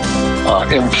storage,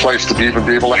 in place to even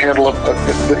be able to handle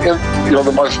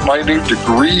the most minute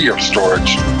degree of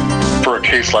storage for a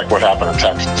case like what happened in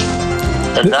Texas.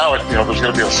 And now, there's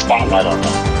going to be a spotlight on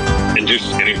that. And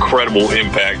just an incredible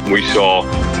impact. We saw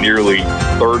nearly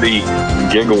 30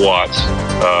 gigawatts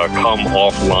come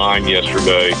offline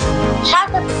yesterday.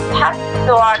 Half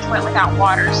the lodge went without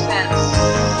water since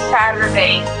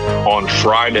Saturday. On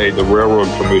Friday, the Railroad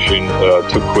Commission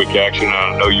took quick action.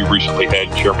 I know you recently had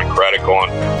Chairman Craddock on.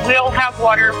 We'll have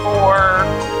water for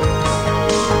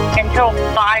until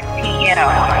 5 p.m.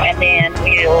 and then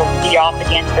we'll be off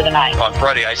again for the night. On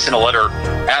Friday, I sent a letter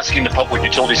asking the Public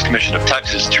Utilities Commission of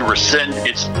Texas to rescind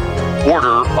its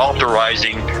order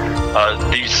authorizing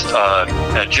these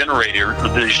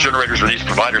generators or these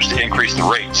providers to increase the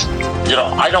rates.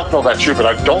 I don't know that's true, but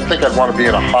I don't think I'd want to be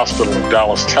in a hospital in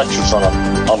Dallas, Texas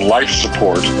on life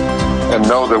support and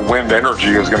know that wind energy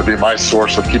is going to be my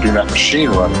source of keeping that machine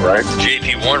running, right?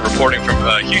 JP Warren reporting from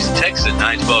Houston, Texas at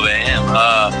 9:12 a.m.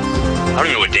 I don't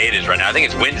even know what day it is right now. I think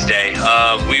it's Wednesday.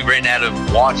 We ran out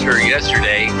of water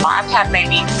yesterday. I've had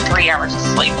maybe 3 hours of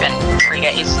sleep in 3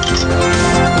 days.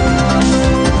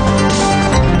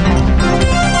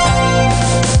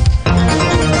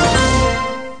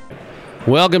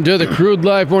 Welcome to the Crude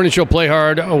Life Morning Show. Play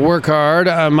hard, work hard.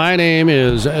 My name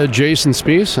is Jason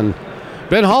Spiess, and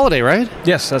Ben Holiday, right?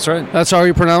 Yes, that's right. That's how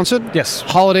you pronounce it? Yes.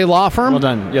 Holiday Law Firm? Well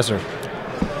done. Yes, sir.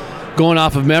 Going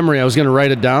off of memory, I was going to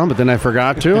write it down, but then I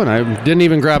forgot to, and I didn't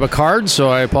even grab a card, so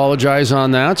I apologize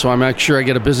on that. So I'm sure I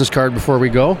get a business card before we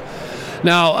go.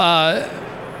 Now,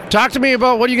 talk to me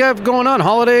about what you got going on.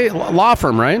 Holiday Law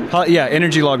Firm, right? Yeah,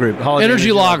 Energy Law Group.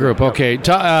 Energy Law Group. Okay.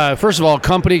 First of all,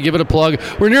 company, give it a plug.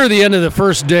 We're near the end of the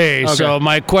first day, so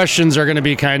my questions are going to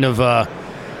be kind of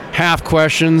half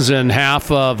questions and half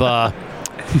of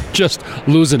just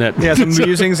losing it. Yeah, some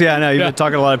musings. Yeah, I know. You've been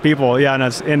talking to a lot of people. Yeah, and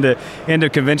it's end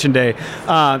of convention day.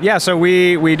 So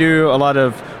we do a lot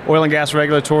of oil and gas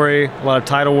regulatory, a lot of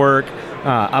title work.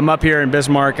 I'm up here in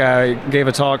Bismarck. I gave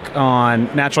a talk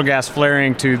on natural gas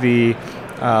flaring to the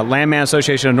Landman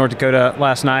Association of North Dakota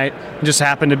last night. Just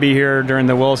happened to be here during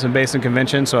the Williston Basin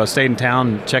Convention, so I stayed in town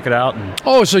and check it out.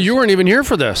 Oh, so you weren't even here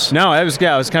for this? No, it was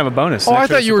kind of a bonus. Oh, I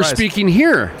thought you were speaking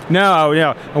here. No,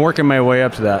 yeah, I'm working my way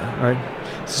up to that. Right.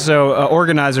 So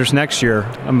organizers next year,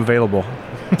 I'm available.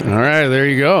 All right, there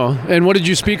you go. And what did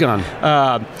you speak on?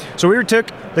 So we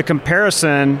took the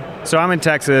comparison. So I'm in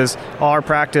Texas. All our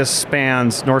practice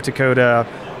spans North Dakota,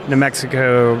 New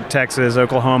Mexico, Texas,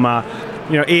 Oklahoma,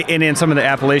 and in some of the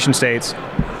Appalachian states.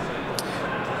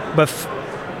 But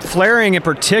flaring in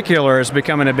particular is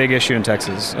becoming a big issue in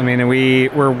Texas. I mean,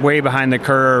 we're way behind the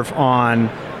curve on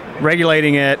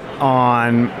regulating it,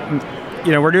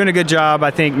 we're doing a good job,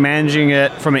 I think, managing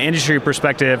it from an industry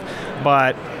perspective,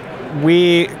 but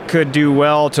we could do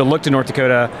well to look to North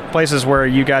Dakota, places where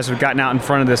you guys have gotten out in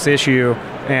front of this issue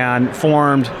and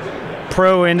formed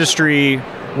pro-industry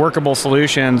workable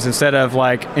solutions instead of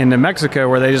like in New Mexico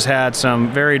where they just had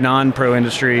some very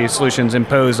non-pro-industry solutions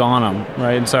imposed on them,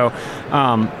 right? And so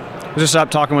just up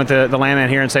talking with the landman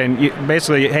here and saying,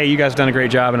 basically, hey, you guys have done a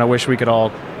great job and I wish we could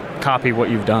all copy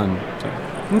what you've done.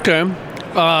 So. Okay.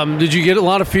 Did you get a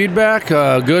lot of feedback?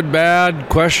 Good, bad,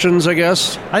 questions, I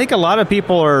guess? I think a lot of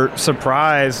people are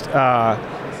surprised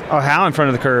how in front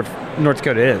of the curve North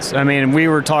Dakota is. I mean, we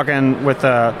were talking with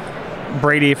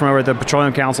Brady from over at the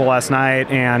Petroleum Council last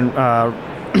night and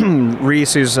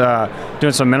Reese, who's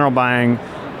doing some mineral buying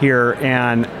here,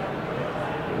 and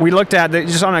we looked at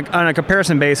just on a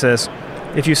comparison basis,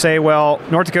 if you say, well,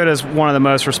 North Dakota is one of the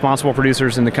most responsible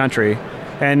producers in the country,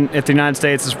 and if the United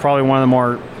States is probably one of the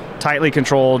more tightly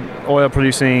controlled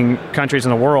oil-producing countries in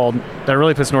the world, that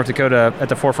really puts North Dakota at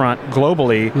the forefront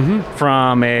globally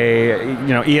from a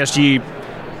ESG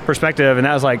perspective, and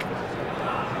that was like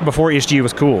before ESG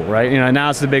was cool, right? Now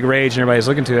it's the big rage and everybody's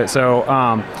looking to it. So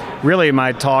really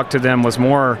my talk to them was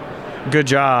more, good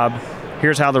job.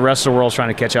 Here's how the rest of the world's trying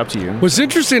to catch up to you. What's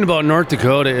interesting about North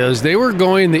Dakota is they were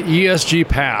going the ESG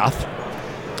path,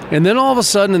 and then all of a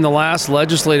sudden in the last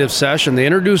legislative session, they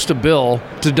introduced a bill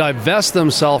to divest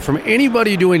themselves from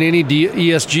anybody doing any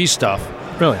ESG stuff.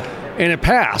 Really? And it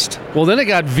passed. Well, then it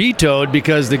got vetoed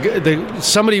because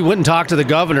somebody went and talked to the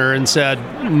governor and said,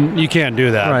 you can't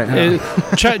do that. Right.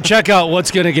 Check out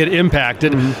what's going to get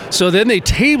impacted. So then they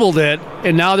tabled it,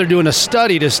 and now they're doing a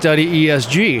study to study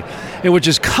ESG. And which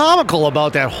is comical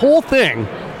about that whole thing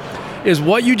is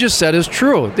what you just said is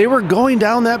true. They were going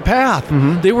down that path.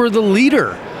 They were the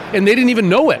leader, and they didn't even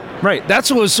know it. Right. That's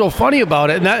what was so funny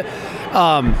about it. And that...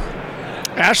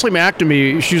 Ashley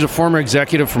McNamee, she's a former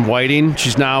executive from Whiting.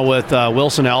 She's now with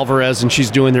Wilson Alvarez, and she's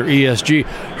doing their ESG.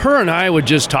 Her and I would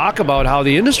just talk about how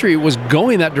the industry was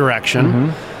going that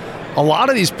direction. A lot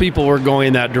of these people were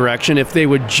going that direction. If they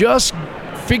would just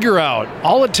figure out,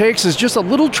 all it takes is just a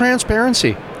little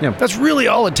transparency. Yeah. That's really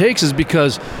all it takes, is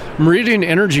because Meridian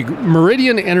Energy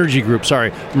Group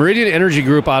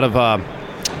out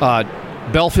of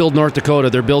Belfield, North Dakota,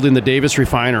 they're building the Davis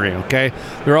refinery, okay?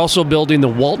 They're also building the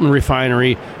Walton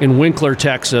refinery in Winkler,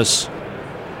 Texas.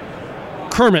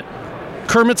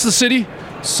 Kermit's the city?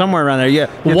 Somewhere around there, yeah.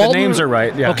 Walton, the names are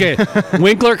right, yeah. Okay,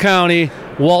 Winkler County,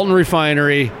 Walton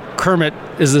refinery, Kermit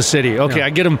is the city. Okay, Yeah. I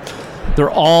get them.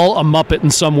 They're all a Muppet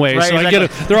in some way. Right, So exactly. I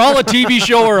get they're all a TV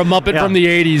show or a Muppet Yeah. from the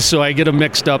 80s, so I get them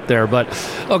mixed up there. But,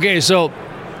 okay, so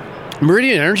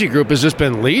Meridian Energy Group has just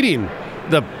been leading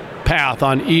the path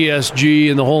on ESG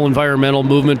and the whole environmental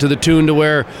movement to the tune to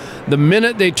where the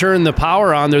minute they turn the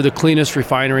power on, they're the cleanest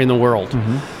refinery in the world.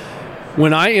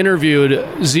 When I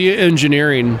interviewed Zia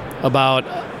Engineering about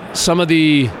some of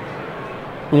the,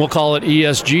 we'll call it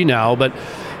ESG now, but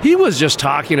he was just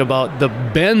talking about the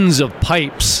bends of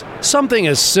pipes, something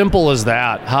as simple as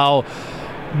that, how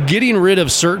getting rid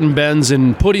of certain bends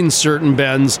and putting certain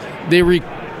bends, they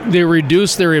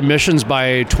reduce their emissions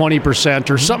by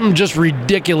 20% or something just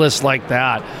ridiculous like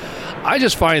that. I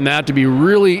just find that to be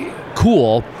really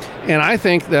cool. And I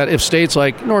think that if states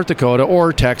like North Dakota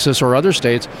or Texas or other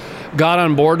states got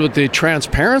on board with the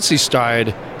transparency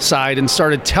side and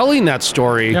started telling that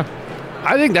story,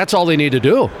 I think that's all they need to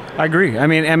do. I agree. I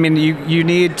mean, you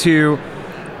need to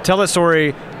tell that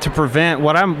story to prevent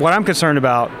what I'm concerned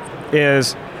about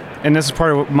is, and this is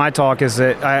part of my talk, is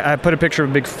that I put a picture of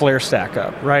a big flare stack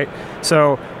up, right?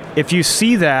 So if you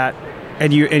see that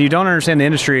and you don't understand the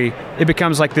industry, it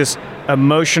becomes like this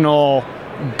emotional,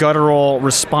 guttural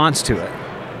response to it.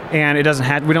 And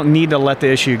we don't need to let the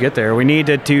issue get there. We need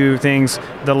to do things,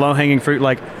 the low-hanging fruit,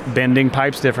 like bending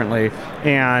pipes differently.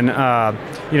 And,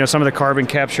 some of the carbon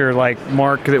capture, like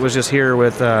Mark that was just here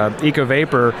with Eco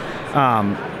Vapor,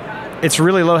 it's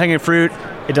really low-hanging fruit.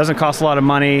 It doesn't cost a lot of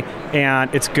money,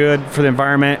 and it's good for the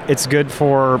environment. It's good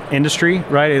for industry,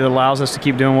 right? It allows us to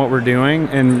keep doing what we're doing,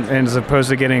 and as opposed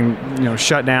to getting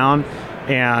shut down.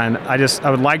 And I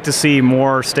would like to see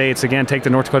more states again take the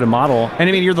North Dakota model. And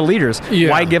I mean, you're the leaders.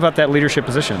 Yeah. Why give up that leadership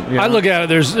position? I look at it.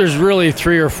 There's really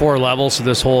 3 or 4 levels to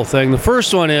this whole thing. The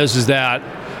first one is that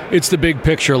it's the big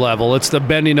picture level. It's the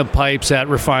bending of pipes at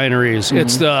refineries.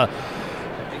 It's the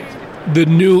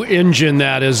new engine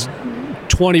that is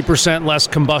 20% less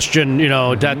combustion,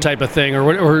 that type of thing,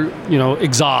 or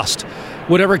exhaust.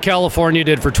 Whatever California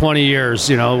did for 20 years,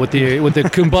 with the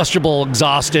combustible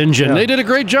exhaust engine, they did a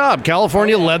great job.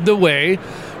 California led the way,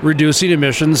 reducing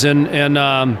emissions and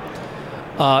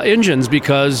engines,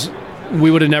 because we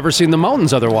would have never seen the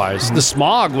mountains otherwise. The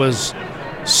smog was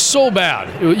so bad;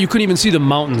 you couldn't even see the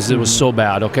mountains. It was so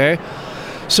bad. Okay,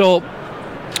 so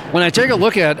when I take a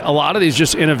look at a lot of these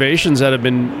just innovations that have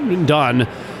been done,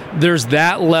 there's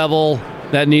that level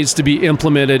that needs to be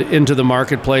implemented into the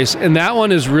marketplace. And that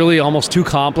one is really almost too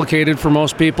complicated for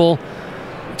most people.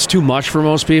 It's too much for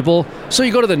most people. So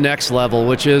you go to the next level,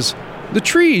 which is the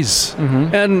trees.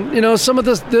 And, some of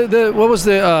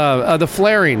the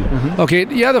flaring. Okay,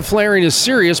 the flaring is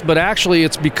serious, but actually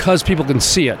it's because people can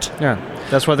see it. Yeah,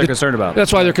 that's what they're concerned about.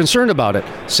 That's why they're concerned about it.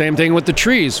 Same thing with the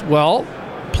trees. Well,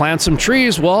 plant some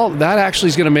trees. Well, that actually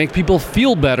is going to make people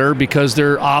feel better because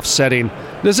they're offsetting.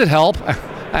 Does it help?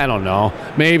 I don't know,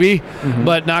 maybe,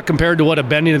 but not compared to what a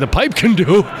bending of the pipe can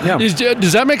do. Yeah.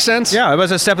 Does that make sense? Yeah, it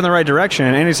was a step in the right direction.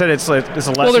 And he said it's a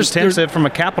less intensive from a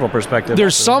capital perspective.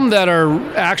 There's some that are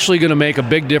actually going to make a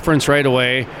big difference right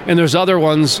away, and there's other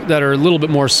ones that are a little bit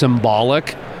more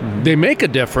symbolic. They make a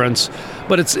difference,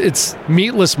 but it's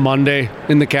Meatless Monday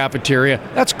in the cafeteria.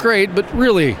 That's great, but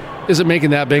really, is it making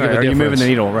that big of a difference? Are you moving the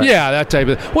needle, right? Yeah, that type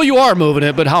of. Well, you are moving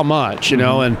it, but how much? You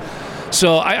know, and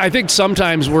so I think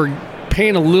sometimes we're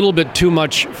paying a little bit too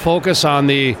much focus on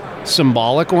the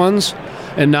symbolic ones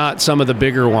and not some of the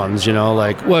bigger ones, you know,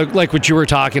 like what you were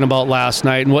talking about last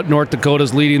night and what North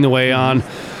Dakota's leading the way on,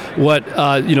 what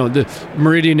the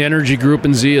Meridian Energy Group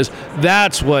and Z is.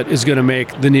 That's what is going to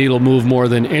make the needle move more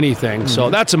than anything. So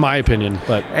that's in my opinion.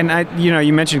 But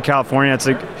you mentioned California. It's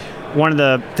like one of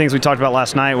the things we talked about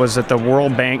last night was that the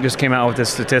World Bank just came out with this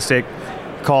statistic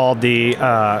called the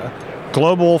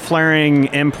global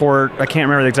flaring import. I can't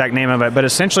remember the exact name of it, but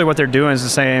essentially what they're doing is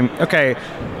saying, okay,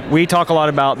 we talk a lot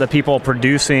about the people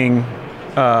producing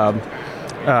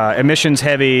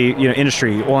emissions-heavy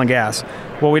industry, oil and gas.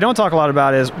 What we don't talk a lot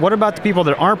about is what about the people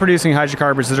that aren't producing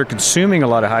hydrocarbons that are consuming a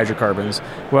lot of hydrocarbons?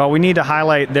 Well, we need to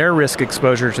highlight their risk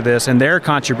exposure to this and their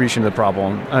contribution to the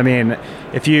problem. I mean,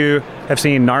 if you have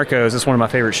seen Narcos, it's one of my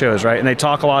favorite shows, right? And they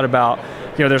talk a lot about,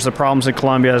 there's the problems in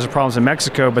Colombia, there's the problems in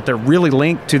Mexico, but they're really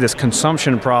linked to this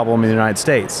consumption problem in the United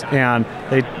States. And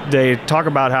they talk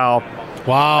about how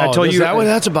wow, I told is you that what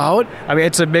that's about? I mean,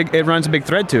 it runs a big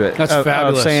thread to it. That's of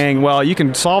fabulous. Saying, well, you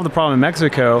can solve the problem in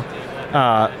Mexico,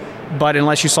 but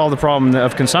unless you solve the problem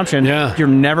of consumption, you're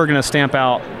never going to stamp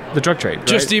out the drug trade. Right?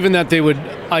 Just even that they would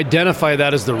identify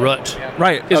that as the root,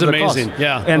 right, is amazing.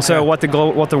 Yeah, and so what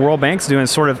the World Bank's doing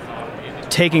is sort of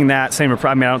taking that same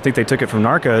approach. I mean, I don't think they took it from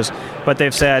Narcos, but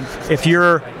they've said if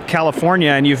you're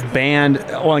California and you've banned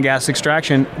oil and gas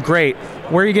extraction, great.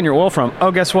 Where are you getting your oil from?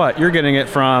 Oh, guess what? You're getting it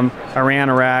from Iran,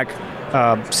 Iraq,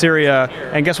 Syria,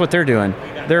 and guess what they're doing?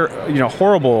 They're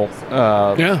horrible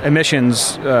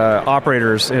emissions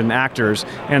operators and actors,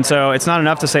 and so it's not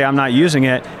enough to say I'm not using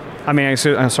it. I mean,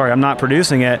 I'm sorry, I'm not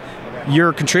producing it.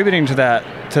 You're contributing to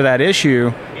that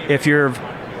issue if you're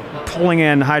pulling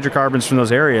in hydrocarbons from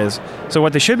those areas. So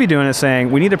what they should be doing is saying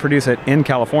we need to produce it in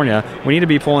California. We need to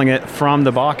be pulling it from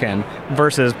the Bakken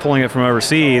versus pulling it from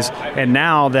overseas. And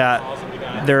now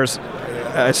that there's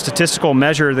a statistical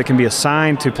measure that can be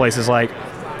assigned to places like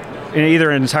either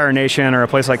an entire nation or a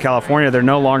place like California, they're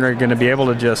no longer going to be able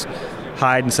to just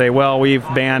hide and say, well, we've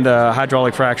banned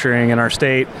hydraulic fracturing in our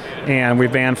state and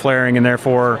we've banned flaring, and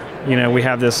therefore, we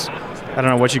have this, I don't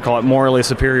know what you call it, morally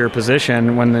superior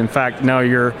position, when in fact, no,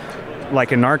 you're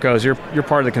like in Narcos, you're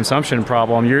part of the consumption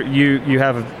problem. You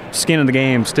have skin in the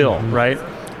game still, right?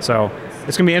 So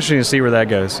it's going to be interesting to see where that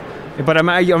goes. But I'm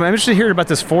interested to hear about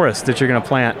this forest that you're going to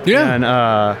plant.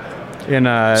 Yeah.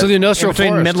 So the industrial between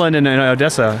forest. Midland and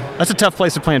Odessa. That's a tough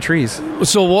place to plant trees.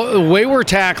 So the way we're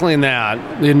tackling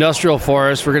that, the industrial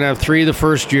forest, we're going to have 3 the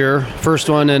first year. First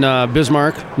one in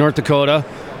Bismarck, North Dakota.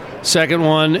 Second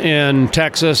one in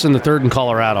Texas, and the third in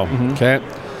Colorado. Okay.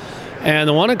 And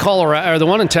the one in Colorado, or the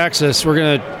one in Texas,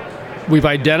 we've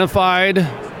identified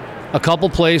a couple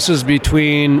places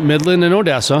between Midland and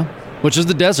Odessa, which is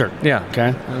the desert. Yeah.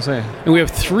 Okay. I was saying. And we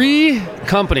have 3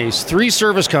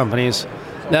 service companies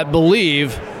that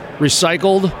believe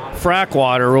recycled frack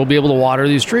water will be able to water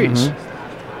these trees.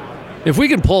 If we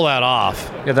can pull that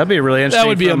off, that'd be really interesting. That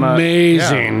would be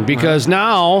amazing because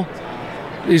now,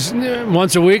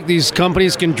 once a week, these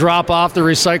companies can drop off the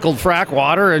recycled frack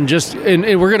water and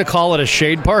we're going to call it a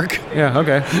shade park. Yeah,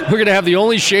 okay. We're going to have the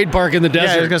only shade park in the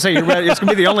desert. Yeah, I was going to say, it's going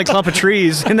to be the only clump of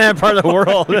trees in that part of the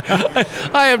world.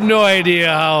 I have no idea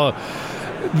how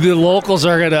the locals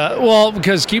are going to, well,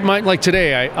 because keep in mind, like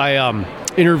today, I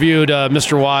interviewed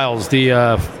Mr. Wiles,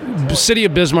 the city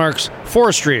of Bismarck's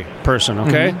forestry person,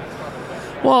 okay?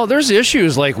 Well, there's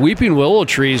issues like weeping willow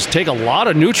trees take a lot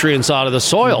of nutrients out of the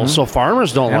soil, so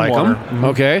farmers don't like them,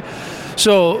 okay?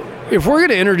 So if we're going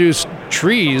to introduce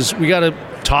trees, we got to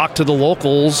talk to the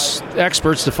locals,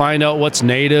 experts, to find out what's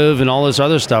native and all this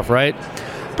other stuff, right?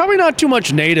 Probably not too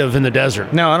much native in the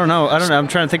desert. No, I don't know. I'm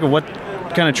trying to think of what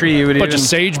kind of tree you would bunch of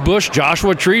sagebrush,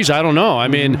 Joshua trees, I don't know. I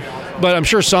mean, but I'm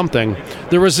sure something.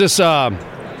 There was this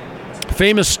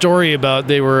famous story about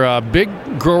they were big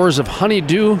growers of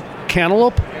honeydew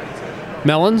cantaloupe,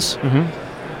 melons,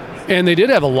 and they did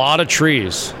have a lot of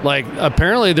trees. Like,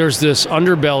 apparently there's this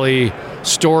underbelly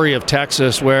story of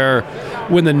Texas where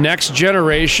when the next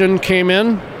generation came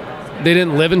in, they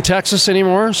didn't live in Texas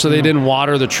anymore, so they didn't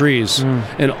water the trees.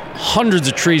 And hundreds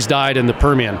of trees died in the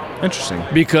Permian. Interesting.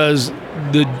 Because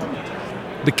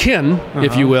the kin,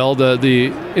 if you will,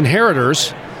 the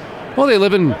inheritors, Well, they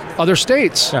live in other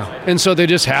states, and so they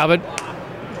just have it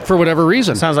for whatever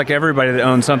reason. Sounds like everybody that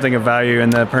owns something of value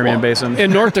in the Permian Basin.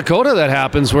 In North Dakota, that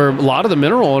happens where a lot of the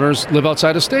mineral owners live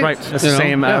outside of state. Right. That's the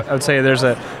same. Yeah. I would say there's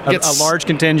a large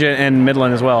contingent in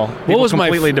Midland as well. People was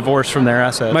completely divorced from their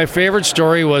assets. My favorite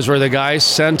story was where the guy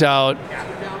sent out,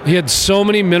 he had so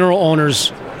many mineral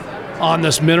owners on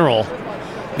this mineral.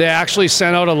 They actually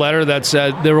sent out a letter that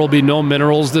said there will be no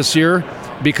minerals this year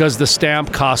because the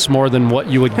stamp costs more than what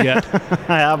you would get.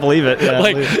 I believe it. Yeah,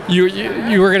 like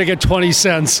you were going to get 20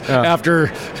 cents after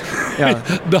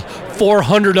the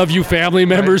 400 of you family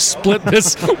members split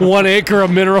this 1 acre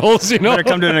of minerals. You know, better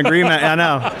come to an agreement. I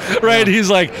know. Right? He's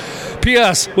like,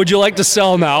 P.S. Would you like to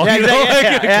sell now?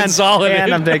 Yeah, exactly.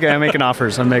 And I'm making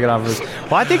offers.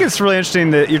 Well, I think it's really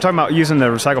interesting that you're talking about using the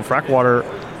recycled frack water.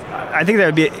 I think that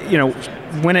would be,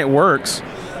 when it works,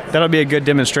 that'll be a good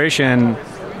demonstration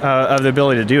of the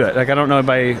ability to do it. Like, I don't know if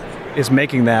anybody is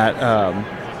making that.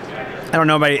 I don't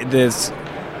know if anybody that's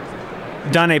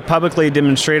done a publicly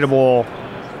demonstratable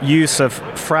use of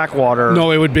frack water.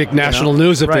 No, it would be national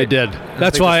news if Right. they did.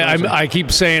 That's why I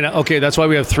keep saying, okay, that's why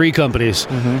we have 3 companies,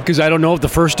 because I don't know if the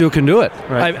first 2 can do it.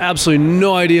 Right. I have absolutely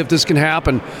no idea if this can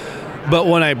happen. But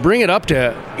when I bring it up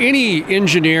to any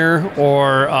engineer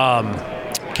or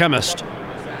chemist,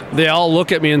 they all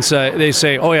look at me and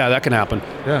say, "Oh yeah, that can happen."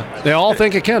 Yeah, they all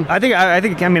think it can. I think.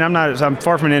 I'm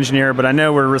far from an engineer, but I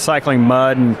know we're recycling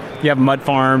mud, and you have mud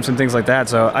farms and things like that.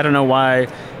 So I don't know why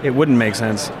it wouldn't make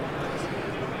sense.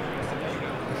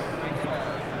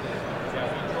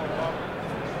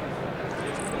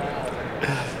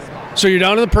 So you're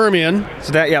down in the Permian.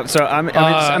 So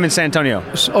I'm in San Antonio.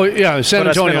 Oh yeah, San But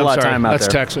I spend Antonio. a lot of sorry. time out That's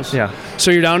there. Texas. Yeah.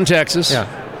 So you're down in Texas. Yeah.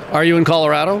 Are you in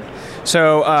Colorado?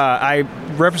 So I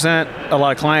represent a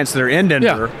lot of clients that are in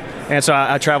Denver, and so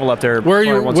I travel up there. Where are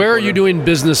you? once a Where are quarter. you doing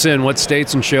business in? What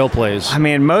states and shale plays? I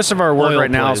mean, most of our work Oil right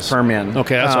now plays. is Permian.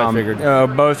 Okay, that's what I figured.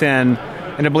 Both in,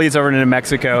 and it bleeds over into New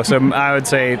Mexico. So I would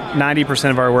say 90%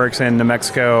 of our work's in New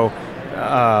Mexico,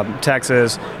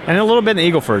 Texas, and a little bit in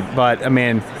Eagle Ford. But I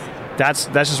mean, that's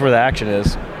just where the action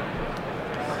is.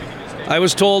 I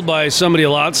was told by somebody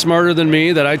a lot smarter than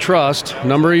me that I trust a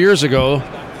number of years ago,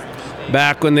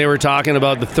 back when they were talking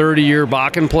about the 30-year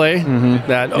Bakken play,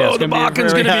 that, the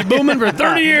Bakken's going to be booming for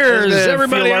 30 years.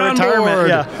 Everybody on board.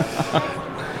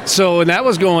 Yeah. So when that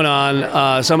was going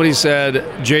on, somebody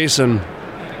said, Jason,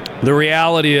 the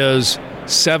reality is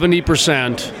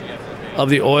 70% of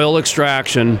the oil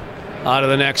extraction out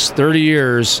of the next 30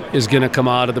 years is going to come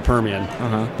out of the Permian.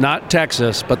 Not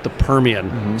Texas, but the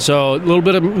Permian. So a little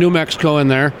bit of New Mexico in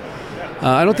there.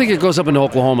 I don't think it goes up into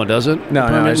Oklahoma, does it?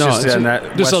 No, it's just in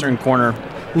that western corner.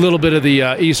 A little bit of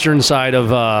the eastern side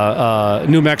of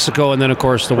New Mexico, and then, of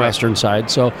course, the western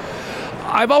side. So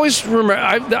I've always remember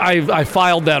I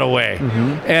filed that away.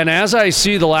 And as I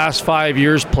see the last 5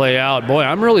 years play out, boy,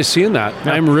 I'm really seeing that.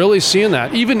 Yeah. I'm really seeing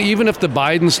that. Even if the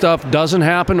Biden stuff doesn't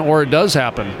happen or it does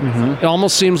happen, it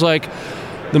almost seems like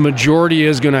the majority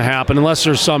is going to happen unless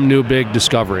there's some new big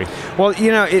discovery. Well,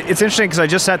 it's interesting because I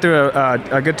just sat through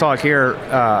a good talk here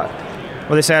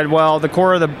where they said, well, the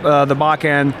core of the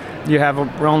Bakken, you have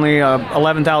only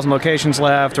 11,000 locations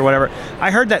left or whatever. I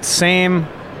heard that same,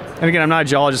 and again, I'm not a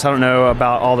geologist, I don't know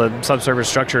about all the subsurface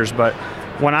structures, but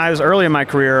when I was early in my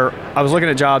career, I was looking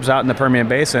at jobs out in the Permian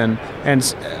Basin,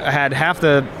 and I had half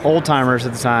the old timers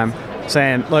at the time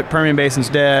saying, look, Permian Basin's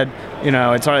dead,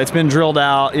 it's been drilled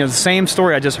out, the same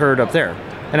story I just heard up there.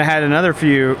 And I had another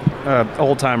few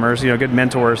old timers, good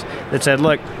mentors, that said,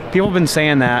 look, people have been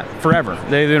saying that forever.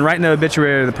 They've been writing the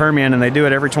obituary of the Permian, and they do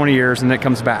it every 20 years, and it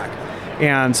comes back.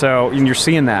 And so you're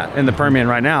seeing that in the Permian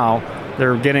right now.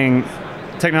 They're getting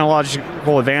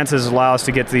technological advances allow us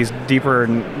to get to these deeper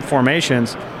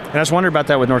formations. And I just wonder about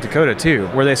that with North Dakota, too,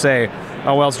 where they say,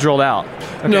 oh, well, it's drilled out.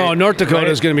 Okay. No, North Dakota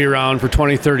is going to be around for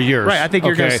 20, 30 years. Right, I think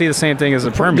you're going to see the same thing as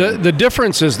the Permian. The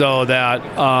difference is, though,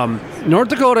 that North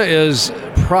Dakota is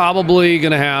probably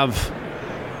going to have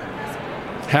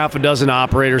half a dozen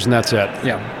operators, and that's it.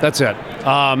 Yeah. That's it.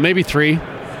 Maybe 3.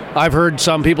 I've heard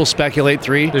some people speculate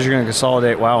 3. Because you're going to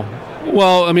consolidate, wow.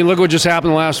 Well, I mean, look what just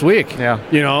happened last week. Yeah.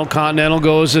 Continental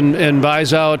goes and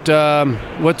buys out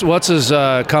what's his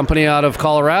company out of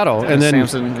Colorado, and then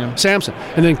Samson,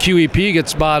 and then QEP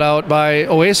gets bought out by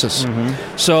Oasis.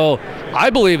 So I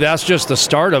believe that's just the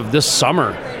start of this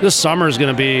summer. This summer is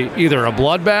going to be either a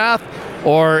bloodbath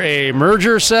or a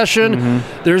merger session.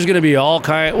 There's going to be all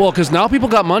kind. Well, because now people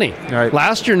got money. Right.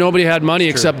 Last year nobody had money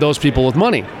except those people with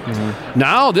money.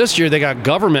 Now this year they got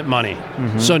government money.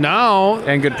 So now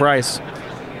and good price.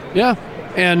 Yeah,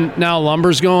 and now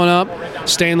lumber's going up,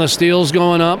 stainless steel's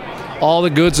going up. all the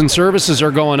goods and services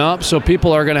are going up, so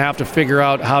people are going to have to figure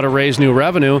out how to raise new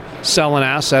revenue. Selling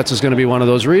assets is going to be one of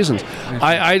those reasons.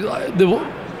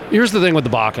 Here's the thing with the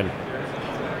Bakken.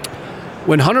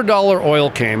 When $100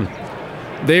 oil came,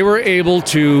 they were able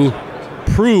to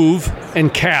prove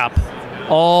and cap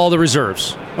all the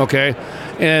reserves, okay?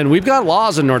 And we've got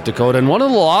laws in North Dakota, and one of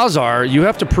the laws are you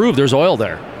have to prove there's oil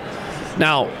there.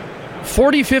 Now,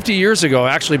 40, 50 years ago,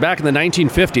 actually back in the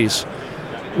 1950s,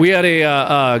 we had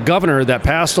a governor that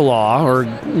passed a law, or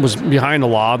was behind the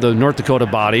law, the North Dakota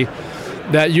body,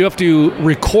 that you have to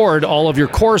record all of your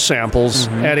core samples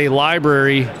at a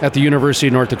library at the University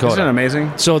of North Dakota. Isn't that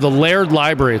amazing? So the Laird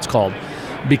Library, it's called.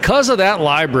 Because of that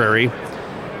library,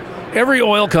 every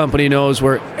oil company knows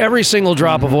where every single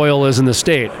drop of oil is in the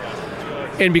state.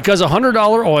 And because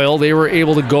 $100 oil, they were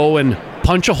able to go and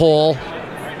punch a hole,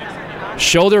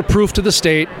 show their proof to the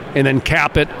state, and then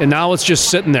cap it. And now it's just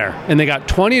sitting there. And they got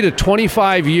 20 to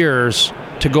 25 years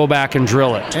to go back and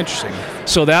drill it. Interesting.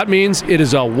 So that means it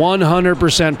is a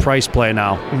 100% price play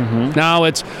now. Now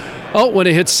it's, when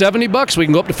it hits $70, we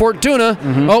can go up to Fortuna.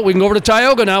 We can go over to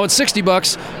Tioga. Now it's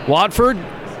 $60. Watford,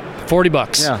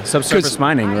 $40. Yeah, subsurface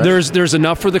mining, right? There's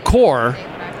enough for the core,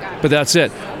 but that's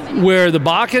it. Where the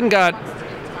Bakken got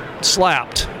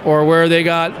slapped, or where they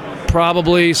got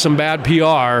probably some bad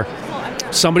PR,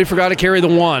 somebody forgot to carry the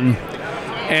one,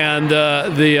 and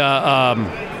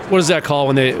what is that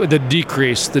called when the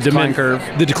decrease, the decline curve?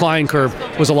 The decline curve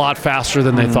was a lot faster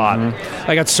than they thought.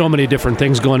 I got so many different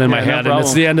things going in my head, and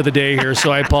it's the end of the day here,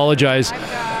 so I apologize.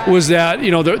 Was that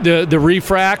the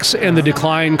refracts and the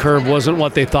decline curve wasn't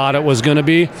what they thought it was going to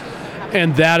be,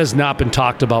 and that has not been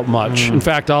talked about much. In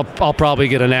fact, I'll probably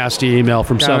get a nasty email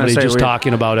from somebody just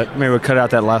talking about it. Maybe we'll cut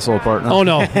out that last little part. Oh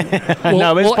no,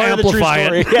 we'll amplify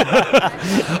it.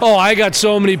 Oh, I got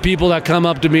so many people that come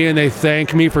up to me and they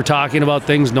thank me for talking about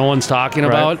things no one's talking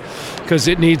about, because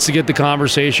it needs to get the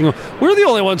conversation. We're the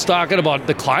only ones talking about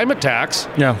the climate tax.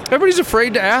 Yeah, everybody's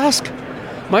afraid to ask.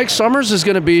 Mike Summers is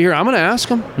going to be here. I'm going to ask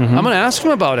him. I'm going to ask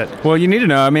him about it. Well, you need to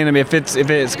know. I mean, if it's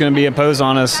going to be imposed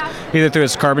on us, either through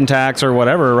its carbon tax or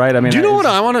whatever, right? I mean, do you know what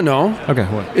I want to know? Okay,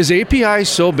 what is API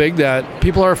so big that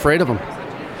people are afraid of them?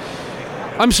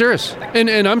 I'm serious, and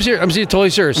I'm serious. I'm totally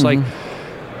serious. Like,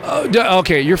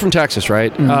 okay, you're from Texas,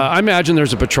 right? I imagine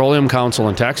there's a petroleum council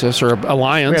in Texas or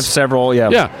alliance. We have several. Yeah.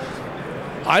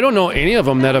 Yeah. I don't know any of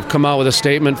them that have come out with a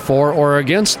statement for or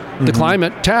against the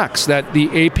climate tax. That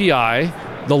the API,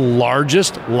 the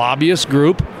largest lobbyist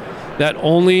group that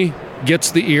only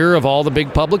gets the ear of all the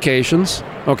big publications,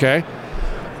 okay?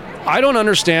 I don't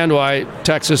understand why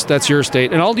Texas, that's your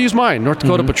state, and I'll use mine, North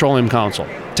Dakota Petroleum Council,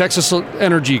 Texas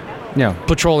Energy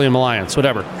Petroleum Alliance,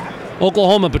 whatever,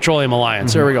 Oklahoma Petroleum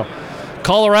Alliance, there we go,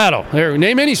 Colorado, there,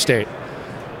 name any state,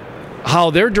 how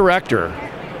their director,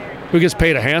 who gets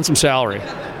paid a handsome salary,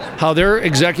 how their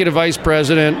executive vice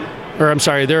president,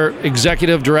 their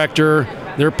executive director,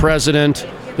 their president,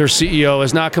 their CEO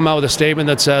has not come out with a statement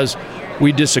that says,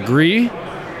 we disagree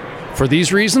for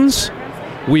these reasons,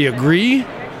 we agree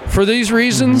for these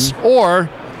reasons, or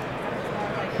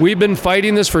we've been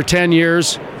fighting this for 10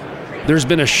 years, there's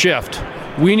been a shift.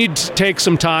 We need to take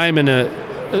some time and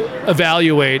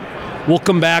evaluate. We'll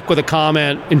come back with a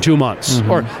comment in 2 months.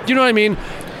 Or, do you know what I mean?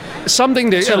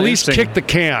 Something to at least kick the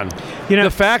can. The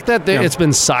fact that it's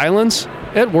been silence,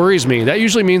 it worries me. That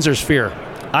usually means there's fear.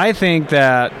 I think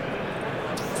that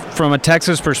from a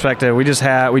Texas perspective, we just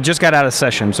got out of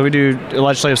session. So we do a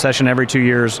legislative session every 2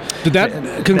 years. Did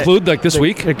that conclude like this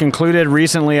week? It concluded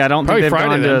recently. I don't Probably think they've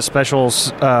Friday, gone to a special,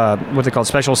 what they call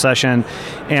special session.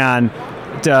 And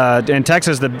in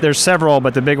Texas, there's several,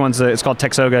 but the big one's, it's called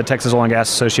TXOGA, Texas Oil and Gas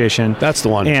Association. That's the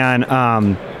one. And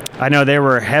I know they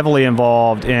were heavily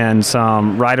involved in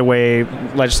some right-of-way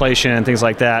legislation and things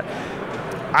like that.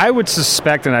 I would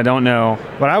suspect, and I don't know,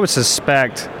 but I would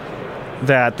suspect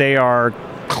that they are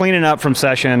cleaning up from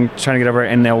session, trying to get over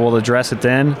it, and they will address it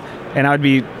then. And I would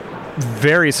be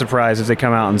very surprised if they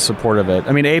come out in support of it.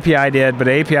 I mean, API did, but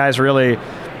API is really,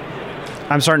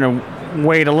 I'm starting to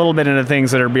wade a little bit into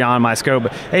things that are beyond my scope.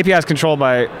 But API is controlled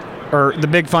by, or the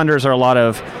big funders are a lot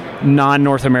of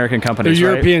non-North American companies,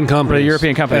 They're European companies. They're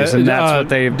European companies, and that's what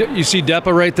they... You see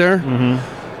DEPA right there?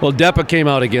 Well, DEPA came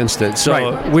out against it. So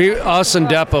us and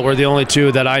DEPA were the only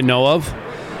two that I know of.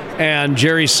 And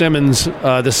Jerry Simmons,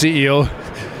 the CEO,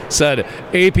 said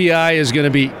API is going to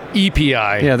be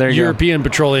EPI, European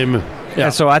Petroleum. Yeah.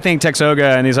 And so I think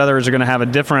TXOGA and these others are going to have a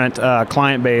different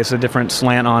client base, a different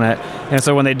slant on it. And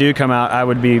so when they do come out, I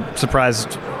would be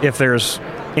surprised if there's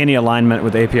any alignment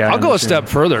with API. I'll go a step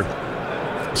further.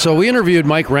 So we interviewed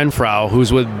Mike Renfrow,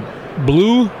 who's with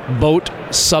Blue Boat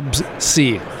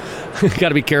Subsea. Got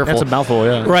to be careful. That's a mouthful,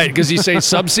 yeah. Right, because you say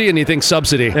subsea and you think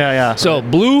subsidy. Yeah. So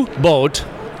Blue Boat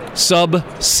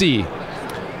Subsea.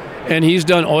 And he's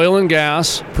done oil and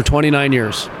gas for 29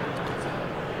 years.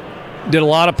 Did a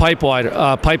lot of pipeline,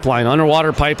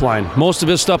 underwater pipeline. Most of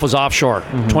his stuff was offshore,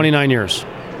 29 years.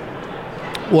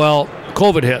 Well,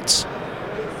 COVID hits.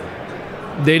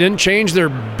 They didn't change their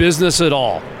business at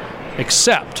all,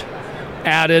 except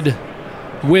added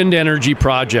wind energy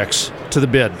projects to the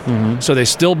bid. So they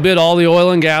still bid all the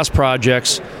oil and gas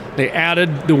projects. They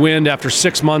added the wind after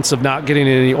 6 months of not getting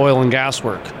any oil and gas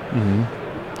work.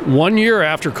 1 year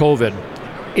after COVID,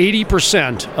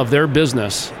 80% of their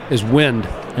business is wind.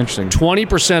 Interesting.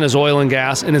 20% is oil and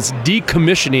gas, and it's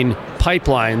decommissioning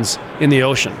pipelines in the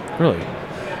ocean. Really?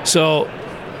 So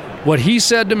what he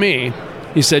said to me,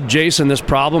 he said, Jason, this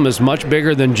problem is much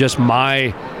bigger than just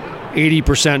my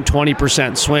 80%,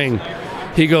 20% swing.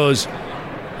 He goes,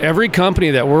 every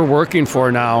company that we're working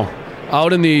for now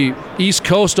out in the East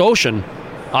Coast Ocean,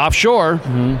 offshore,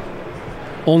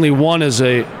 only one is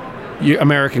a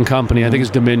American company. I think it's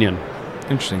Dominion.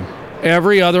 Interesting.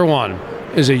 Every other one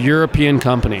is a European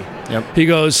company. Yep. He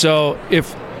goes, so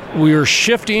if we are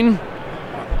shifting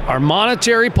our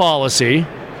monetary policy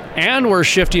and we're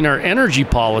shifting our energy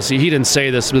policy, he didn't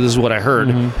say this, but this is what I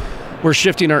heard. We're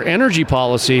shifting our energy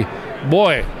policy.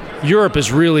 Boy, Europe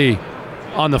is really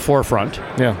on the forefront.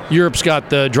 Yeah. Europe's got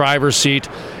the driver's seat,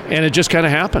 and it just kind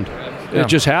of happened. It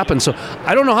just happened. So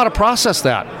I don't know how to process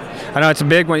that. I know it's a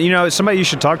big one. You know, somebody you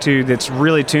should talk to that's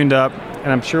really tuned up,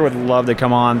 and I'm sure would love to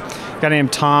come on. A guy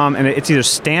named Tom, and it's either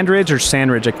Standridge or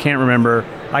Sandridge. I can't remember.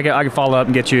 I can follow up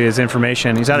and get you his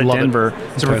information. He's out of Denver.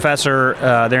 He's a professor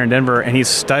there in Denver, and he's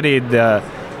studied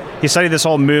this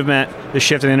whole movement, the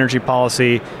shift in energy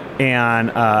policy.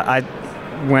 And I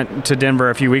went to Denver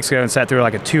a few weeks ago and sat through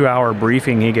like a 2-hour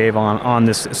briefing he gave on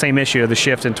this same issue of the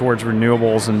shift in towards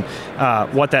renewables and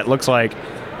what that looks like.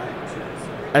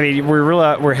 I mean,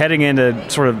 we're heading into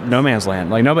sort of no man's land.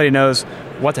 Like, nobody knows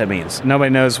what that means. Nobody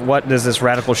knows what does this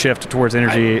radical shift towards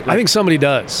energy. I think somebody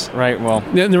does. Right. Well,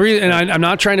 the reason, and I'm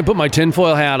not trying to put my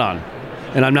tinfoil hat on,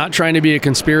 and I'm not trying to be a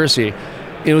conspiracy.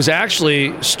 It was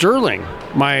actually Sterling,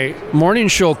 my morning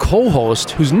show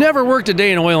co-host, who's never worked a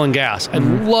day in oil and gas. I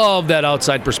love that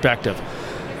outside perspective.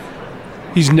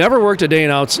 He's never worked a day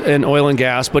in oil and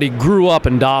gas, but he grew up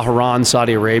in Dhahran,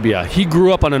 Saudi Arabia. He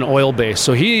grew up on an oil base,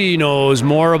 so he knows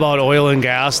more about oil and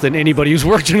gas than anybody who's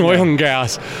worked in oil and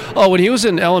gas. Oh, when he was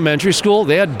in elementary school,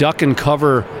 they had duck and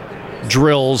cover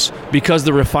drills because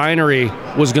the refinery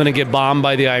was going to get bombed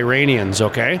by the Iranians,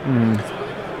 okay?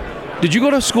 Did you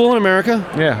go to school in America?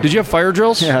 Yeah. Did you have fire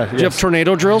drills? Yeah. Did you have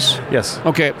tornado drills? Yes.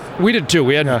 Okay, we did too.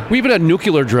 We even had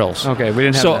nuclear drills. Okay, we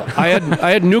didn't have that. So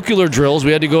I had nuclear drills.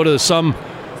 We had to go to some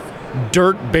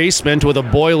dirt basement with a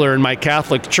boiler in my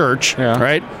Catholic church,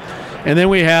 right? And then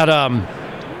we had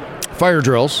fire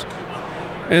drills,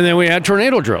 and then we had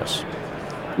tornado drills,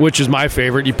 which is my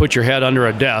favorite. You put your head under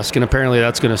a desk, and apparently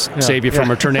that's going to save you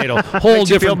from a tornado. Whole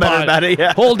different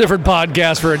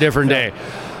podcast for a different day.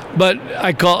 But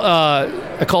I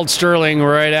called Sterling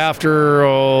right after,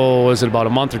 was it about a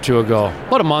month or two ago?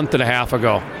 About a month and a half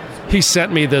ago. He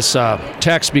sent me this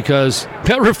text because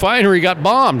that refinery got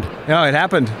bombed. Yeah, it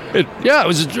happened. It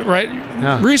was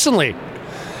recently.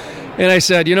 And I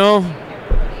said,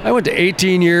 I went to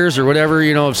 18 years or whatever,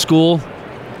 of school.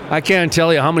 I can't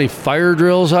tell you how many fire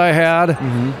drills I had,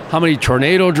 how many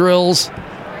tornado drills.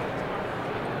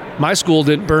 My school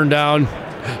didn't burn down.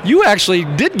 You actually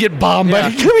did get bombed by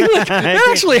that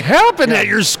actually happened at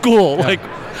your school. Like,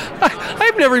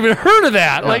 I've never even heard of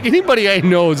that. Like, anybody I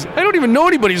know, I don't even know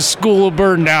anybody's school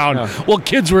burned down while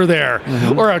kids were there,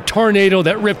 or a tornado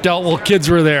that ripped out while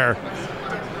kids were there.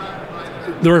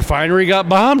 The refinery got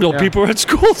bombed while people were at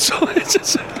school, so it's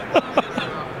just.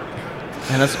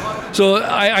 So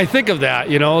I think of that,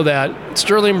 that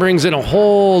Sterling brings in a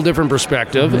whole different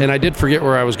perspective, and I did forget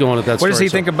where I was going with that story. What does he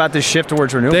think about this shift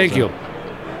towards renewables? Thank you.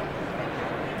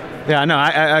 Yeah, no,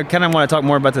 I kind of want to talk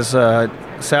more about this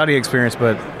Saudi experience,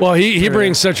 but... Well, he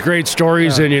brings such great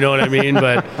stories in, you know what I mean?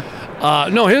 But,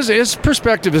 no, his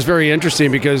perspective is very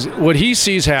interesting because what he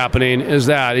sees happening is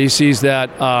that he sees that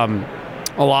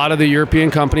a lot of the European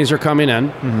companies are coming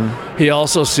in. He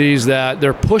also sees that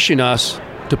they're pushing us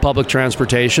to public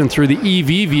transportation through the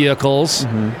EV vehicles.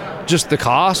 Just the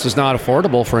cost is not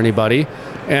affordable for anybody.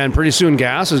 And pretty soon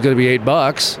gas is going to be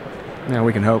 $8. Yeah,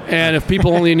 we can hope. And if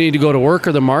people only need to go to work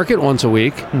or the market once a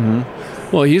week,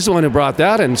 well, he's the one who brought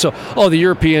that in. So, the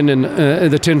European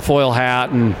and the tinfoil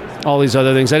hat and all these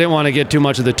other things. I didn't want to get too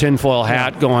much of the tinfoil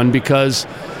hat going because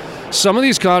some of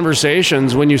these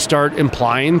conversations, when you start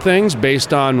implying things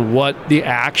based on what the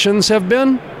actions have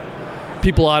been,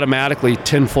 people automatically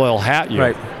tinfoil hat you.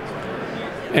 Right.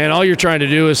 And all you're trying to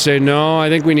do is say, no, I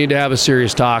think we need to have a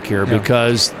serious talk here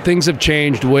because things have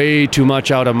changed way too much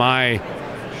out of my.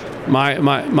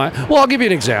 Well, I'll give you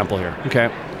an example here, okay?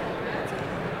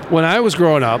 When I was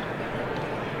growing up,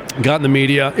 got in the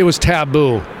media, it was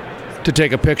taboo to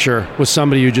take a picture with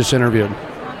somebody you just interviewed.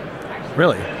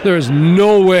 Really? There is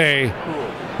no way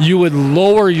you would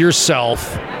lower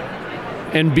yourself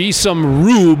and be some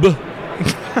rube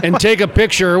and take a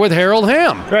picture with Harold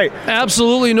Hamm. Right.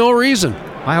 Absolutely no reason.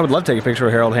 I would love to take a picture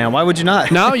with Harold Hamm. Why would you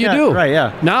not? Now you do. Right,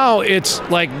 yeah. Now it's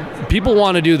like people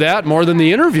want to do that more than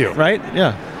the interview. Right,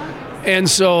 yeah. And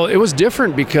so it was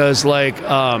different because people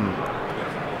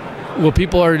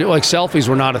are like selfies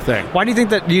were not a thing. Why do you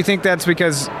think that? Do you think that's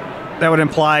because that would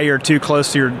imply you're too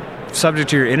close to your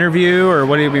subject to your interview, or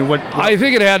what do you mean? What? I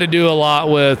think it had to do a lot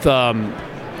with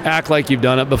act like you've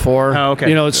done it before. Oh, okay.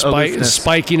 You know,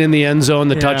 spiking in the end zone,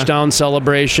 the touchdown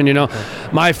celebration. You know,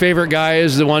 my favorite guy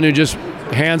is the one who just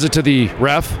hands it to the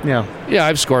ref. Yeah. Yeah,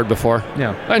 I've scored before.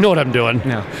 Yeah. I know what I'm doing.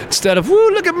 Yeah. Instead of,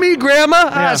 woo, look at me, Grandma,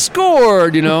 I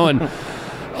scored, you know, and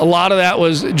a lot of that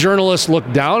was journalists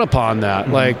looked down upon that.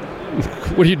 Mm-hmm. Like,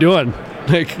 what are you doing?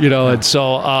 Like, you know, and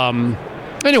so,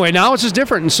 anyway, now it's just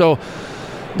different. And so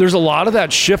there's a lot of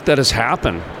that shift that has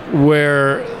happened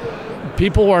where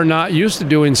people are not used to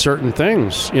doing certain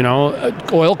things. You know,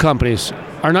 oil companies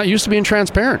are not used to being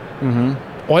transparent.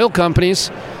 Mm-hmm. Oil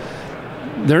companies,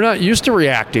 they're not used to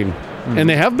reacting, and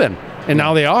they have been, and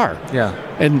now they are. Yeah.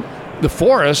 And the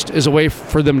forest is a way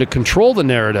for them to control the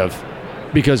narrative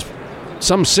because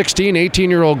some 16,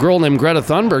 18-year-old girl named Greta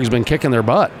Thunberg's been kicking their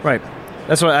butt. Right.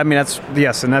 That's what I mean.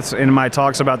 Yes, and that's in my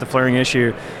talks about the flaring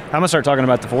issue. I'm gonna start talking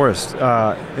about the forest.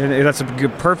 And that's a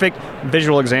good, perfect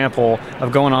visual example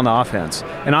of going on the offense.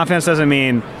 And offense doesn't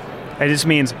mean it just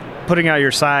means putting out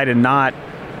your side and not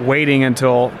waiting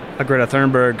until a Greta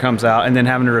Thunberg comes out and then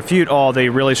having to refute all the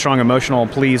really strong emotional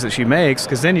pleas that she makes,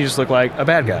 because then you just look like a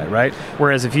bad guy, right?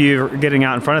 Whereas if you're getting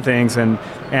out in front of things and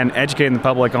educating the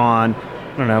public on,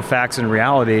 I don't know, facts and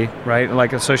reality, right?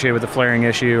 Like associated with the flaring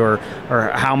issue, or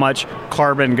how much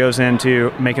carbon goes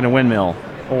into making a windmill,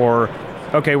 or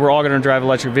okay, we're all going to drive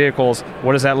electric vehicles.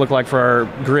 What does that look like for our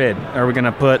grid? Are we going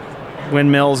to put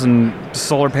windmills and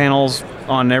solar panels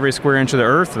on every square inch of the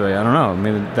earth? I don't know. I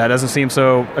mean, that doesn't seem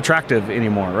so attractive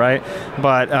anymore, right?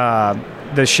 But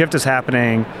the shift is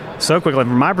happening so quickly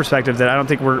from my perspective that I don't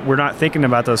think we're not thinking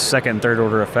about those second and third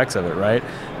order effects of it, right?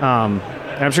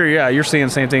 And I'm sure, yeah, you're seeing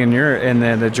the same thing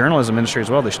in the journalism industry as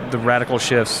well. The radical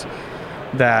shifts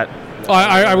that.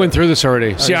 I went through this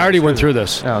already. See, I already went through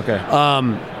this. Oh, okay.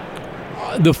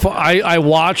 I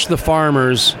watched the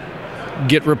farmers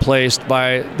get replaced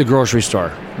by the grocery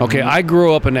store. Okay, Mm-hmm. I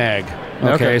grew up in ag.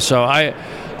 Okay, so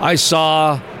I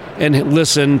saw and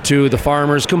listened to the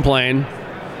farmers complain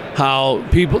how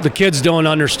the kids don't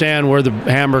understand where the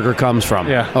hamburger comes from.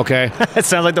 Yeah. Okay. It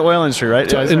sounds like the oil industry,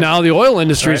 right? And now the oil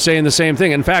industry is saying the same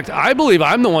thing. In fact, I believe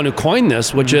I'm the one who coined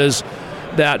this, which is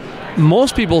that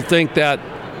most people think that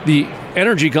the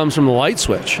energy comes from the light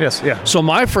switch. Yes, yeah. So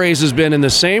my phrase has been in the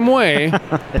same way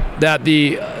that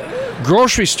the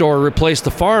grocery store replaced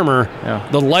the farmer,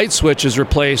 the light switch has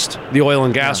replaced the oil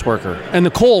and gas worker, and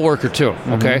the coal worker too,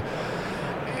 okay?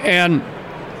 And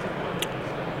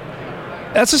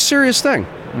that's a serious thing.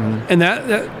 And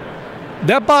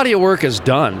that body of work is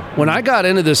done. When I got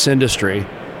into this industry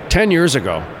 10 years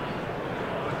ago,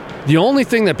 the only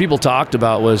thing that people talked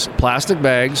about was plastic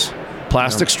bags,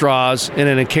 plastic straws, and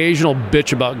an occasional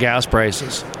bitch about gas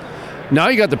prices. Now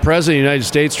you got the President of the United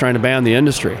States trying to ban the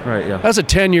industry. Right, yeah. That's a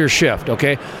 10-year shift,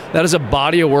 okay? That is a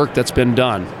body of work that's been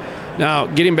done. Now,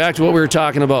 getting back to what we were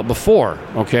talking about before,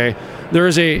 okay, there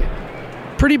is a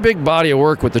pretty big body of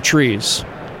work with the trees.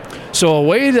 So a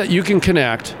way that you can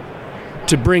connect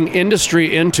to bring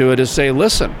industry into it is say,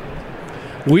 listen,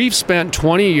 we've spent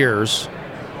 20 years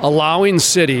allowing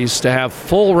cities to have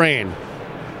full reign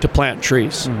to plant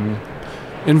trees.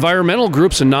 Environmental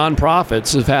groups and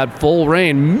nonprofits have had full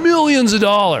reign, millions of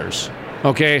dollars.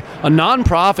 Okay, a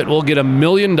nonprofit will get $1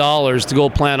 million to go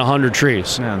plant 100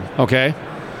 trees. Okay,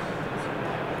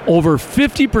 over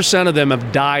 50% of them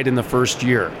have died in the first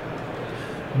year.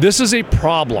 This is a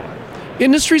problem.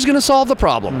 Industry's going to solve the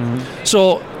problem.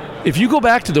 So, if you go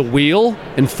back to the wheel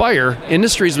and fire,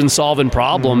 industry's been solving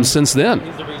problems since then.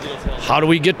 How do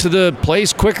we get to the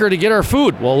place quicker to get our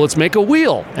food? Well, let's make a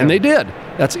wheel, and they did.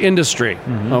 That's industry,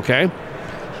 okay?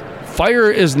 Fire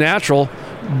is natural,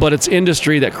 but it's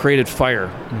industry that created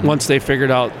fire once they figured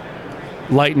out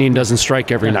lightning doesn't strike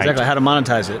every night. Exactly, how to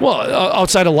monetize it. Well,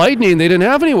 outside of lightning, they didn't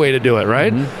have any way to do it,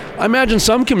 right? I imagine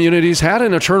some communities had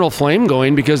an eternal flame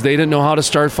going because they didn't know how to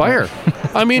start fire.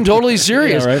 I mean, totally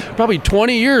serious. Yeah, right. Probably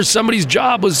 20 years, somebody's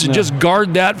job was to just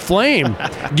guard that flame,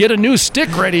 get a new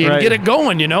stick ready, and get it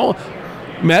going, you know?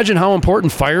 Imagine how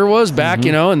important fire was back,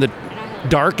 you know, in the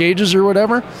dark ages or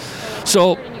whatever.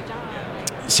 So,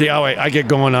 see how I get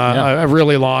going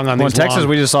really long on these. In Texas,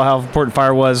 we just saw how important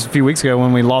fire was a few weeks ago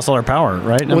when we lost all our power,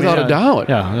 right? Without a doubt.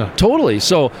 Yeah. Totally.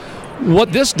 So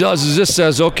what this does is this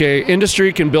says, okay,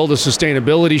 industry can build a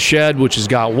sustainability shed, which has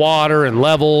got water and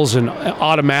levels and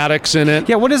automatics in it.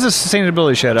 Yeah, what is a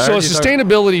sustainability shed? So a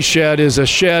sustainability shed is a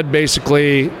shed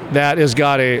basically that has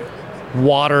got a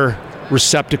water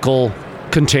receptacle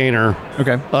container,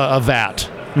 a vat.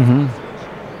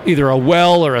 Either a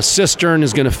well or a cistern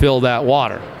is going to fill that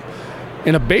water.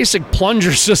 And a basic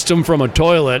plunger system from a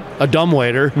toilet, a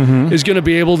dumbwaiter, is going to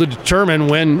be able to determine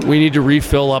when we need to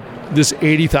refill up this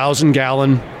 80,000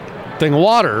 gallon thing of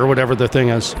water or whatever the thing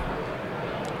is.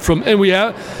 And we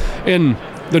have in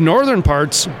the northern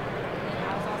parts,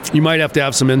 you might have to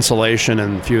have some insulation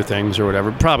and a few things or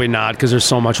whatever. Probably not because there's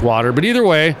so much water. But either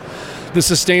way, the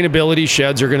sustainability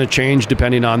sheds are going to change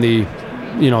depending on the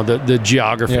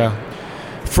geography. Yeah.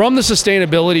 From the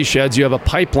sustainability sheds, you have a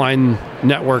pipeline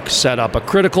network set up, a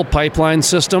critical pipeline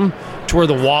system to where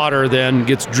the water then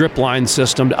gets drip line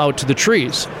systemed out to the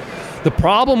trees. The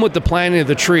problem with the planting of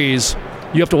the trees,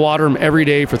 you have to water them every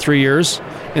day for 3 years,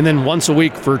 and then once a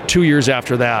week for 2 years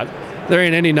after that. There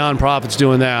ain't any nonprofits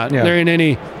doing that. Yeah. There ain't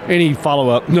any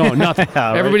follow-up. No, nothing.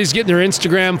 Right. Everybody's getting their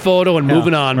Instagram photo and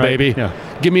moving on, baby. Yeah.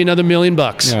 Give me another $1 million.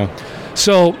 Yeah.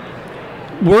 So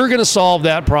we're going to solve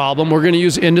that problem. We're going to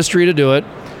use industry to do it.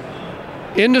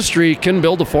 Industry can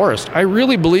build a forest. I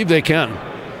really believe they can.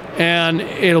 And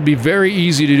it'll be very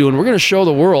easy to do. And we're going to show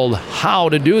the world how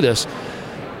to do this.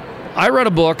 I read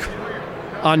a book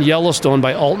on Yellowstone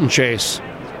by Alton Chase.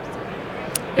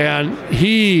 And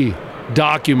he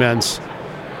documents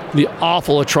the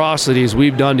awful atrocities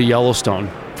we've done to Yellowstone.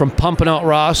 From pumping out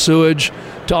raw sewage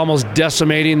to almost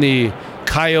decimating the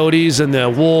coyotes and the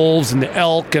wolves and the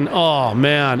elk. And oh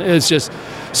man, it's just...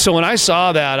 So when I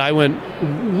saw that, I went,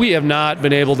 we have not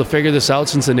been able to figure this out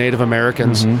since the Native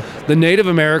Americans. The Native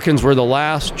Americans were the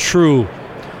last true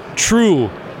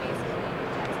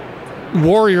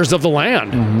warriors of the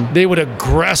land. They would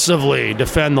aggressively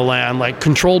defend the land, like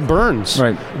controlled burns.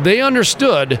 Right. They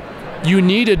understood you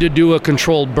needed to do a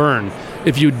controlled burn.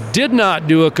 If you did not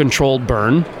do a controlled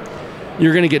burn,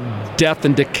 you're going to get death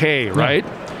and decay, right?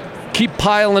 Keep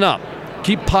piling up.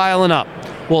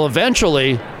 Well,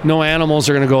 eventually, no animals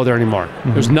are going to go there anymore.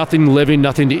 There's nothing living,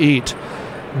 nothing to eat.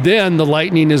 Then the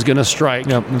lightning is going to strike.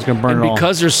 Yep, it's going to burn it all.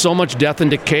 Because there's so much death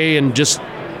and decay and just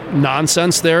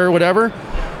nonsense there or whatever,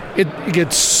 it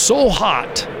gets so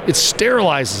hot, it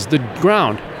sterilizes the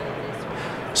ground.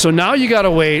 So now you got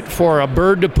to wait for a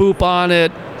bird to poop on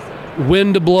it,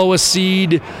 wind to blow a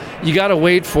seed. You got to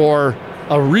wait for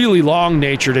a really long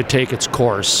nature to take its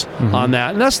course on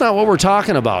that. And that's not what we're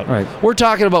talking about. Right. We're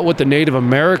talking about what the Native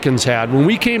Americans had. When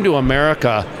we came to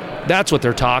America, that's what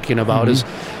they're talking about, is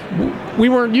we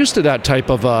weren't used to that type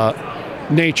of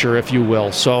nature, if you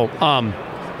will. So,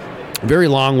 very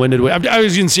long-winded way.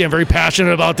 As you can see, I'm very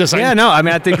passionate about this.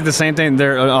 I think the same thing.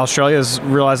 Australia's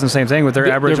realizing the same thing with their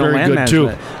Aboriginal land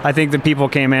management. I think the people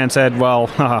came in and said, well,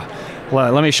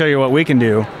 let me show you what we can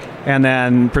do. And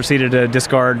then proceeded to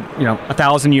discard,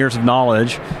 1,000 years of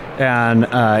knowledge, and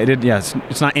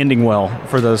it's not ending well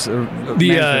for those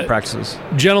management practices.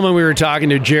 Gentleman we were talking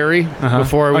to, Jerry,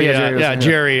 before we,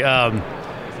 Jerry,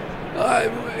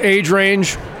 age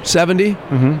range 70.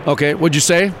 Okay, what'd you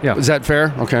say? Yeah, is that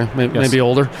fair? Okay, maybe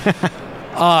older.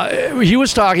 He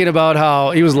was talking about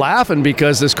how he was laughing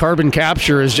because this carbon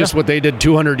capture is just what they did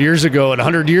 200 years ago and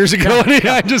 100 years ago. And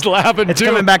I'm just laughing it's too.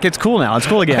 Coming back. It's cool now. It's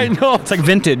cool again. I know. It's like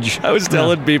vintage. I was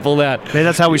telling people that. Maybe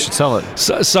that's how we should sell it.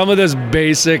 So, some of this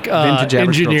basic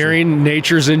engineering,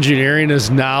 nature's engineering, is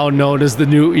now known as the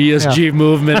new ESG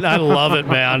movement. I love it,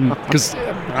 man. Because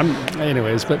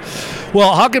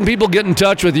well, how can people get in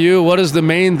touch with you? What is the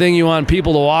main thing you want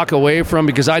people to walk away from?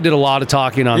 Because I did a lot of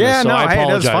talking on this, so I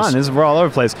apologize. It was fun. We're all over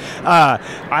the place.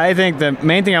 I think the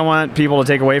main thing I want people to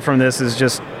take away from this is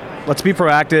just let's be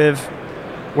proactive,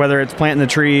 whether it's planting the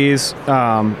trees,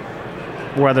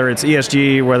 whether it's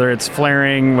ESG, whether it's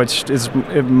flaring, which is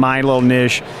my little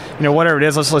niche, whatever it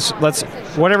is, let's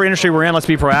whatever industry we're in, let's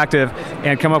be proactive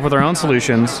and come up with our own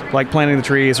solutions, like planting the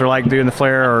trees or like doing the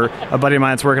flare, or a buddy of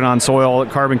mine that's working on soil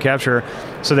carbon capture,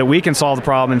 so that we can solve the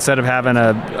problem instead of having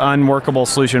an unworkable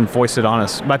solution foisted on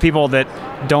us by people that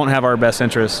don't have our best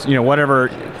interest. Whatever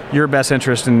your best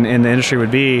interest in the industry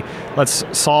would be, let's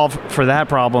solve for that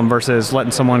problem versus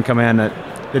letting someone come in that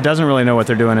doesn't really know what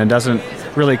they're doing and doesn't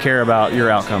really care about your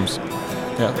outcomes.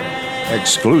 Yeah.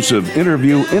 Exclusive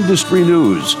interview, industry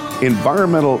news,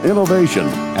 environmental innovation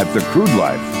at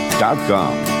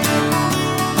thecrudelife.com.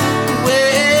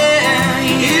 Well,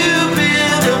 you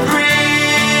build a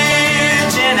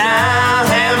bridge and I'll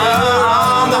hammer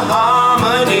on the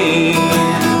harmony.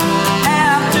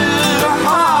 After a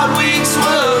hard week's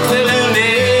work, we'll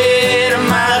illuminate a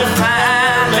mighty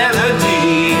fine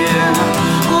melody.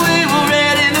 We will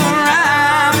ready the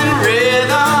rhyme and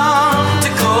rhythm to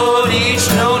chord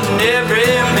each note and every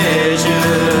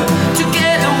measure.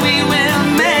 Together we will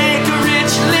make a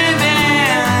rich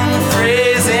living,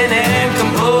 phrasing and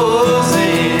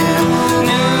composing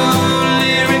new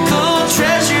lyrical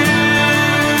treasure.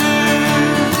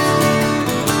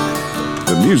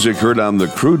 The music heard on the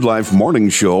Crude Life Morning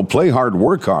Show, Play Hard,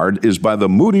 Work Hard, is by the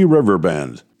Moody River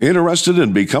Band. Interested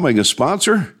in becoming a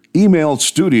sponsor? Email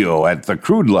studio at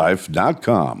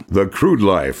thecrudelife.com. The Crude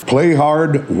Life, Play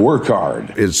Hard, Work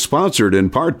Hard, is sponsored in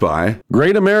part by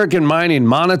Great American Mining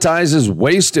monetizes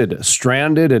wasted,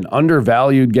 stranded, and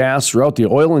undervalued gas throughout the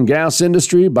oil and gas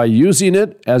industry by using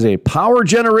it as a power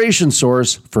generation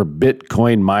source for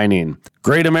Bitcoin mining.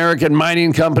 Great American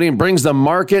Mining Company brings the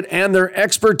market and their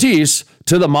expertise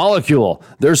to the molecule.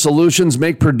 Their solutions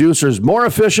make producers more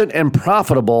efficient and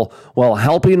profitable while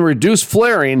helping reduce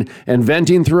flaring and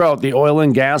venting throughout the oil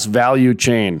and gas value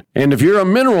chain. And if you're a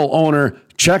mineral owner,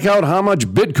 check out how much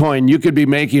Bitcoin you could be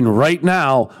making right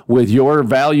now with your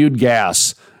valued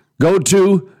gas. Go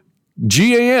to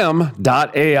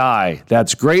GAM.ai.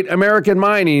 That's Great American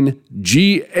Mining,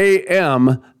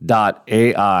 GAM.ai.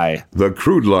 The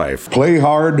Crude Life, Play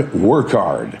Hard, Work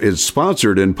Hard, is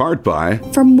sponsored in part by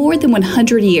For more than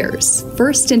 100 years,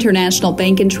 First International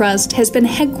Bank and Trust has been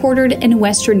headquartered in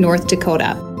western North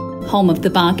Dakota, home of the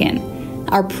Bakken.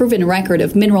 Our proven record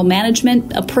of mineral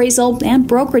management, appraisal, and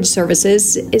brokerage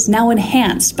services is now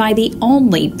enhanced by the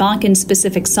only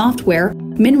Bakken-specific software,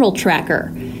 Mineral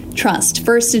Tracker. Trust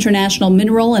First International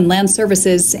Mineral and Land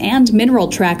Services and Mineral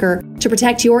Tracker to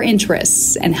protect your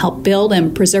interests and help build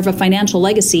and preserve a financial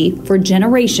legacy for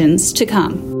generations to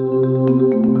come.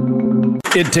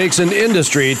 It takes an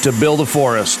industry to build a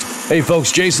forest. Hey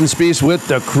folks, Jason Spees with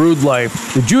The Crude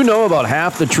Life. Did you know about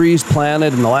half the trees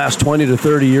planted in the last 20 to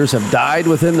 30 years have died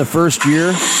within the first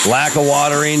year? Lack of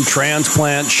watering,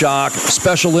 transplant shock,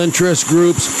 special interest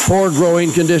groups, poor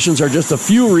growing conditions are just a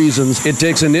few reasons it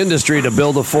takes an industry to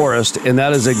build a forest, and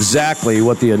that is exactly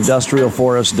what the industrial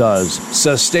forest does.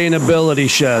 Sustainability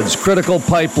sheds, critical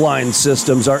pipeline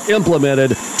systems are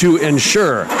implemented to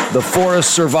ensure the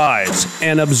forest survives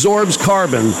and absorbs carbon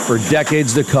for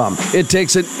decades to come. It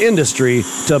takes an industry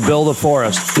to build a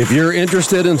forest. If you're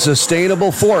interested in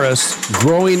sustainable forests,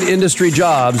 growing industry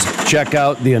jobs, check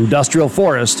out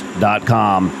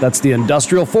theindustrialforest.com. That's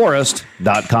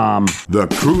theindustrialforest.com. The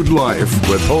Crude Life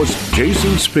with host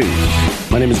Jason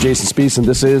Spees. My name is Jason Spees, and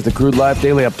this is the Crude Life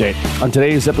Daily Update. On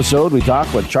today's episode, we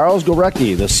talk with Charles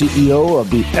Gorecki, the CEO of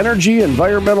the Energy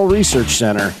Environmental Research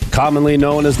Center, commonly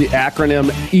known as the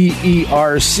acronym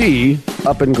EERC,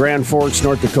 up in Grand Forks,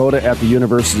 North Dakota at the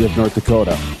University of North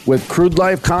Dakota, with Crude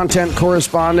Life content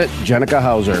correspondent Jenica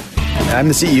Hauser. I'm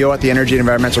the CEO at the Energy and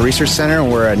Environmental Research Center,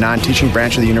 and we're a non-teaching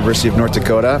branch of the University of North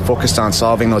Dakota focused on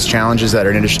solving those challenges that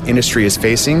our industry is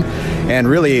facing. And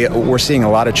really, we're seeing a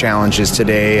lot of challenges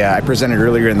today. I presented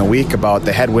earlier in the week about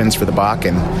the headwinds for the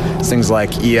Bakken. It's things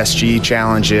like ESG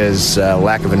challenges,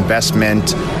 lack of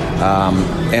investment,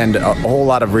 and a whole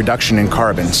lot of reduction in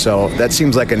carbon. So that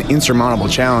seems like an insurmountable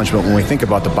challenge, but when we think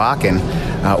about the Bakken,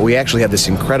 we actually have this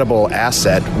incredible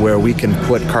asset where we can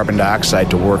put carbon dioxide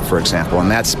to work, for example,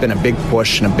 and that's been a big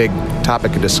push and a big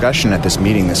topic of discussion at this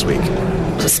meeting this week.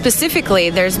 Specifically,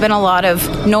 there's been a lot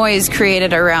of noise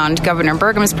created around Governor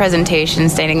Burgum's presentation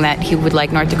stating that he would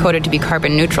like North Dakota to be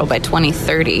carbon neutral by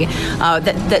 2030.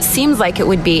 That seems like it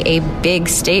would be a big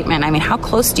statement. I mean, how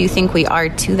close do you think we are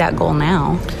to that goal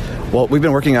now? Well, we've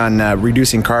been working on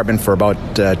reducing carbon for about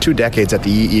 2 decades at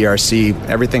the EERC,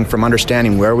 everything from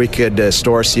understanding where we could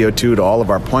store CO2 to all of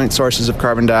our point sources of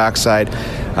carbon dioxide.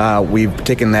 We've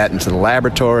taken that into the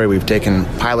laboratory, we've taken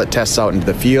pilot tests out into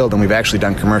the field, and we've actually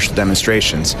done commercial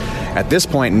demonstrations. At this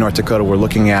point in North Dakota, we're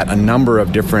looking at a number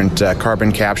of different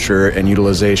carbon capture and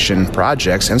utilization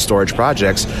projects and storage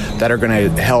projects that are going to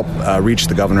help reach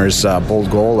the governor's bold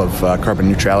goal of carbon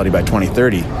neutrality by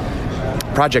 2030.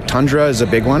 Project Tundra is a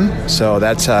big one. So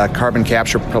that's a carbon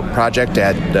capture project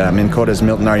at Minn Kota's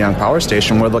Milton R. Young Power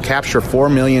Station, where they'll capture 4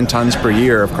 million tons per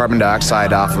year of carbon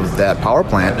dioxide off of that power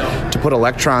plant to put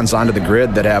electrons onto the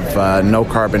grid that have no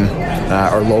carbon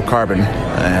or low carbon,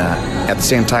 at the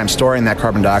same time storing that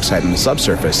carbon dioxide in the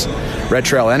subsurface. Red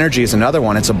Trail Energy is another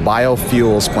one. It's a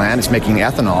biofuels plant. It's making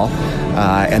ethanol,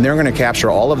 and they're going to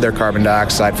capture all of their carbon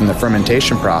dioxide from the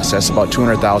fermentation process, about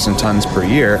 200,000 tons per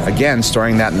year, again,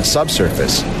 storing that in the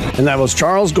subsurface. And that was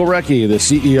Charles Gorecki, the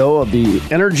CEO of the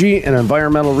Energy and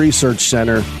Environmental Research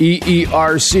Center,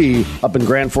 EERC, up in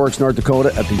Grand Forks, North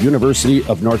Dakota at the University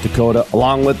of North Dakota,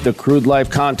 along with the Crude Life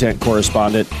content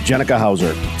correspondent, Jenica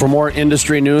Hauser. For more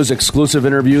industry news, exclusive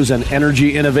interviews, and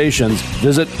energy innovations,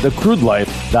 visit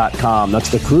thecrudelife.com. That's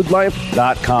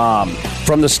thecrudelife.com.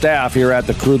 From the staff here at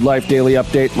the Crude Life Daily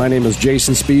Update, my name is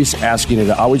Jason Spees, asking you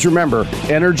to always remember,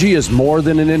 energy is more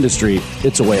than an industry,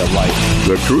 it's a way of life.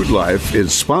 The Crude Life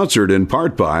is sponsored in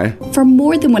part by... For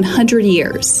more than 100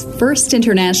 years, First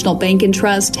International Bank and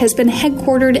Trust has been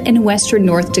headquartered in western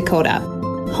North Dakota,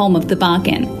 home of the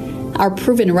Bakken. Our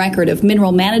proven record of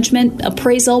mineral management,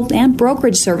 appraisal, and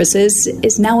brokerage services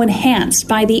is now enhanced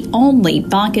by the only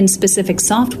Bakken-specific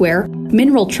software,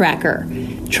 Mineral Tracker.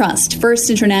 Trust First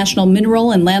International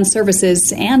Mineral and Land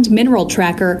Services and Mineral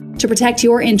Tracker to protect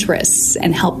your interests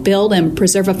and help build and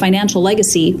preserve a financial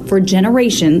legacy for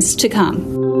generations to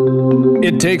come.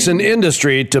 It takes an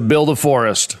industry to build a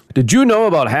forest. Did you know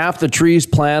about half the trees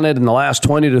planted in the last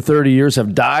 20 to 30 years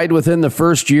have died within the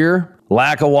first year?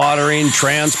 Lack of watering,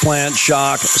 transplant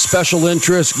shock, special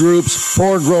interest groups,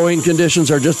 poor growing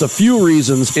conditions are just a few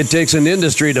reasons it takes an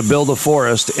industry to build a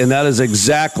forest, and that is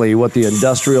exactly what the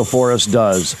Industrial Forest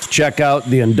does. Check out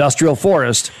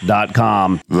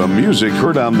theindustrialforest.com. The music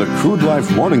heard on the Crude Life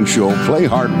Morning Show, Play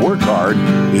Hard, Work Hard,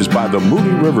 is by the Moody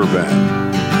River Band.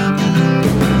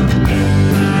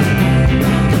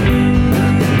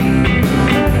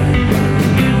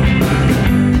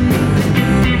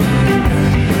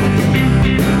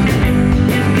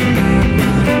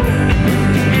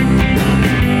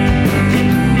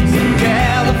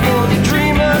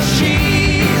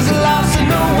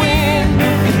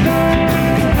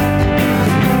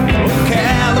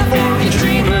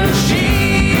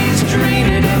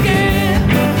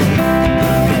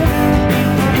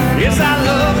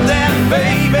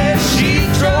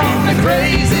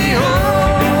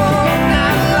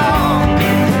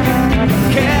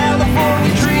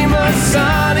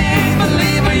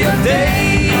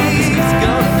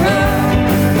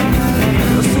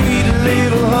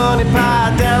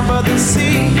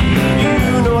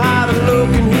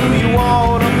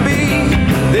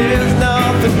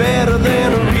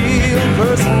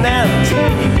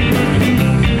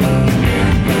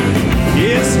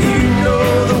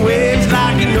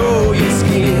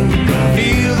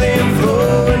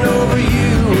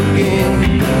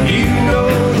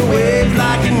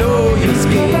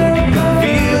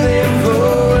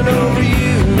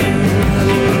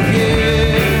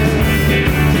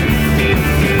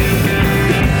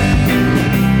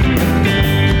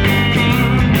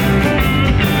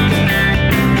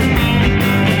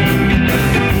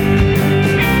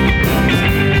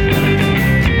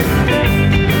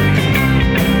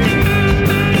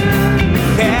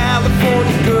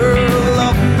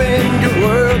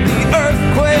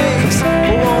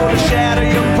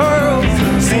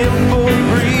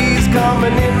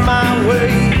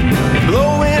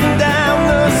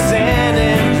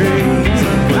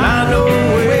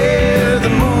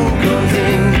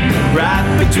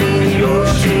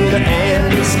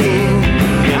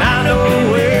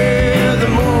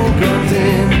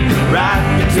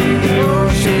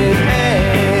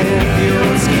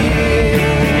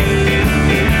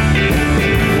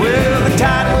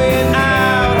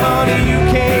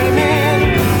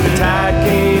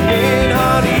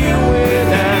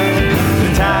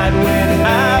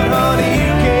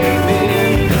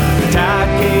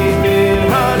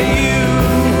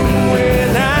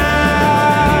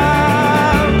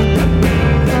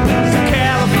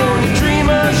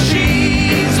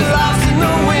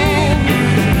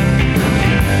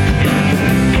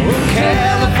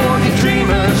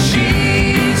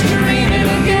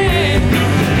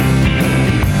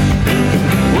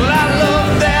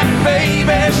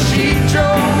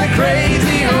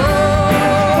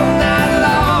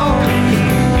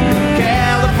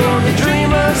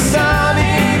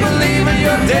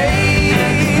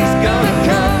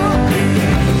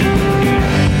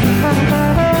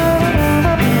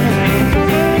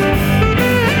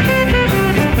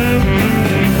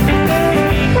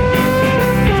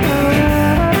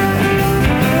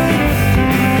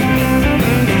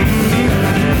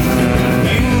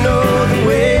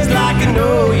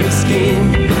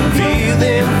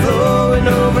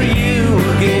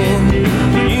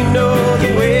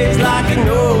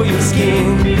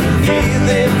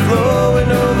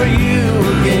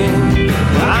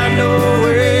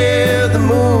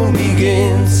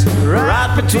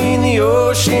 between the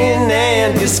ocean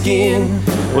and your skin.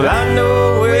 Well, I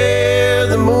know where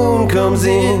the moon comes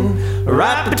in,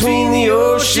 right between the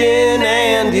ocean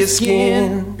and your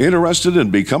skin. Interested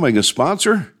in becoming a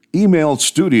sponsor? Email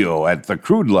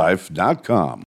studio@thecrudelife.com.